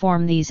not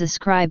perform these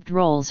ascribed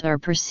roles are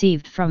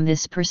perceived from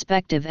this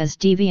perspective as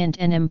deviant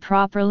and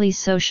improperly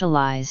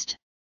socialized.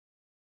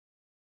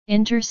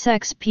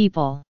 Intersex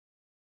people.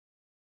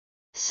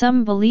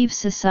 Some believe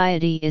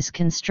society is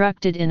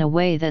constructed in a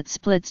way that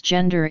splits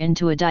gender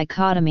into a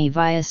dichotomy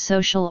via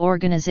social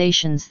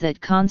organizations that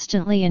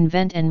constantly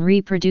invent and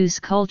reproduce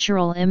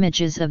cultural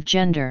images of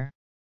gender.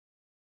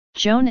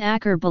 Joan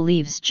Acker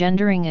believes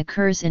gendering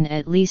occurs in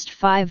at least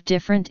 5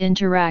 different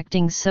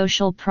interacting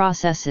social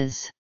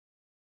processes.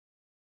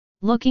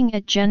 Looking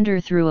at gender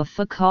through a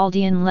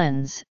Foucauldian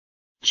lens,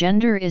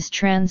 gender is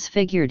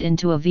transfigured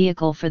into a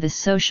vehicle for the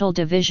social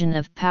division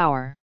of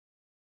power.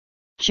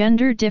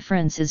 Gender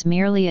difference is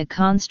merely a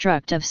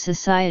construct of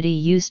society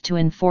used to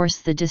enforce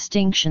the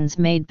distinctions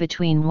made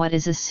between what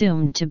is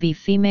assumed to be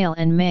female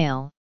and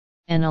male,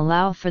 and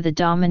allow for the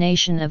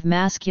domination of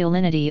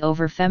masculinity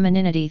over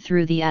femininity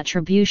through the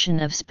attribution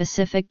of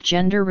specific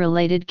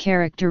gender-related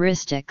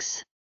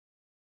characteristics.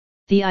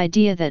 The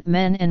idea that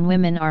men and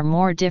women are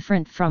more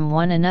different from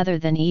one another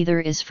than either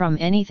is from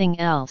anything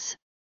else,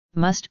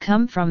 must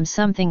come from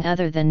something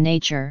other than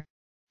nature.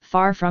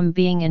 Far from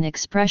being an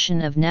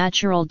expression of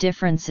natural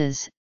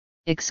differences,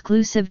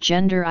 exclusive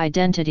gender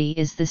identity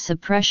is the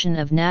suppression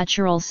of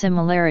natural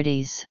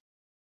similarities.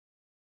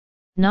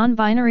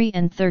 Non-binary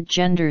and third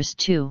genders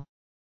too.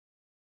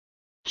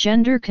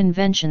 Gender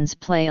conventions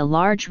play a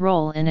large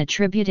role in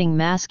attributing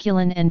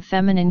masculine and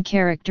feminine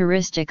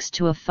characteristics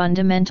to a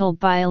fundamental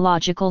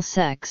biological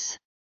sex.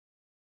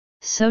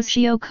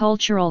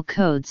 Socio-cultural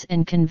codes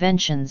and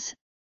conventions,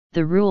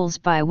 the rules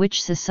by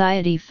which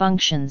society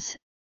functions,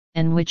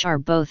 and which are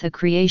both a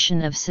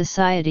creation of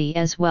society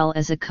as well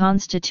as a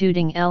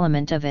constituting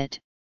element of it,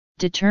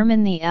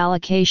 determine the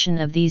allocation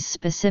of these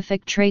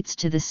specific traits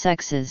to the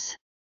sexes.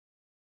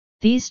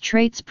 These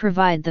traits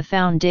provide the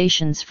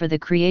foundations for the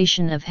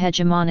creation of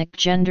hegemonic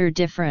gender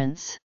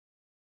difference.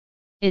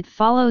 It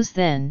follows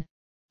then,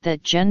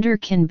 that gender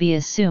can be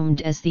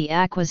assumed as the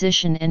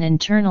acquisition and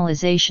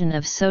internalization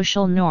of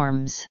social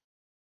norms.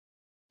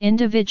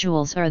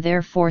 Individuals are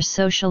therefore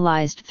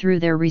socialized through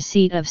their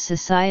receipt of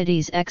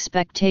society's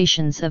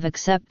expectations of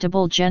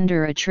acceptable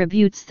gender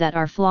attributes that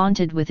are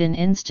flaunted within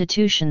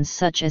institutions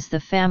such as the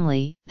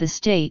family, the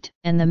state,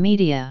 and the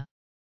media.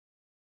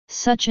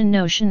 Such a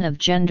notion of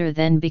gender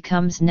then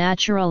becomes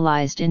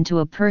naturalized into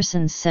a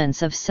person's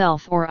sense of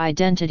self or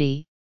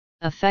identity,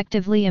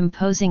 effectively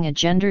imposing a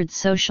gendered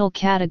social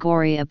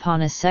category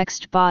upon a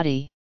sexed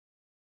body.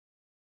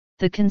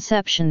 The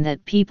conception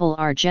that people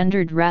are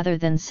gendered rather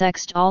than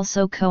sexed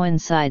also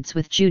coincides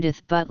with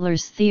Judith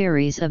Butler's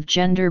theories of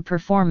gender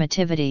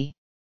performativity.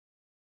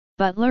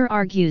 Butler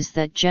argues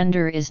that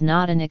gender is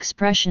not an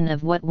expression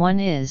of what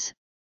one is,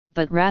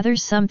 but rather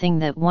something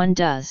that one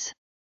does.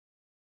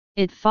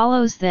 It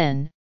follows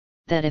then,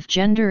 that if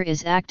gender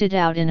is acted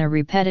out in a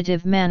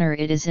repetitive manner,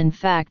 it is in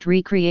fact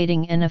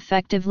recreating and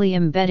effectively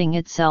embedding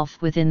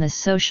itself within the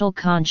social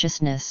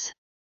consciousness.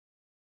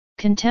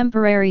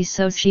 Contemporary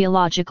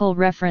sociological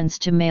reference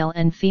to male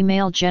and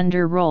female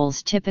gender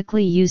roles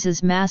typically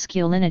uses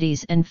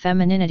masculinities and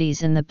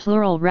femininities in the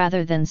plural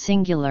rather than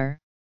singular,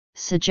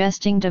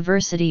 suggesting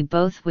diversity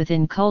both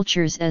within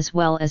cultures as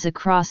well as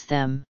across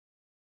them.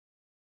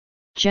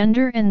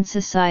 Gender and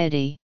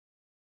society.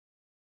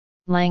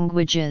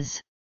 Languages.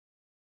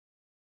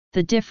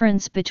 The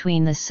difference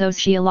between the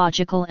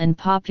sociological and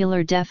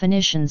popular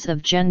definitions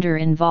of gender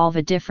involve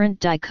a different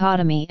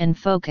dichotomy and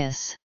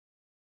focus.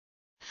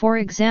 For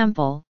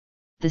example,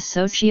 the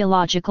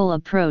sociological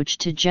approach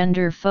to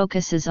gender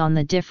focuses on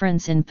the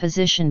difference in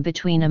position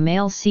between a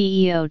male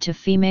CEO to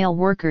female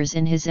workers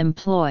in his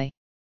employ.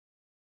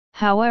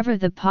 However,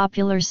 the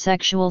popular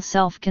sexual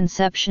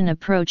self-conception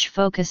approach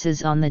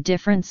focuses on the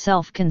different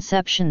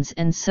self-conceptions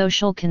and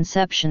social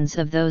conceptions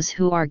of those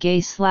who are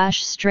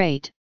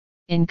gay/straight,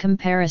 in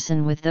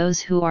comparison with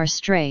those who are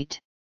straight.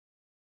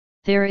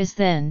 There is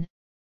then,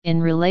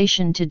 in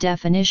relation to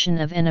definition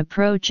of and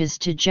approaches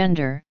to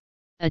gender,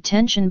 a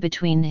tension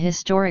between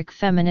historic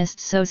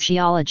feminist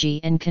sociology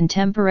and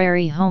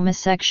contemporary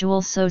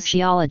homosexual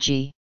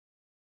sociology.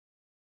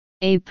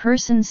 A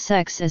person's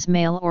sex as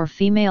male or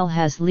female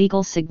has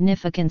legal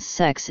significance.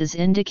 Sex is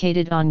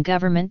indicated on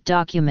government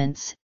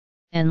documents,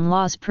 and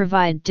laws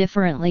provide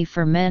differently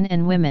for men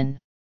and women.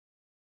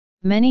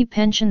 Many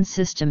pension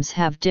systems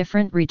have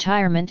different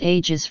retirement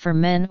ages for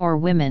men or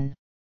women.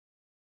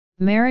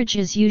 Marriage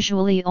is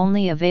usually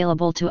only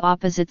available to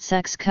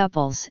opposite-sex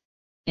couples.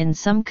 In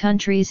some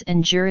countries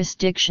and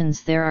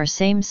jurisdictions there are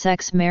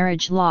same-sex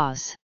marriage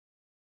laws.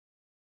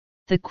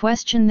 The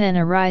question then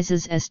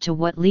arises as to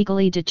what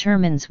legally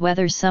determines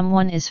whether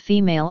someone is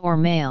female or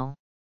male.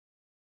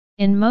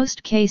 In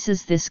most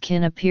cases this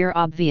can appear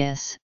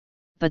obvious,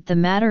 but the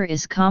matter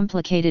is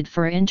complicated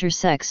for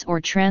intersex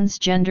or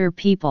transgender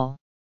people.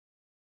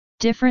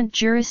 Different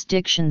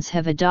jurisdictions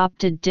have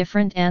adopted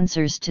different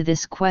answers to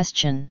this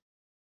question.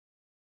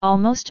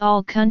 Almost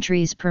all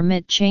countries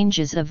permit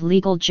changes of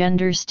legal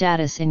gender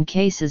status in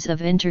cases of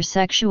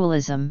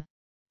intersexualism,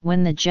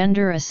 when the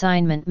gender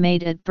assignment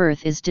made at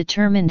birth is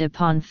determined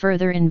upon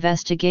further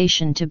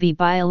investigation to be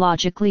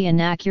biologically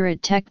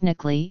inaccurate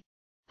technically.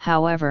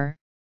 However,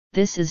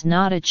 this is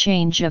not a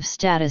change of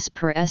status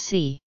per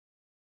se.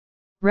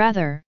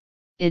 Rather,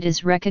 it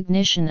is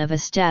recognition of a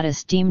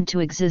status deemed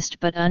to exist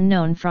but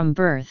unknown from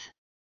birth.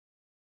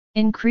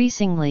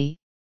 Increasingly,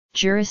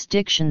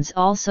 jurisdictions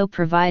also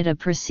provide a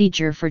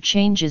procedure for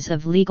changes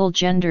of legal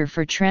gender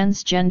for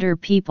transgender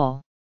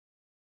people.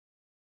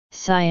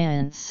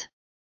 Science.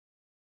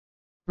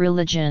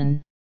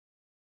 religion,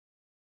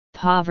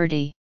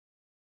 poverty,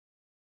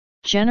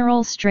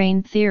 general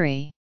strain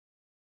theory,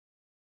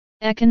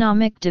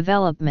 economic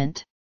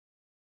development,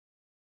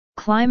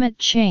 climate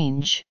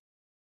change,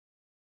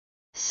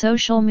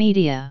 social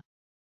media,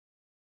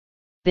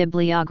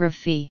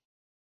 bibliography.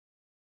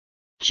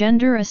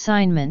 Gender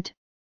assignment,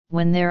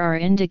 when there are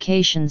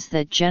indications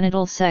that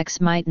genital sex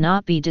might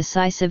not be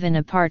decisive in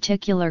a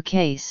particular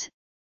case,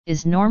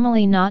 is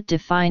normally not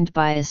defined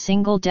by a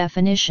single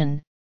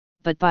definition,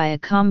 but by a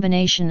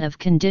combination of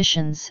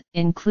conditions,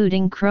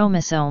 including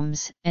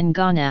chromosomes and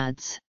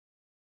gonads.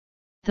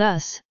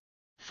 Thus,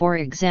 for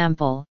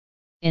example,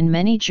 in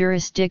many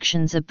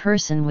jurisdictions a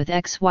person with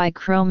XY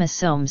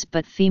chromosomes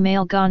but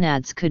female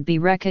gonads could be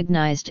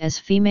recognized as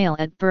female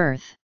at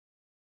birth.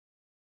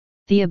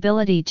 The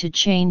ability to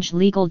change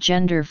legal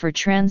gender for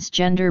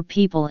transgender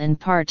people in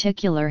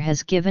particular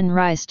has given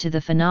rise to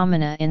the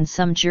phenomena in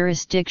some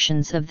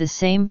jurisdictions of the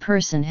same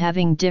person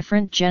having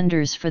different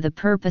genders for the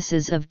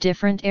purposes of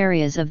different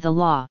areas of the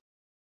law.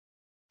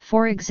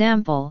 For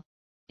example,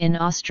 in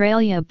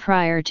Australia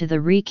prior to the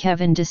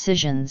Re-Kevin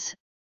decisions,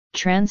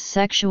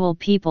 transsexual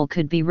people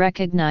could be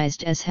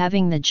recognized as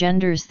having the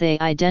genders they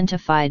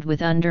identified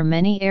with under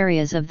many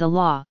areas of the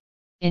law,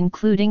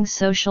 including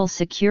Social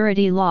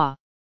Security law,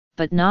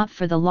 but not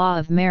for the law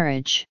of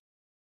marriage.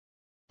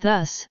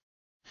 Thus,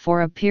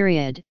 for a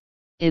period,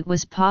 it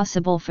was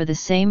possible for the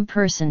same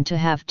person to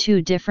have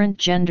two different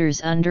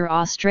genders under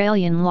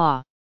Australian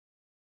law.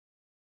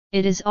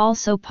 It is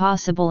also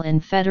possible in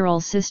federal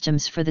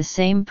systems for the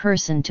same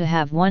person to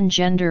have one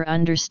gender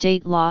under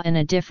state law and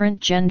a different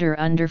gender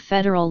under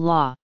federal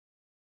law.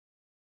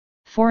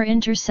 For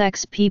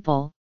intersex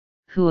people,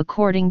 who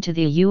according to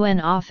the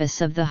UN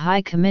Office of the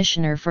High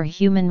Commissioner for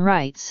Human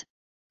Rights,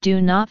 do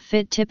not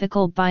fit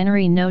typical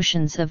binary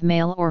notions of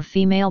male or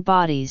female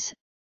bodies,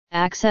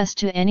 access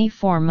to any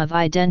form of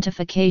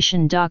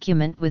identification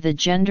document with a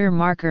gender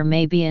marker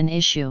may be an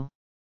issue.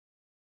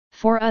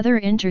 For other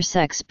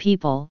intersex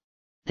people,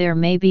 there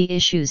may be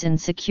issues in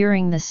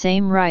securing the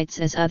same rights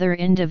as other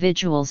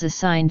individuals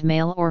assigned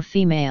male or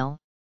female.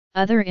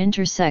 Other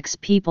intersex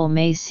people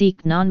may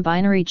seek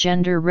non-binary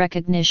gender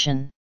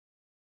recognition.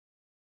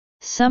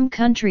 Some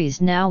countries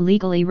now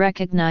legally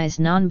recognize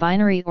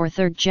non-binary or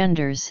third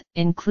genders,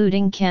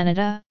 including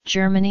Canada,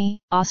 Germany,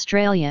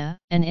 Australia,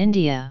 and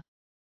India.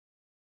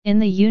 In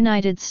the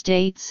United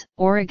States,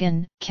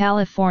 Oregon,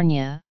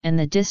 California, and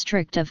the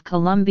District of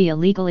Columbia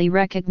legally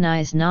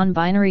recognize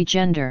non-binary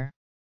gender.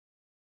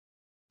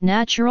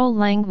 Natural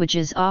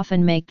languages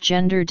often make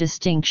gender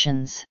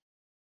distinctions.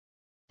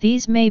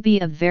 These may be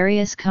of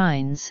various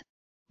kinds,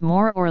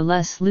 more or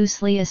less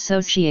loosely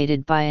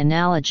associated by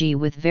analogy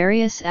with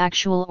various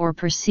actual or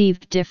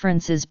perceived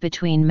differences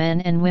between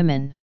men and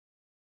women.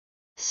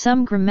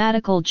 Some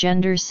grammatical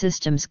gender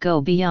systems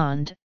go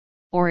beyond,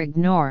 or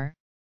ignore,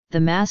 the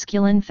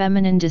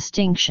masculine-feminine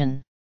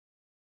distinction.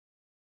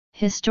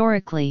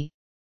 Historically,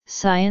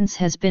 science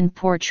has been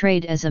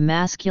portrayed as a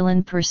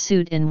masculine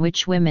pursuit in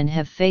which women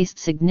have faced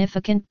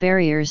significant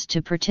barriers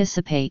to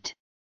participate.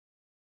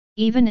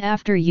 Even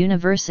after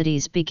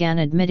universities began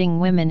admitting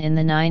women in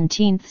the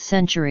 19th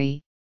century,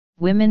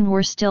 women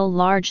were still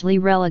largely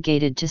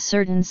relegated to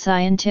certain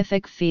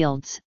scientific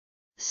fields,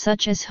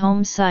 such as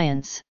home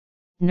science,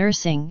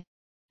 nursing,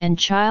 and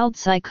child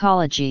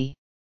psychology.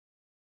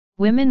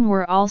 Women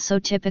were also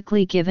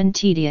typically given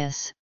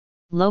tedious,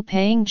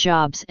 low-paying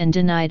jobs and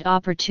denied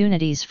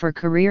opportunities for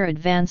career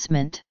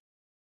advancement.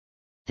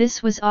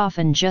 This was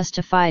often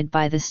justified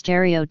by the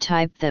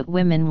stereotype that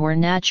women were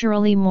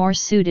naturally more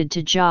suited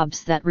to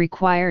jobs that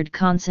required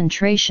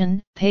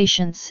concentration,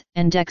 patience,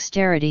 and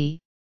dexterity,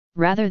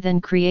 rather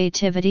than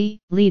creativity,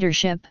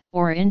 leadership,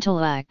 or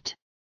intellect.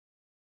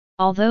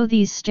 Although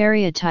these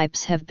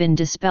stereotypes have been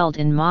dispelled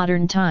in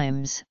modern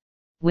times,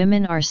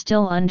 women are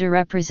still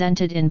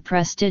underrepresented in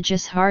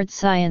prestigious hard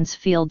science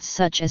fields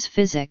such as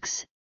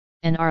physics,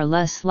 and are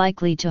less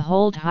likely to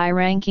hold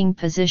high-ranking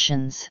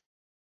positions.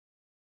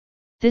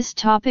 This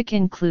topic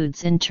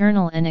includes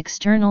internal and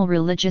external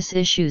religious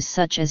issues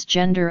such as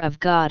gender of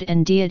God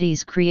and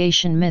deities,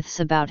 creation myths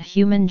about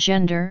human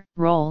gender,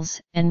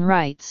 roles, and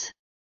rights.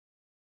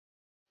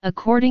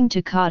 According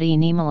to Kadi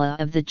Nimala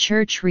of the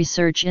Church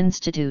Research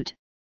Institute,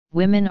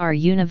 women are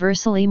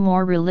universally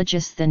more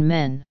religious than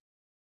men.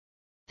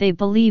 They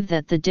believe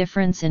that the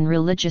difference in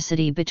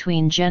religiosity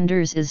between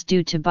genders is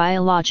due to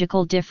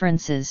biological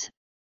differences.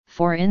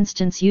 For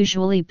instance,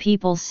 usually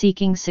people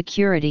seeking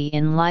security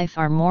in life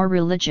are more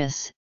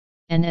religious,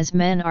 and as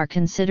men are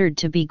considered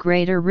to be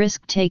greater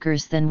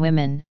risk-takers than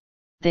women,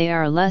 they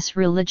are less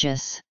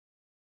religious.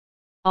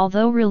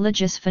 Although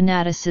religious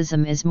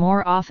fanaticism is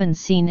more often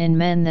seen in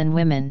men than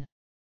women.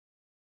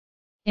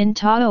 In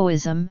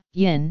Taoism,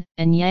 yin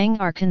and yang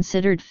are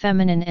considered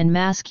feminine and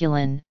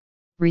masculine,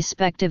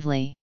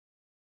 respectively.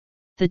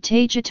 The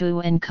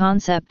Taijutsu and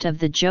concept of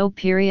the Zhou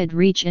period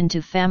reach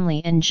into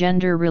family and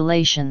gender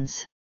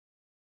relations.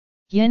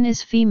 Yin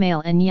is female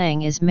and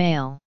yang is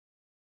male.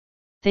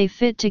 They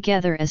fit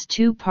together as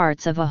two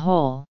parts of a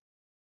whole.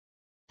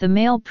 The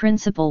male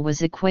principle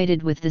was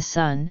equated with the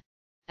sun,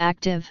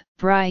 active,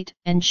 bright,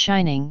 and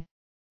shining.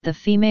 The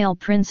female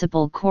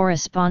principle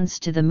corresponds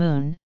to the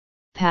moon,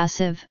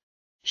 passive,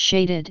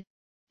 shaded,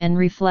 and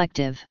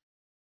reflective.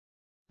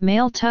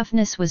 Male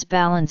toughness was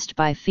balanced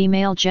by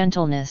female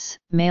gentleness,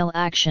 male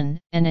action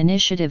and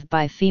initiative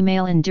by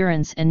female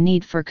endurance and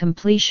need for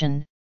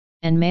completion,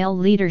 and male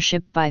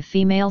leadership by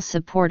female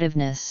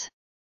supportiveness.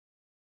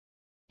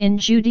 In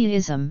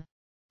Judaism,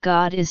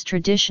 God is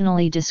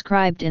traditionally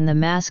described in the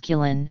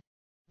masculine,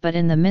 but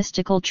in the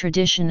mystical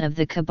tradition of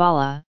the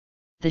Kabbalah,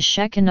 the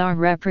Shekinah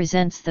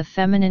represents the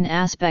feminine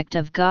aspect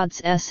of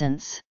God's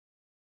essence.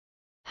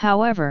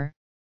 However,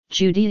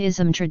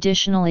 Judaism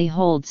traditionally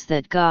holds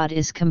that God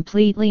is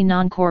completely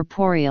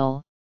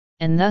non-corporeal,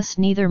 and thus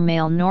neither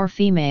male nor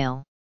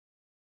female.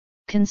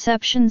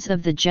 Conceptions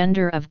of the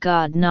gender of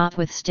God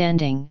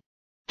notwithstanding,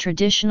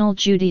 traditional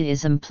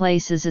Judaism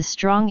places a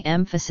strong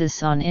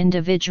emphasis on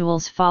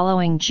individuals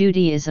following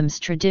Judaism's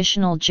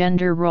traditional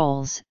gender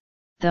roles,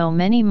 though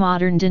many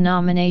modern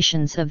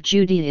denominations of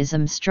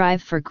Judaism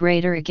strive for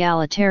greater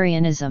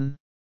egalitarianism.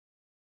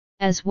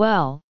 As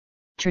well,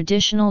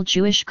 traditional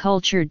Jewish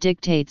culture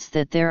dictates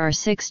that there are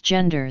 6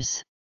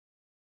 genders.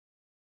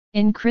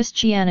 In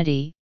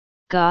Christianity,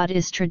 God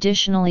is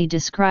traditionally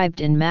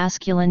described in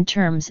masculine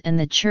terms and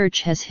the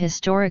Church has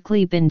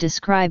historically been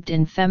described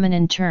in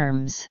feminine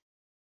terms.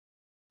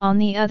 On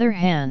the other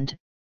hand,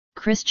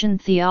 Christian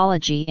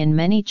theology in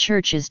many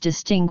churches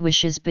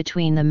distinguishes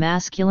between the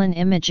masculine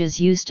images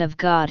used of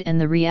God and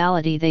the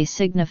reality they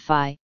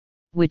signify,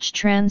 which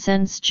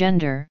transcends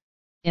gender,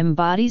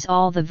 embodies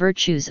all the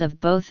virtues of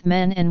both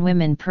men and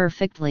women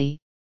perfectly,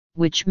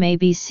 which may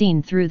be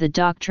seen through the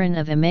doctrine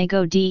of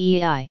Imago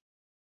Dei.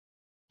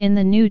 In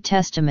the New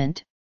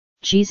Testament,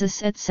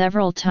 Jesus at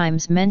several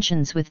times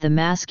mentions with the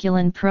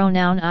masculine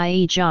pronoun,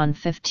 i.e. John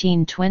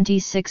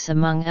 15:26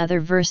 among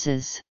other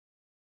verses.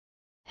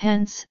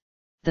 Hence,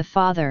 the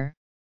Father,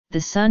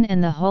 the Son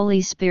and the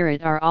Holy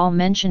Spirit are all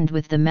mentioned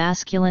with the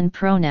masculine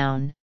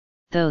pronoun,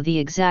 though the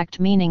exact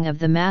meaning of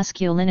the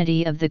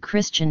masculinity of the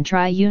Christian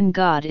triune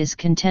God is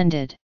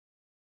contended.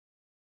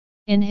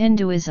 In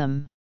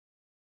Hinduism,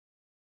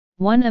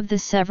 one of the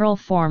several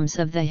forms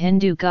of the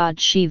Hindu god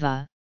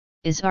Shiva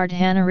is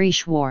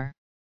Ardhanarishwar.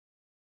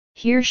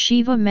 Here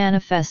Shiva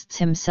manifests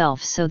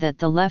himself so that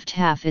the left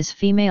half is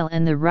female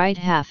and the right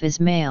half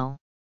is male.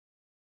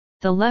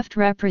 The left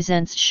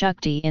represents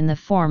Shakti in the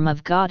form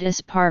of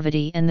goddess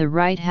Parvati and the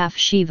right half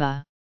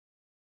Shiva.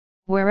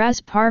 Whereas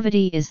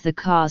Parvati is the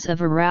cause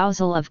of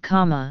arousal of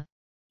Kama,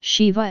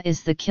 Shiva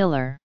is the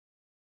killer.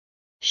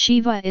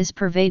 Shiva is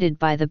pervaded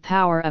by the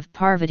power of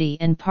Parvati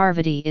and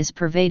Parvati is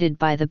pervaded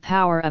by the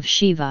power of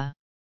Shiva.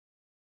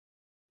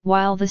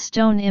 While the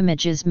stone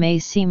images may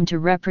seem to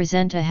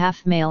represent a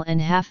half male and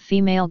half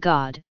female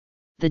god,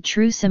 the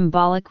true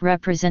symbolic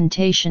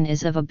representation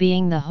is of a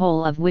being the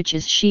whole of which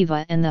is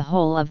Shiva and the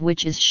whole of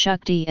which is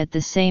Shakti at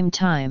the same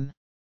time.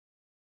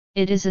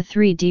 It is a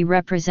 3D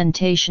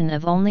representation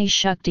of only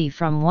Shakti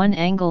from one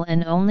angle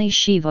and only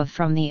Shiva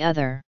from the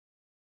other.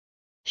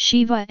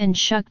 Shiva and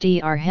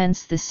Shakti are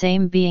hence the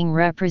same being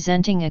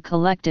representing a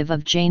collective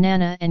of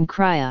Jnana and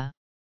Kriya.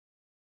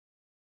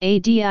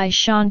 Adi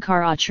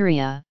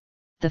Shankaracharya,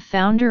 the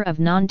founder of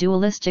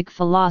non-dualistic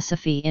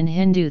philosophy in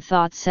Hindu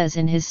thought, says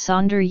in his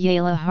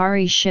Saundaryala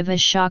Hari Shiva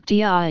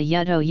Shaktiya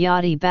Yuto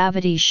Yadi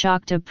Bhavati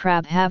Shakta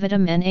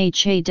Prabhavatam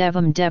Nha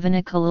Devam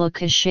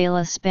Devanakaluka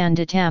Shala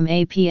Spanditam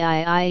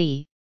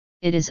Apii,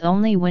 it is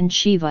only when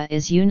Shiva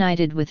is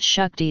united with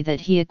Shakti that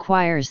he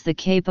acquires the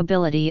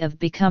capability of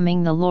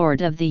becoming the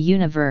Lord of the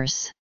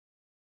universe.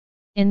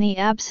 In the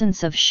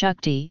absence of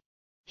Shakti,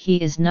 he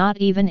is not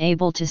even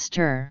able to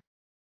stir.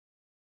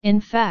 In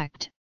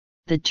fact,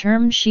 the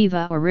term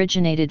Shiva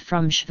originated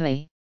from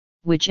Shva,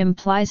 which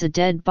implies a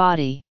dead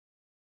body.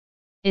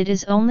 It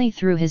is only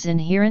through his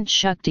inherent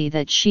Shakti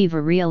that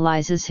Shiva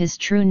realizes his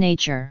true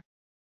nature.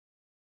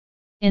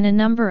 In a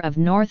number of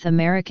North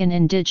American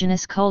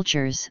indigenous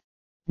cultures,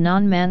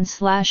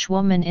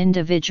 non-man/woman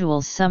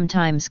individuals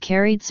sometimes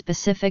carried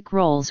specific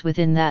roles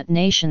within that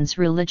nation's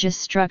religious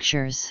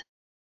structures.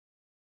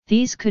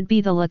 These could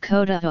be the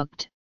Lakota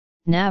Ukt,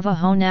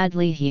 Navajo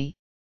Nadlihi,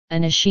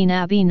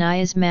 Anishinaabe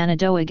Nyas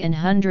Manitowoc and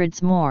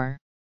hundreds more.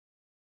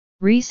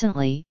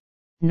 Recently,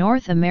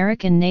 North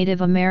American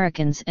Native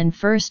Americans and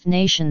First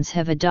Nations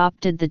have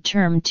adopted the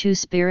term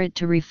Two-Spirit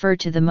to refer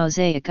to the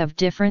mosaic of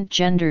different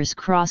genders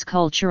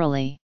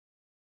cross-culturally.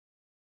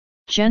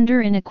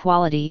 Gender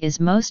inequality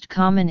is most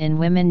common in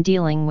women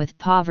dealing with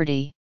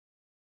poverty.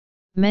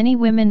 Many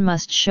women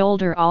must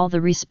shoulder all the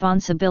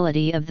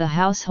responsibility of the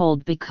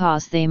household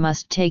because they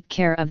must take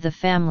care of the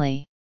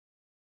family.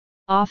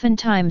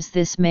 Oftentimes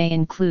this may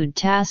include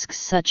tasks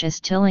such as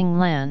tilling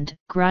land,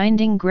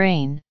 grinding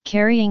grain,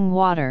 carrying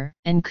water,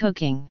 and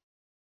cooking.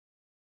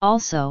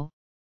 Also,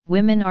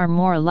 women are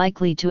more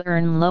likely to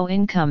earn low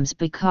incomes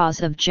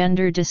because of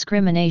gender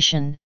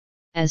discrimination,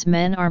 as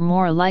men are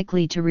more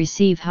likely to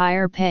receive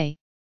higher pay,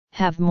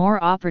 have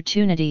more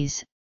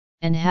opportunities,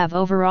 and have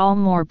overall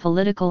more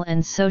political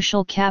and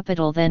social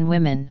capital than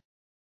women.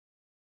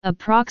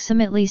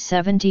 Approximately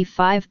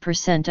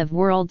 75% of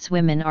world's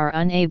women are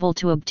unable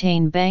to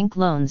obtain bank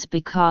loans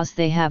because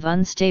they have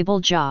unstable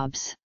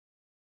jobs.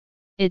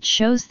 It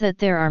shows that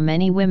there are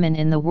many women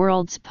in the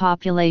world's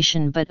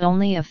population, but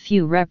only a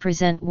few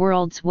represent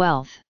world's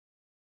wealth.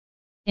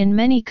 In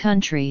many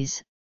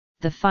countries,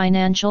 the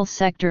financial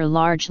sector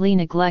largely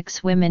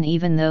neglects women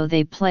even though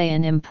they play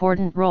an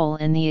important role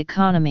in the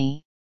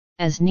economy,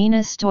 as Nina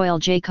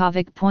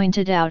Stoyaljakovic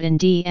pointed out in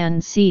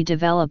DNC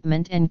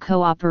Development and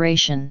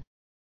Cooperation.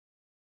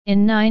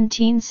 In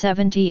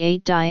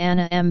 1978,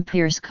 Diana M.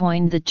 Pierce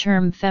coined the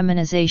term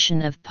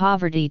feminization of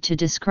poverty to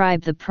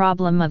describe the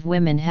problem of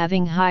women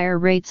having higher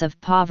rates of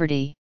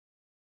poverty.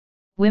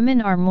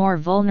 Women are more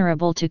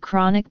vulnerable to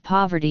chronic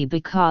poverty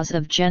because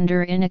of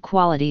gender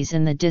inequalities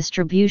in the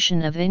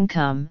distribution of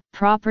income,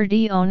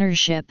 property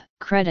ownership,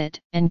 credit,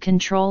 and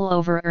control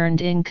over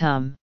earned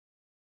income.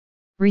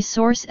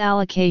 Resource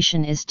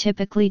allocation is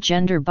typically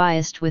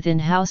gender-biased within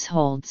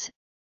households,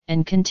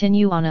 and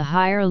continue on a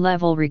higher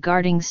level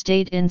regarding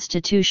state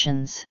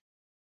institutions.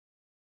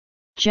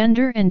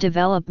 Gender and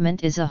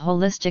development is a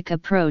holistic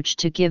approach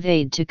to give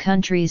aid to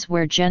countries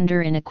where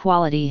gender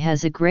inequality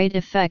has a great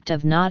effect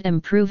of not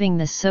improving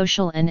the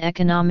social and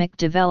economic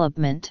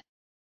development.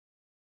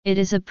 It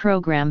is a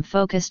program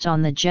focused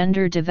on the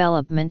gender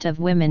development of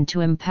women to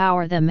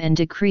empower them and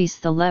decrease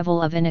the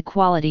level of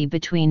inequality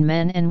between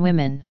men and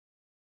women.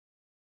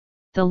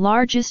 The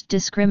largest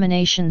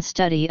discrimination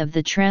study of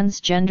the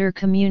transgender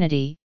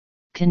community,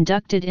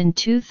 conducted in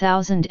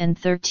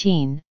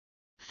 2013,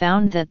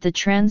 found that the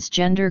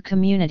transgender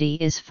community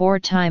is 4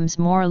 times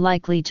more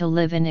likely to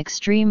live in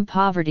extreme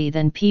poverty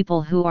than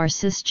people who are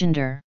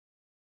cisgender.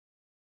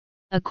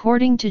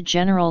 According to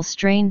general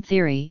strain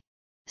theory,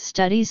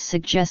 studies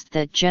suggest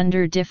that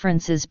gender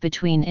differences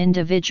between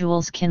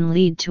individuals can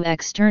lead to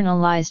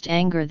externalized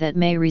anger that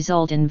may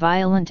result in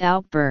violent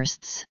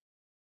outbursts.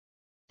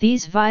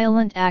 These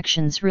violent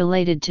actions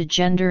related to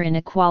gender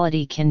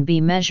inequality can be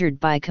measured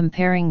by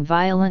comparing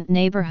violent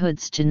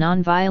neighborhoods to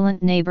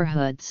nonviolent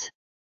neighborhoods.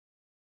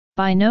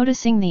 By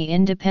noticing the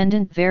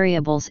independent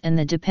variables and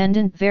the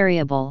dependent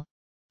variable,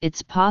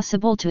 it's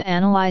possible to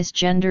analyze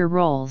gender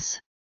roles.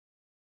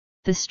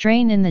 The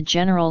strain in the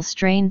general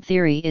strain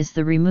theory is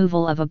the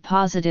removal of a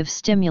positive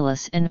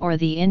stimulus and/or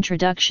the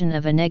introduction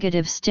of a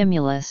negative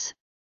stimulus,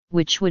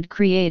 which would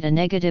create a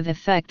negative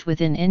effect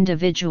within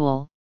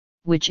individual,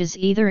 which is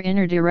either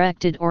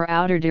inner-directed or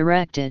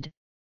outer-directed,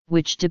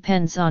 which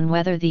depends on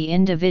whether the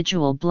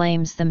individual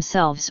blames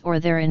themselves or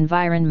their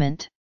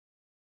environment.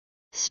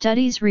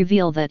 Studies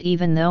reveal that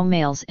even though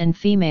males and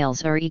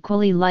females are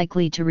equally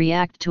likely to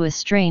react to a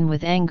strain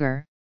with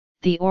anger,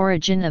 the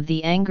origin of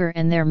the anger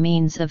and their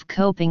means of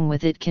coping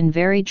with it can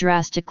vary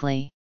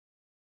drastically.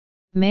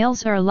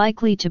 Males are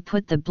likely to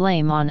put the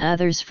blame on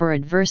others for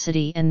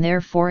adversity and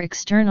therefore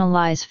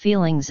externalize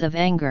feelings of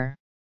anger.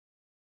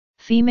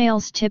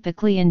 Females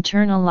typically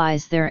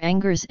internalize their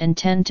angers and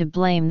tend to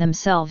blame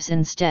themselves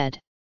instead.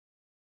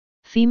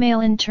 Female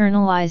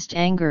internalized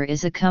anger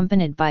is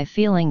accompanied by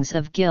feelings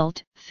of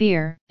guilt,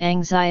 fear,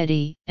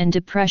 anxiety, and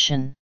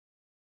depression.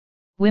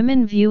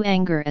 Women view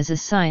anger as a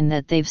sign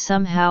that they've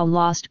somehow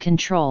lost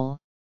control,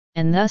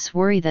 and thus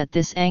worry that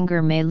this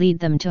anger may lead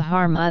them to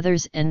harm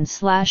others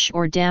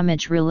and/or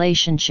damage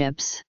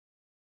relationships.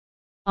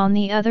 On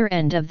the other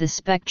end of the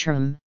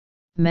spectrum,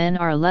 men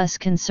are less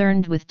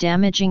concerned with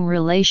damaging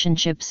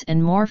relationships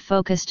and more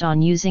focused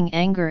on using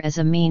anger as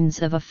a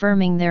means of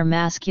affirming their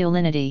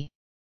masculinity.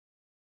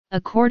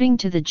 According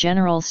to the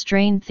general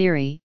strain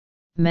theory,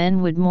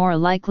 men would more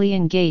likely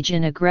engage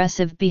in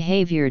aggressive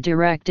behavior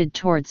directed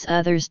towards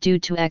others due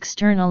to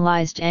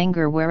externalized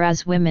anger,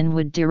 whereas women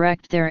would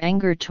direct their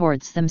anger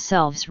towards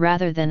themselves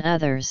rather than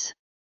others.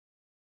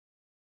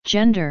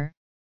 Gender,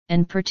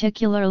 and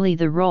particularly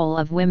the role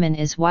of women,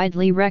 is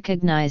widely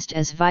recognized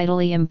as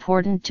vitally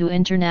important to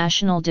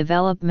international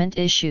development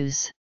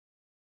issues.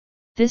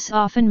 This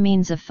often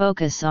means a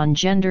focus on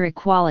gender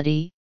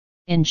equality,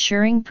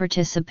 ensuring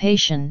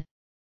participation,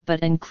 but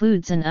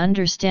includes an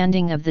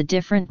understanding of the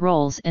different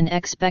roles and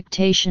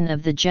expectation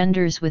of the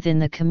genders within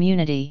the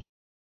community.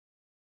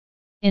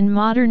 In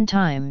modern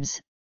times,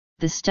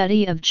 the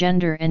study of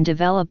gender and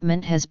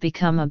development has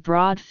become a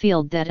broad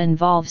field that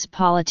involves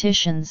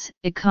politicians,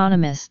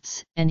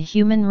 economists, and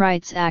human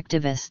rights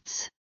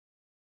activists.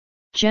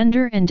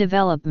 Gender and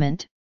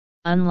development,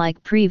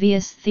 unlike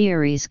previous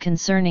theories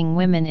concerning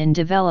women in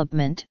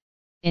development,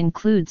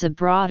 includes a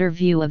broader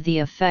view of the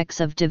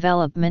effects of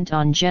development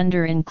on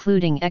gender,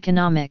 including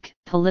economic,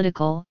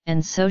 political,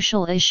 and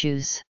social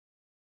issues.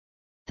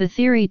 The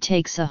theory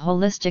takes a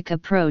holistic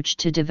approach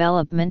to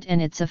development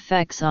and its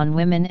effects on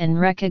women and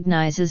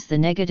recognizes the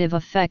negative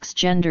effects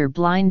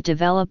gender-blind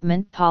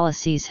development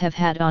policies have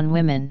had on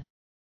women.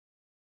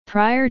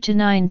 Prior to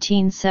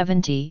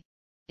 1970,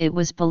 it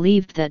was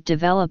believed that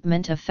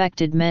development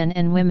affected men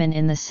and women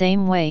in the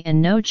same way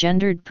and no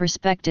gendered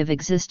perspective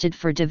existed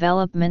for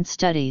development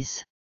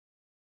studies.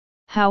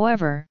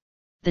 However,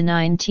 the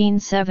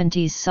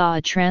 1970s saw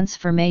a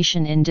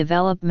transformation in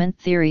development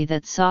theory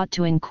that sought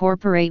to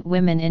incorporate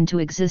women into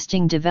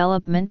existing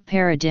development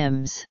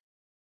paradigms.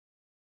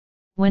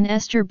 When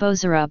Esther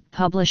Boserup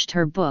published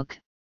her book,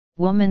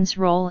 Woman's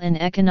Role in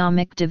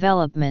Economic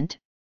Development,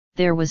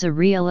 there was a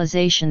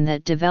realization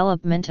that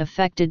development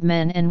affected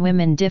men and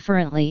women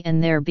differently,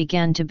 and there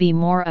began to be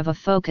more of a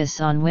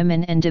focus on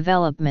women and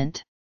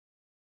development.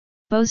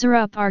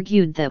 Boserup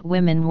argued that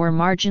women were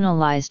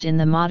marginalized in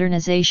the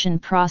modernization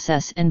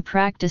process, and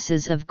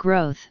practices of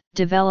growth,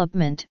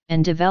 development,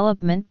 and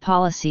development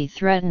policy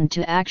threatened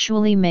to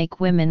actually make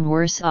women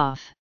worse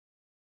off.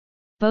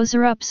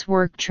 Boserup's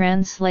work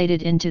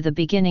translated into the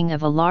beginning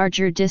of a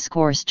larger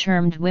discourse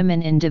termed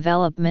Women in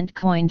Development,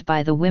 coined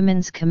by the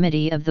Women's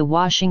Committee of the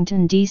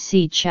Washington,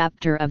 D.C.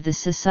 chapter of the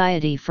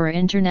Society for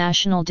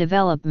International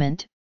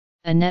Development,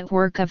 a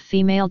network of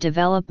female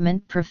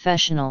development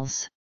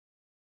professionals.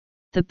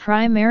 The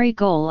primary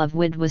goal of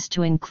WID was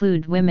to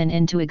include women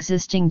into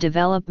existing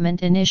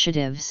development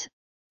initiatives,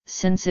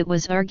 since it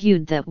was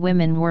argued that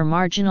women were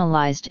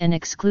marginalized and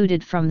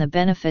excluded from the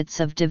benefits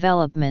of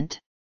development.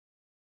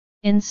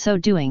 In so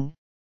doing,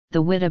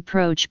 the WID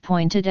approach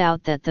pointed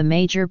out that the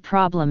major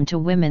problem to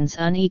women's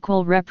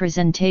unequal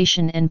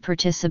representation and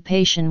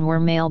participation were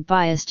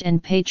male-biased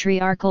and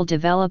patriarchal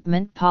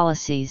development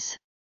policies.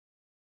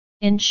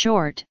 In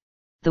short,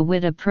 the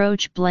WID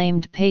approach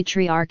blamed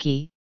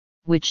patriarchy,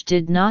 which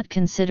did not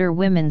consider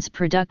women's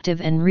productive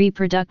and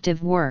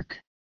reproductive work.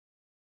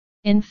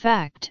 In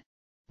fact,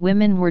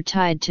 women were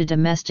tied to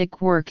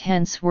domestic work,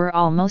 hence were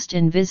almost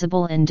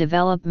invisible in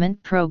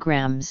development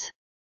programs.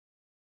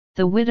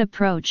 The WID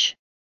approach,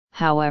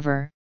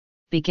 however,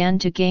 began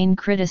to gain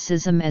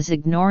criticism as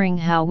ignoring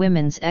how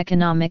women's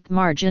economic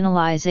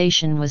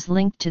marginalization was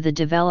linked to the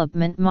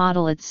development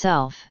model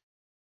itself.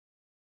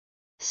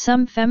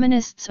 Some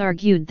feminists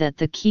argued that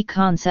the key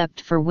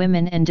concept for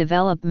women and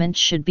development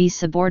should be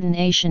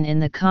subordination in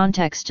the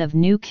context of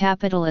new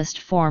capitalist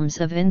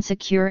forms of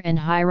insecure and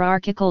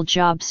hierarchical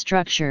job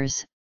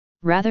structures,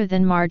 rather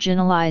than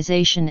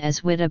marginalization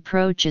as WID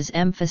approaches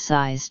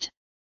emphasized.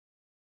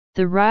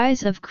 The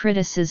rise of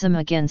criticism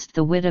against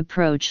the WID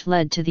approach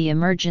led to the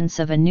emergence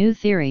of a new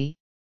theory,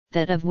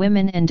 that of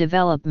women and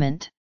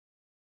development.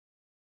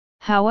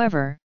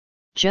 However,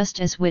 just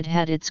as WID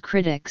had its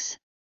critics,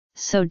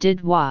 so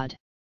did WAD.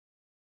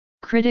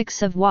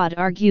 Critics of WAD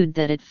argued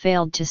that it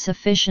failed to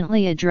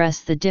sufficiently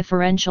address the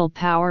differential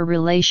power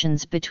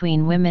relations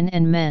between women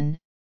and men,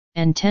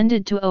 and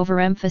tended to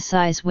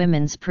overemphasize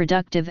women's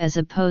productive as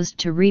opposed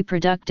to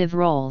reproductive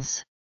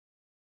roles.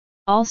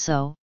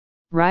 Also,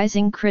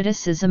 rising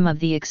criticism of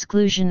the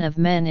exclusion of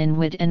men in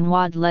WID and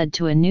WAD led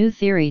to a new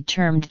theory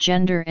termed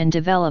gender and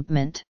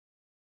development.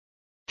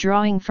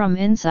 Drawing from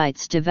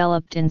insights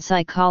developed in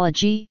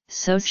psychology,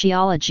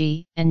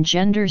 sociology, and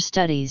gender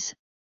studies,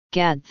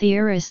 GAD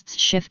theorists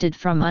shifted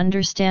from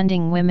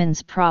understanding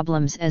women's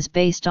problems as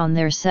based on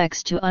their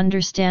sex to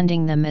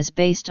understanding them as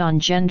based on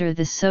gender,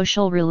 the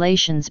social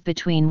relations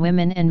between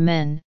women and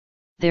men,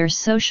 their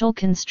social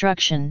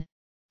construction,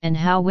 and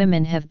how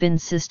women have been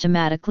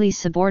systematically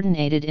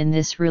subordinated in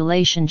this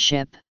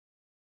relationship.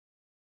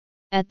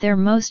 At their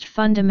most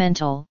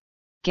fundamental,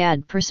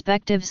 GAD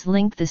perspectives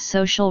link the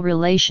social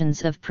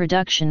relations of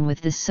production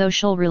with the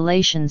social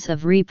relations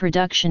of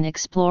reproduction,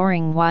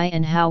 exploring why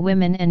and how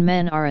women and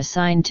men are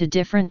assigned to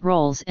different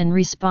roles and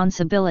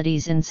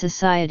responsibilities in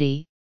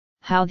society,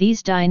 how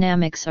these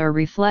dynamics are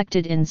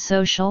reflected in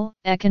social,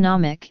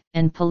 economic,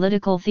 and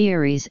political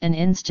theories and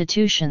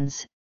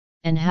institutions,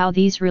 and how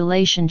these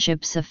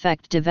relationships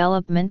affect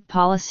development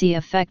policy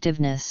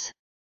effectiveness.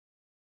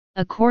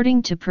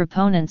 According to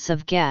proponents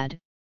of GAD,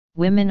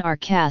 women are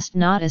cast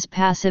not as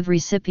passive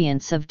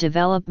recipients of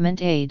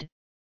development aid,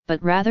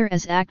 but rather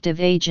as active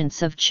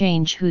agents of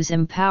change whose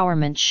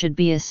empowerment should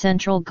be a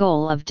central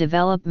goal of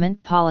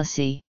development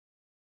policy.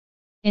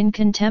 In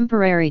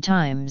contemporary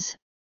times,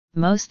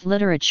 most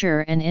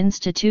literature and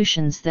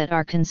institutions that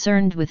are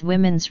concerned with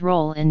women's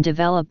role in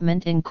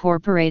development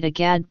incorporate a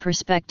GAD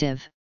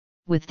perspective,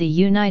 with the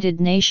United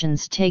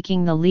Nations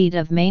taking the lead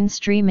of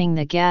mainstreaming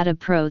the GAD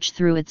approach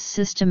through its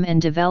system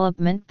and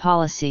development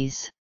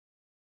policies.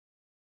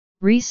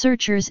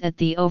 Researchers at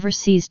the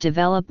Overseas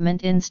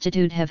Development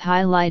Institute have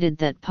highlighted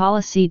that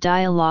policy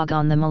dialogue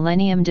on the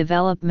Millennium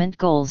Development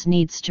Goals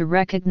needs to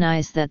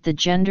recognize that the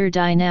gender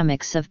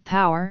dynamics of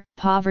power,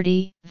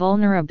 poverty,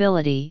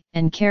 vulnerability,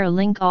 and care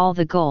link all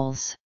the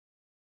goals.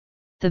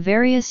 The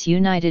various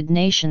United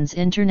Nations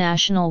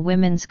International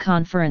Women's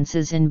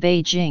Conferences in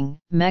Beijing,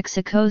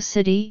 Mexico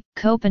City,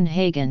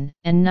 Copenhagen,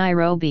 and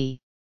Nairobi,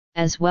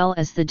 as well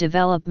as the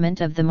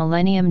development of the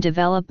Millennium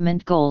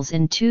Development Goals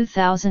in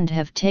 2000,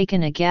 have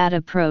taken a GAD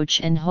approach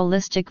and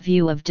holistic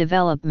view of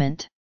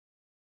development.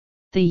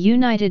 The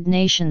United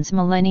Nations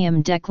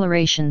Millennium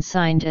Declaration,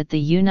 signed at the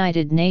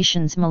United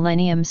Nations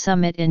Millennium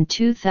Summit in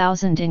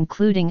 2000,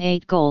 including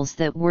 8 goals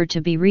that were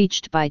to be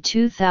reached by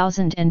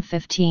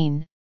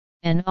 2015,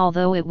 and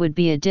although it would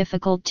be a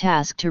difficult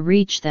task to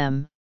reach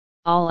them,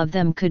 all of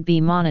them could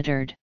be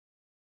monitored.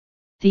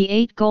 The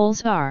 8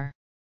 goals are: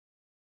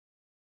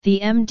 The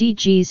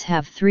MDGs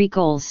have 3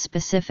 goals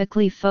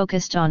specifically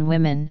focused on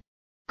women,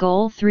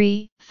 Goal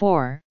 3,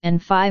 4,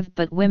 and 5,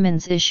 but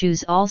women's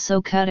issues also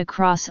cut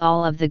across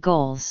all of the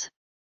goals.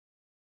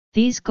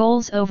 These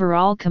goals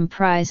overall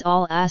comprise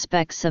all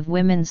aspects of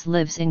women's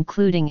lives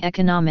including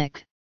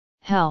economic,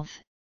 health,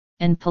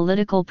 and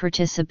political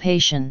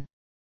participation.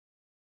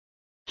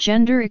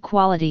 Gender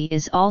equality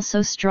is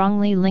also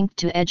strongly linked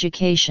to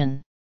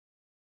education.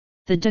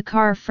 The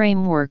Dakar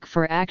Framework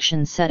for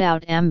Action set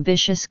out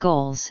ambitious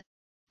goals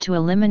to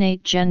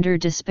eliminate gender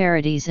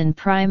disparities in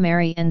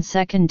primary and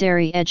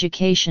secondary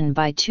education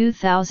by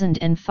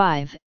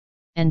 2005,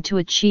 and to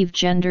achieve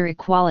gender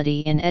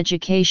equality in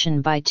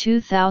education by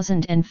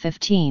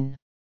 2015.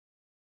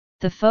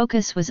 The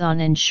focus was on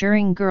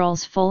ensuring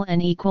girls full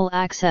and equal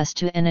access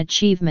to and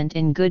achievement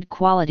in good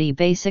quality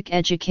basic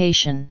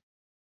education.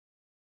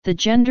 The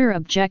gender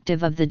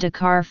objective of the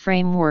Dakar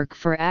Framework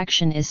for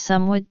Action is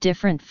somewhat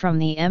different from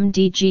the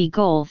MDG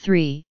Goal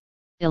 3,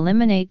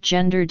 eliminate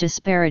gender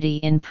disparity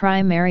in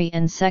primary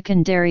and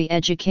secondary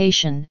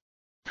education,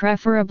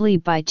 preferably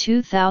by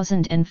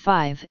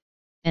 2005,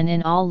 and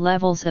in all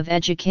levels of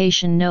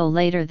education no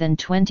later than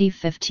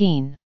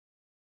 2015.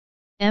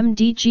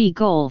 MDG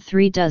Goal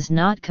 3 does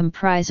not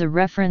comprise a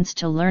reference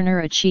to learner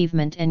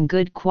achievement and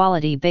good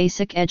quality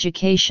basic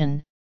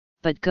education,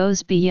 but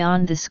goes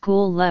beyond the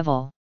school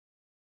level.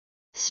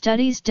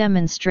 Studies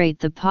demonstrate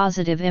the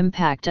positive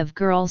impact of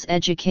girls'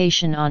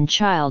 education on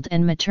child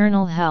and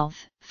maternal health,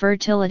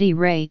 fertility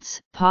rates,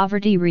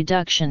 poverty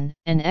reduction,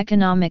 and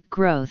economic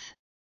growth.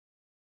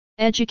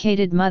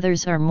 Educated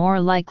mothers are more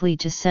likely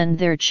to send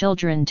their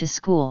children to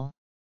school.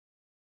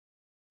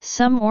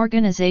 Some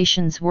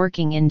organizations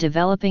working in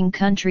developing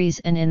countries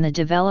and in the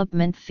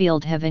development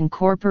field have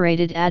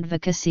incorporated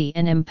advocacy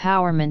and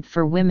empowerment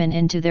for women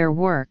into their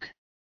work.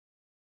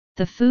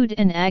 The Food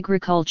and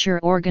Agriculture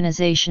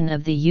Organization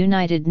of the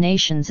United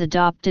Nations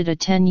adopted a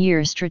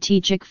 10-year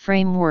strategic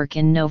framework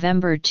in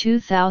November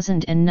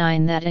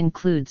 2009 that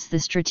includes the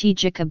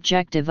strategic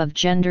objective of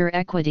gender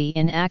equity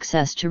in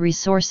access to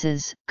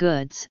resources,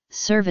 goods,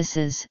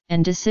 services,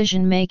 and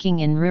decision-making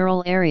in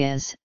rural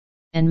areas,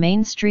 and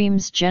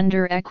mainstreams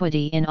gender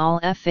equity in all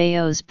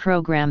FAO's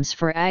programs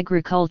for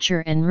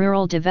agriculture and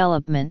rural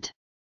development.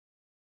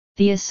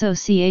 The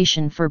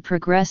Association for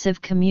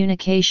Progressive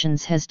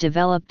Communications has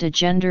developed a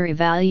gender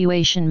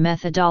evaluation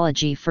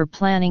methodology for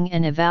planning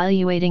and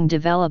evaluating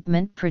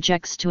development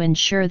projects to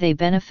ensure they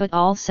benefit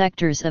all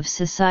sectors of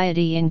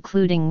society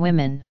including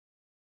women.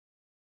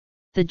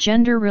 The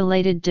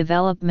Gender-Related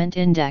Development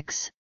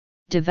Index,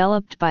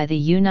 developed by the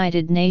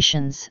United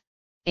Nations,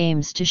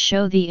 aims to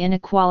show the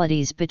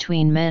inequalities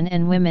between men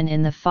and women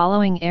in the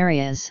following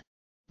areas: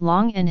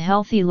 long and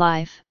healthy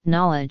life,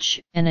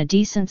 knowledge, and a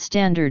decent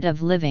standard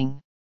of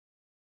living.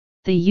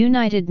 The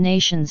United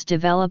Nations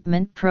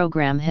Development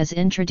Programme has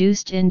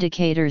introduced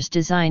indicators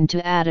designed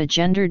to add a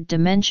gendered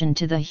dimension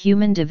to the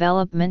Human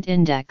Development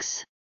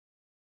Index.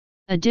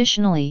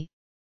 Additionally,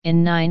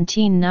 in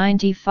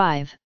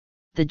 1995,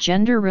 the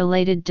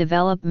Gender-Related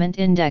Development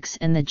Index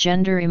and the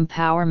Gender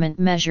Empowerment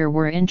Measure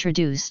were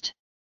introduced.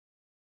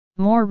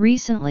 More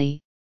recently,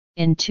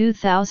 in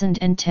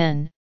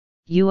 2010,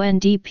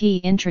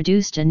 UNDP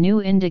introduced a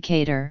new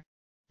indicator,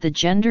 the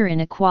Gender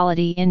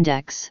Inequality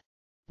Index,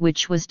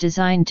 which was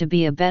designed to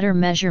be a better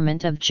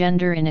measurement of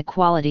gender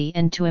inequality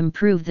and to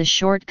improve the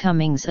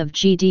shortcomings of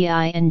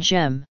GDI and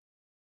GEM.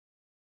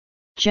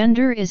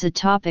 Gender is a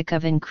topic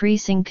of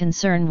increasing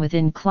concern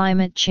within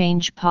climate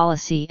change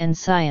policy and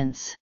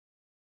science.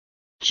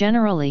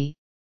 Generally,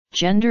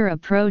 gender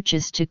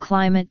approaches to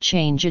climate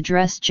change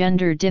address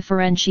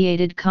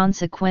gender-differentiated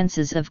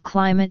consequences of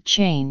climate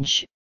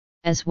change,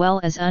 as well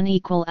as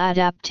unequal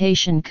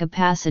adaptation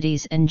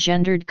capacities and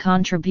gendered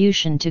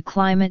contribution to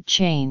climate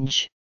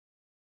change.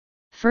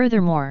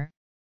 Furthermore,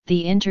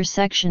 the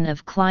intersection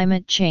of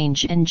climate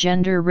change and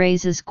gender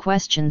raises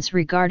questions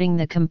regarding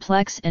the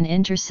complex and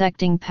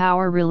intersecting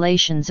power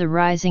relations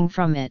arising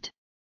from it.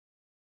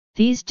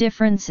 These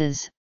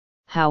differences,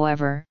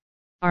 however,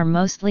 are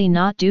mostly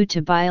not due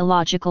to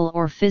biological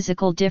or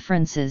physical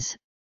differences,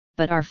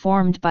 but are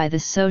formed by the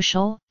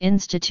social,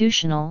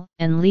 institutional,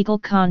 and legal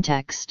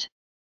context.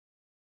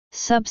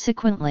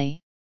 Subsequently,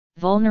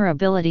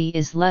 vulnerability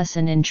is less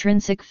an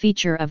intrinsic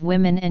feature of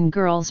women and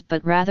girls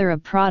but rather a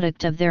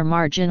product of their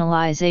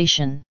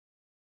marginalization.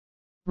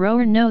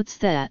 Rower notes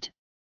that,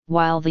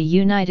 while the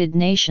United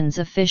Nations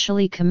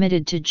officially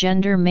committed to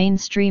gender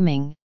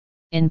mainstreaming,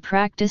 in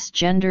practice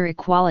gender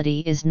equality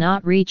is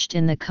not reached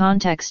in the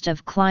context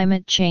of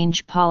climate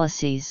change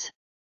policies.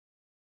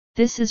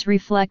 This is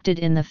reflected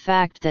in the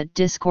fact that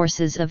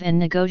discourses of and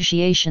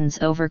negotiations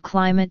over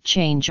climate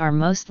change are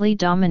mostly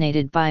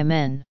dominated by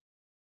men.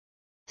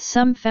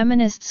 Some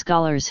feminist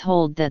scholars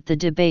hold that the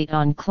debate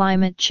on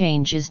climate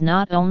change is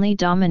not only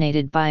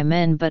dominated by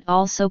men but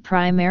also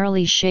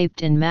primarily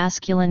shaped in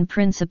masculine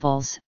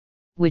principles,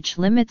 which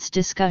limits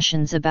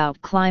discussions about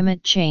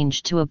climate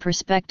change to a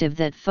perspective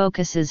that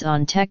focuses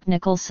on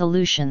technical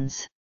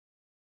solutions.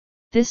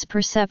 This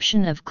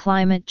perception of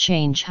climate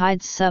change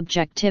hides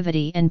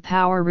subjectivity and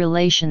power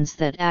relations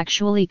that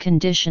actually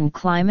condition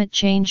climate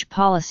change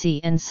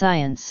policy and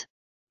science,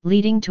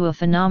 leading to a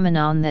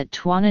phenomenon that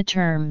Twana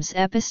terms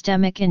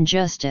epistemic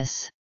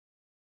injustice.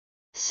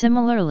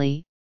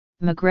 Similarly,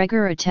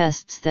 McGregor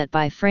attests that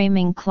by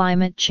framing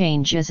climate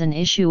change as an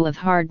issue of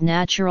hard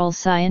natural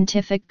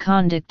scientific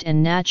conduct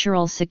and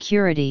natural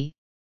security,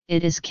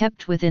 it is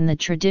kept within the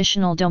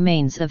traditional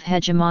domains of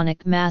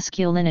hegemonic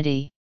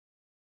masculinity.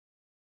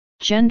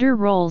 Gender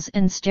roles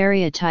and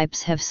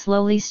stereotypes have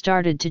slowly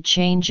started to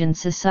change in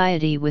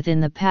society within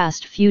the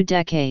past few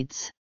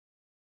decades.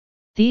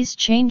 These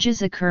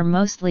changes occur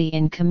mostly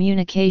in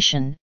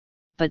communication,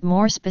 but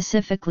more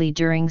specifically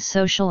during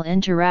social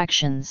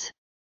interactions.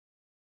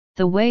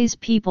 The ways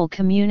people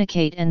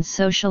communicate and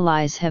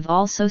socialize have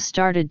also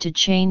started to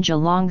change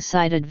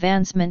alongside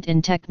advancement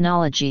in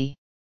technology.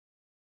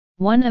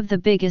 One of the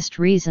biggest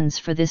reasons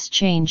for this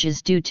change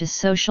is due to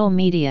social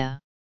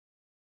media.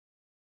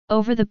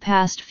 Over the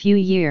past few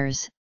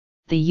years,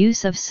 the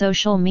use of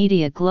social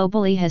media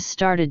globally has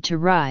started to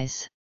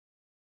rise.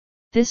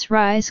 This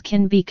rise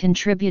can be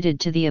contributed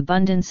to the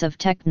abundance of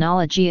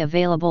technology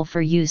available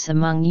for use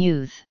among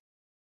youth.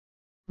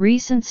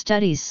 Recent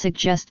studies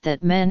suggest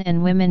that men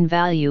and women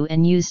value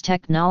and use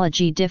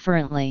technology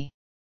differently.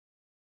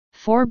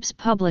 Forbes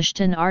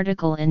published an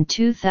article in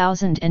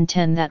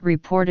 2010 that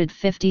reported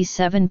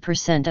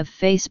 57% of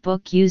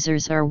Facebook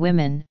users are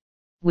women,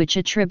 which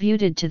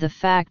attributed to the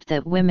fact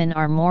that women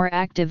are more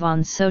active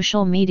on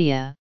social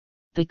media,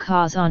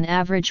 because on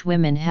average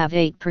women have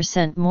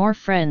 8% more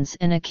friends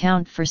and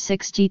account for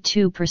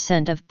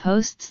 62% of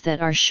posts that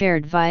are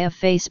shared via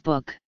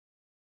Facebook.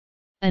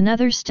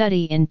 Another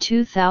study in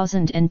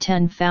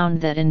 2010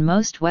 found that in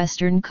most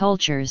Western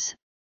cultures,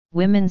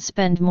 women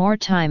spend more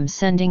time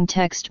sending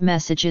text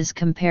messages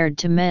compared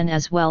to men,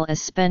 as well as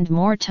spend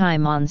more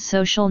time on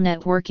social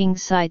networking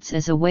sites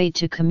as a way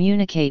to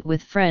communicate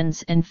with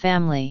friends and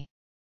family.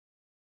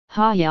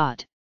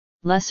 Hayat,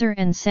 Lesser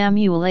and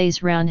Samuel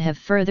Azran have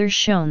further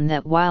shown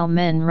that while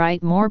men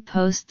write more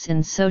posts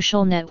in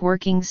social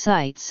networking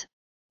sites,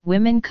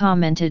 women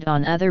commented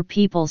on other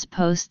people's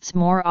posts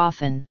more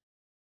often.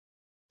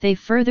 They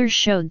further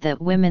showed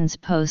that women's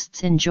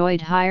posts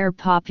enjoyed higher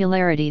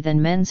popularity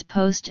than men's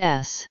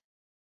posts.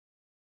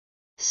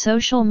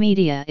 Social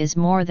media is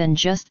more than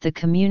just the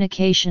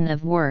communication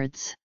of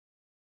words.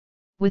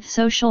 With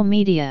social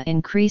media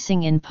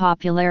increasing in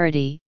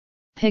popularity,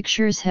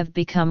 pictures have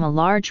become a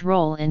large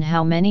role in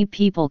how many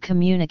people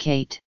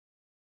communicate.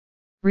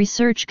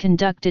 Research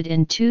conducted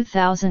in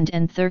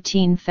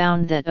 2013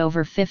 found that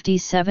over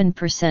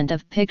 57%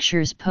 of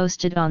pictures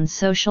posted on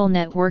social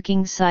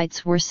networking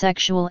sites were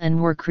sexual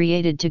and were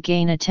created to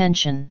gain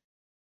attention.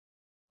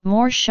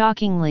 More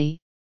shockingly,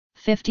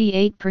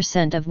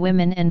 58% of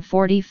women and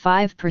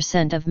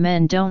 45% of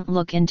men don't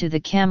look into the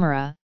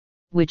camera,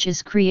 which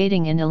is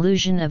creating an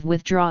illusion of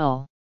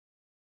withdrawal.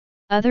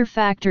 Other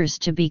factors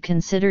to be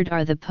considered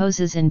are the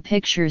poses in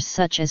pictures,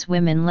 such as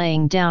women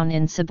laying down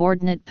in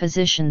subordinate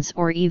positions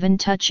or even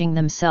touching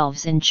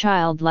themselves in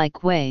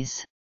childlike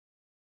ways.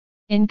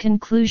 In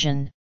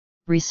conclusion,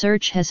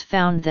 research has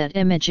found that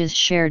images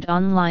shared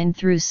online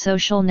through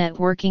social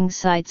networking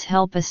sites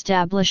help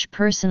establish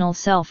personal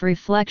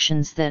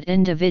self-reflections that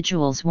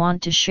individuals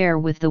want to share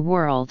with the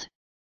world.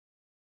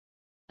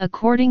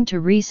 According to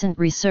recent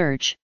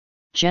research,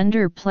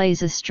 gender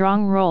plays a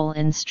strong role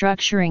in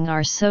structuring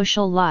our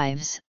social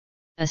lives,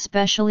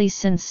 especially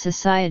since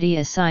society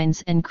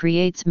assigns and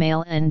creates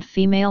male and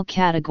female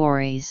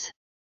categories.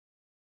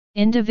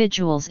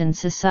 Individuals in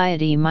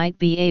society might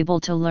be able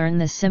to learn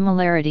the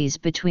similarities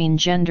between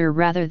gender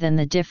rather than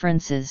the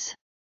differences.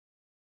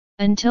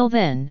 Until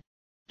then,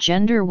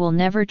 gender will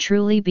never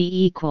truly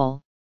be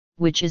equal,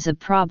 which is a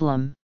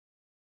problem.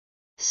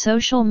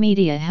 Social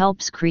media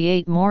helps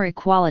create more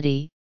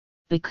equality,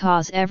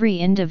 because every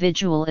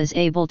individual is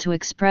able to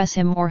express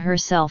him or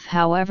herself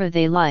however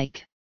they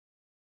like.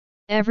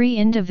 Every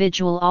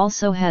individual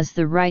also has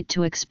the right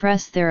to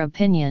express their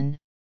opinion,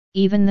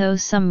 even though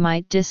some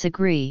might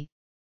disagree,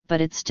 but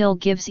it still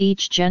gives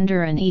each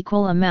gender an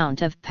equal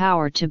amount of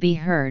power to be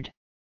heard.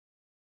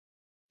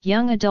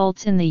 Young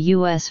adults in the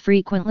U.S.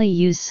 frequently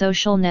use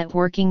social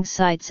networking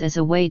sites as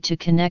a way to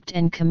connect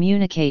and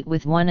communicate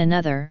with one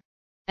another,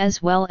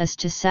 as well as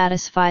to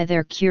satisfy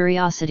their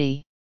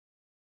curiosity.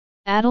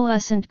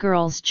 Adolescent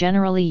girls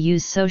generally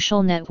use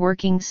social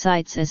networking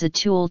sites as a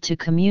tool to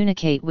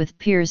communicate with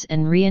peers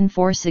and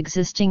reinforce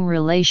existing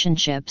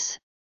relationships.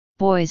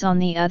 Boys, on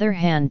the other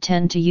hand,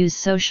 tend to use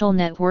social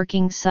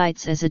networking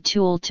sites as a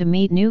tool to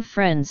meet new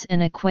friends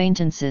and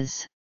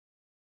acquaintances.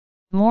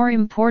 More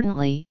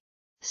importantly,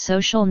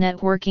 social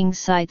networking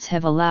sites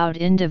have allowed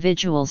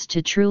individuals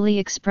to truly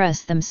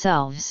express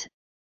themselves,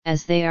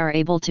 as they are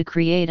able to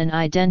create an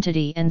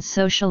identity and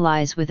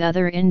socialize with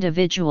other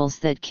individuals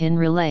that can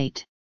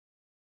relate.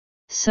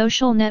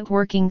 Social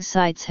networking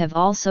sites have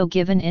also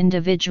given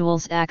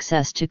individuals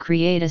access to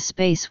create a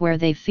space where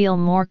they feel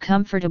more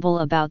comfortable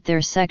about their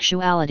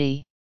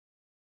sexuality.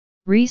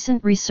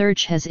 Recent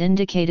research has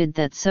indicated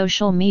that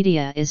social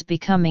media is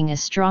becoming a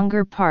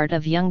stronger part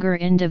of younger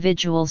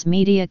individuals'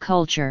 media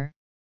culture,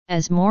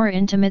 as more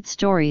intimate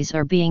stories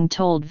are being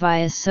told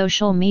via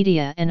social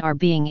media and are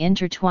being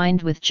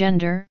intertwined with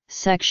gender,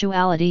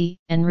 sexuality,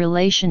 and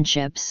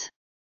relationships.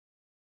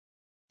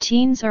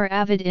 Teens are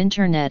avid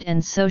internet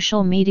and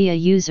social media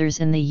users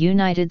in the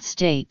United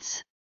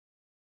States.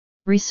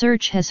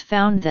 Research has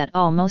found that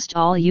almost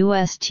all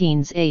U.S.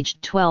 teens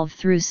aged 12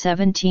 through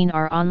 17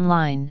 are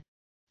online,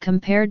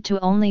 compared to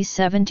only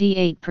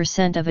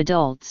 78% of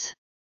adults.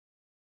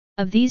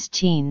 Of these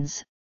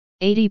teens,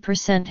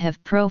 80%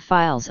 have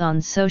profiles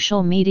on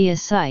social media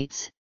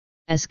sites,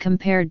 as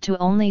compared to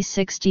only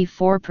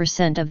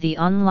 64% of the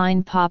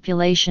online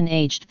population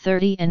aged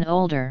 30 and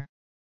older.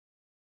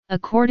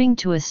 According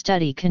to a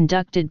study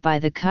conducted by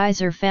the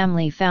Kaiser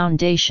Family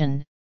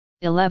Foundation,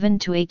 11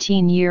 to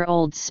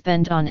 18-year-olds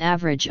spend on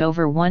average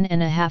over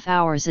 1.5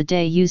 hours a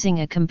day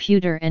using a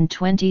computer and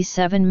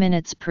 27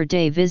 minutes per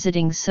day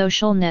visiting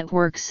social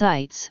network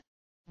sites,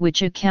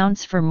 which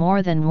accounts for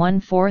more than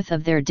 1/4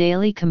 of their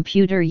daily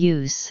computer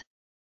use.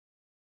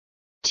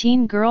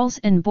 Teen girls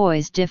and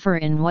boys differ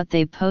in what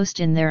they post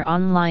in their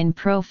online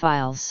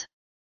profiles.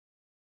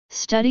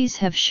 Studies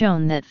have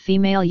shown that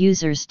female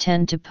users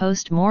tend to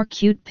post more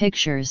cute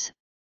pictures,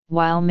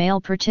 while male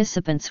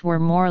participants were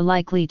more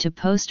likely to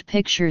post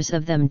pictures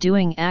of them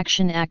doing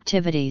action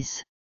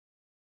activities.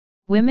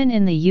 Women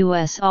in the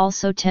US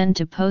also tend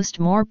to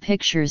post more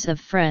pictures of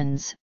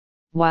friends,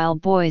 while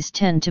boys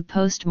tend to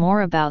post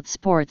more about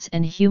sports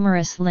and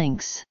humorous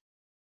links.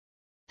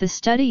 The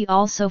study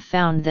also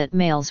found that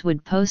males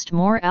would post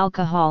more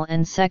alcohol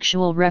and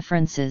sexual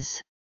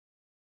references.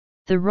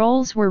 The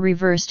roles were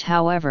reversed,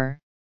 however,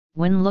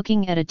 when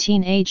looking at a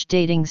teenage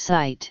dating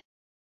site.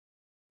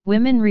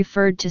 Women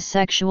referred to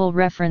sexual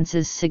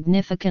references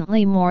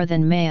significantly more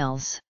than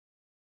males.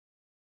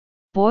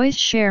 Boys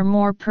share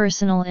more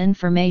personal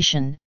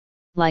information,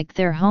 like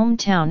their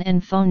hometown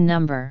and phone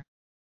number,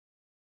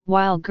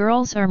 while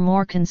girls are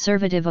more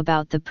conservative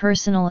about the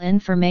personal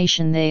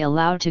information they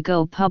allow to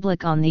go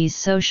public on these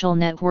social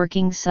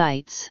networking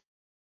sites.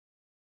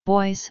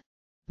 Boys,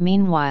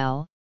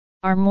 meanwhile,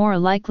 are more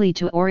likely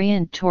to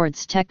orient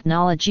towards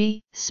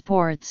technology,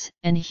 sports,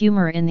 and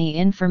humor in the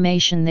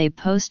information they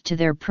post to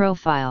their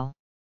profile.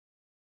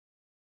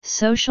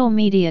 Social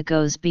media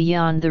goes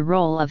beyond the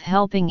role of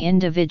helping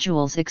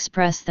individuals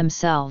express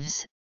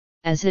themselves,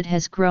 as it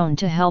has grown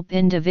to help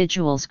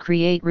individuals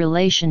create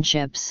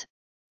relationships,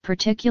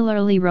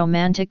 particularly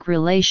romantic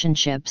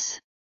relationships.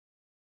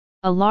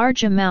 A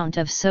large amount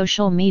of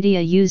social media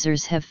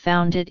users have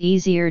found it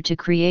easier to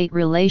create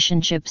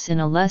relationships in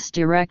a less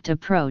direct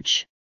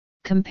approach,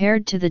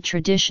 compared to the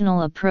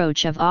traditional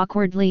approach of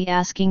awkwardly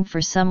asking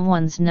for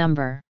someone's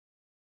number.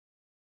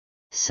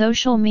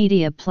 Social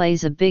media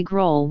plays a big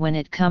role when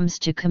it comes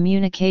to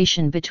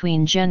communication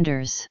between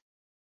genders.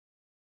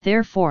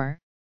 Therefore,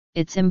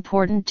 it's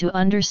important to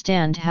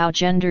understand how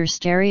gender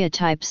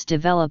stereotypes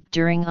develop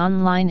during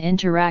online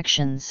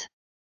interactions.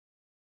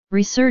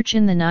 Research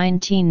in the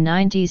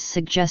 1990s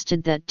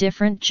suggested that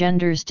different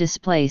genders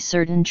display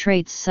certain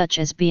traits such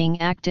as being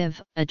active,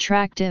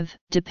 attractive,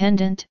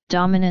 dependent,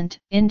 dominant,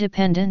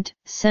 independent,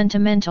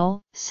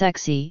 sentimental,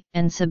 sexy,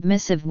 and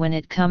submissive when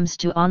it comes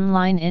to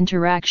online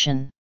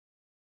interaction.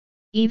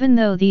 Even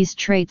though these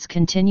traits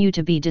continue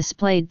to be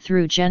displayed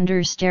through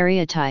gender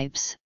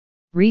stereotypes,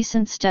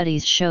 recent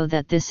studies show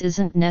that this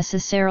isn't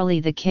necessarily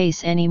the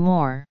case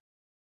anymore.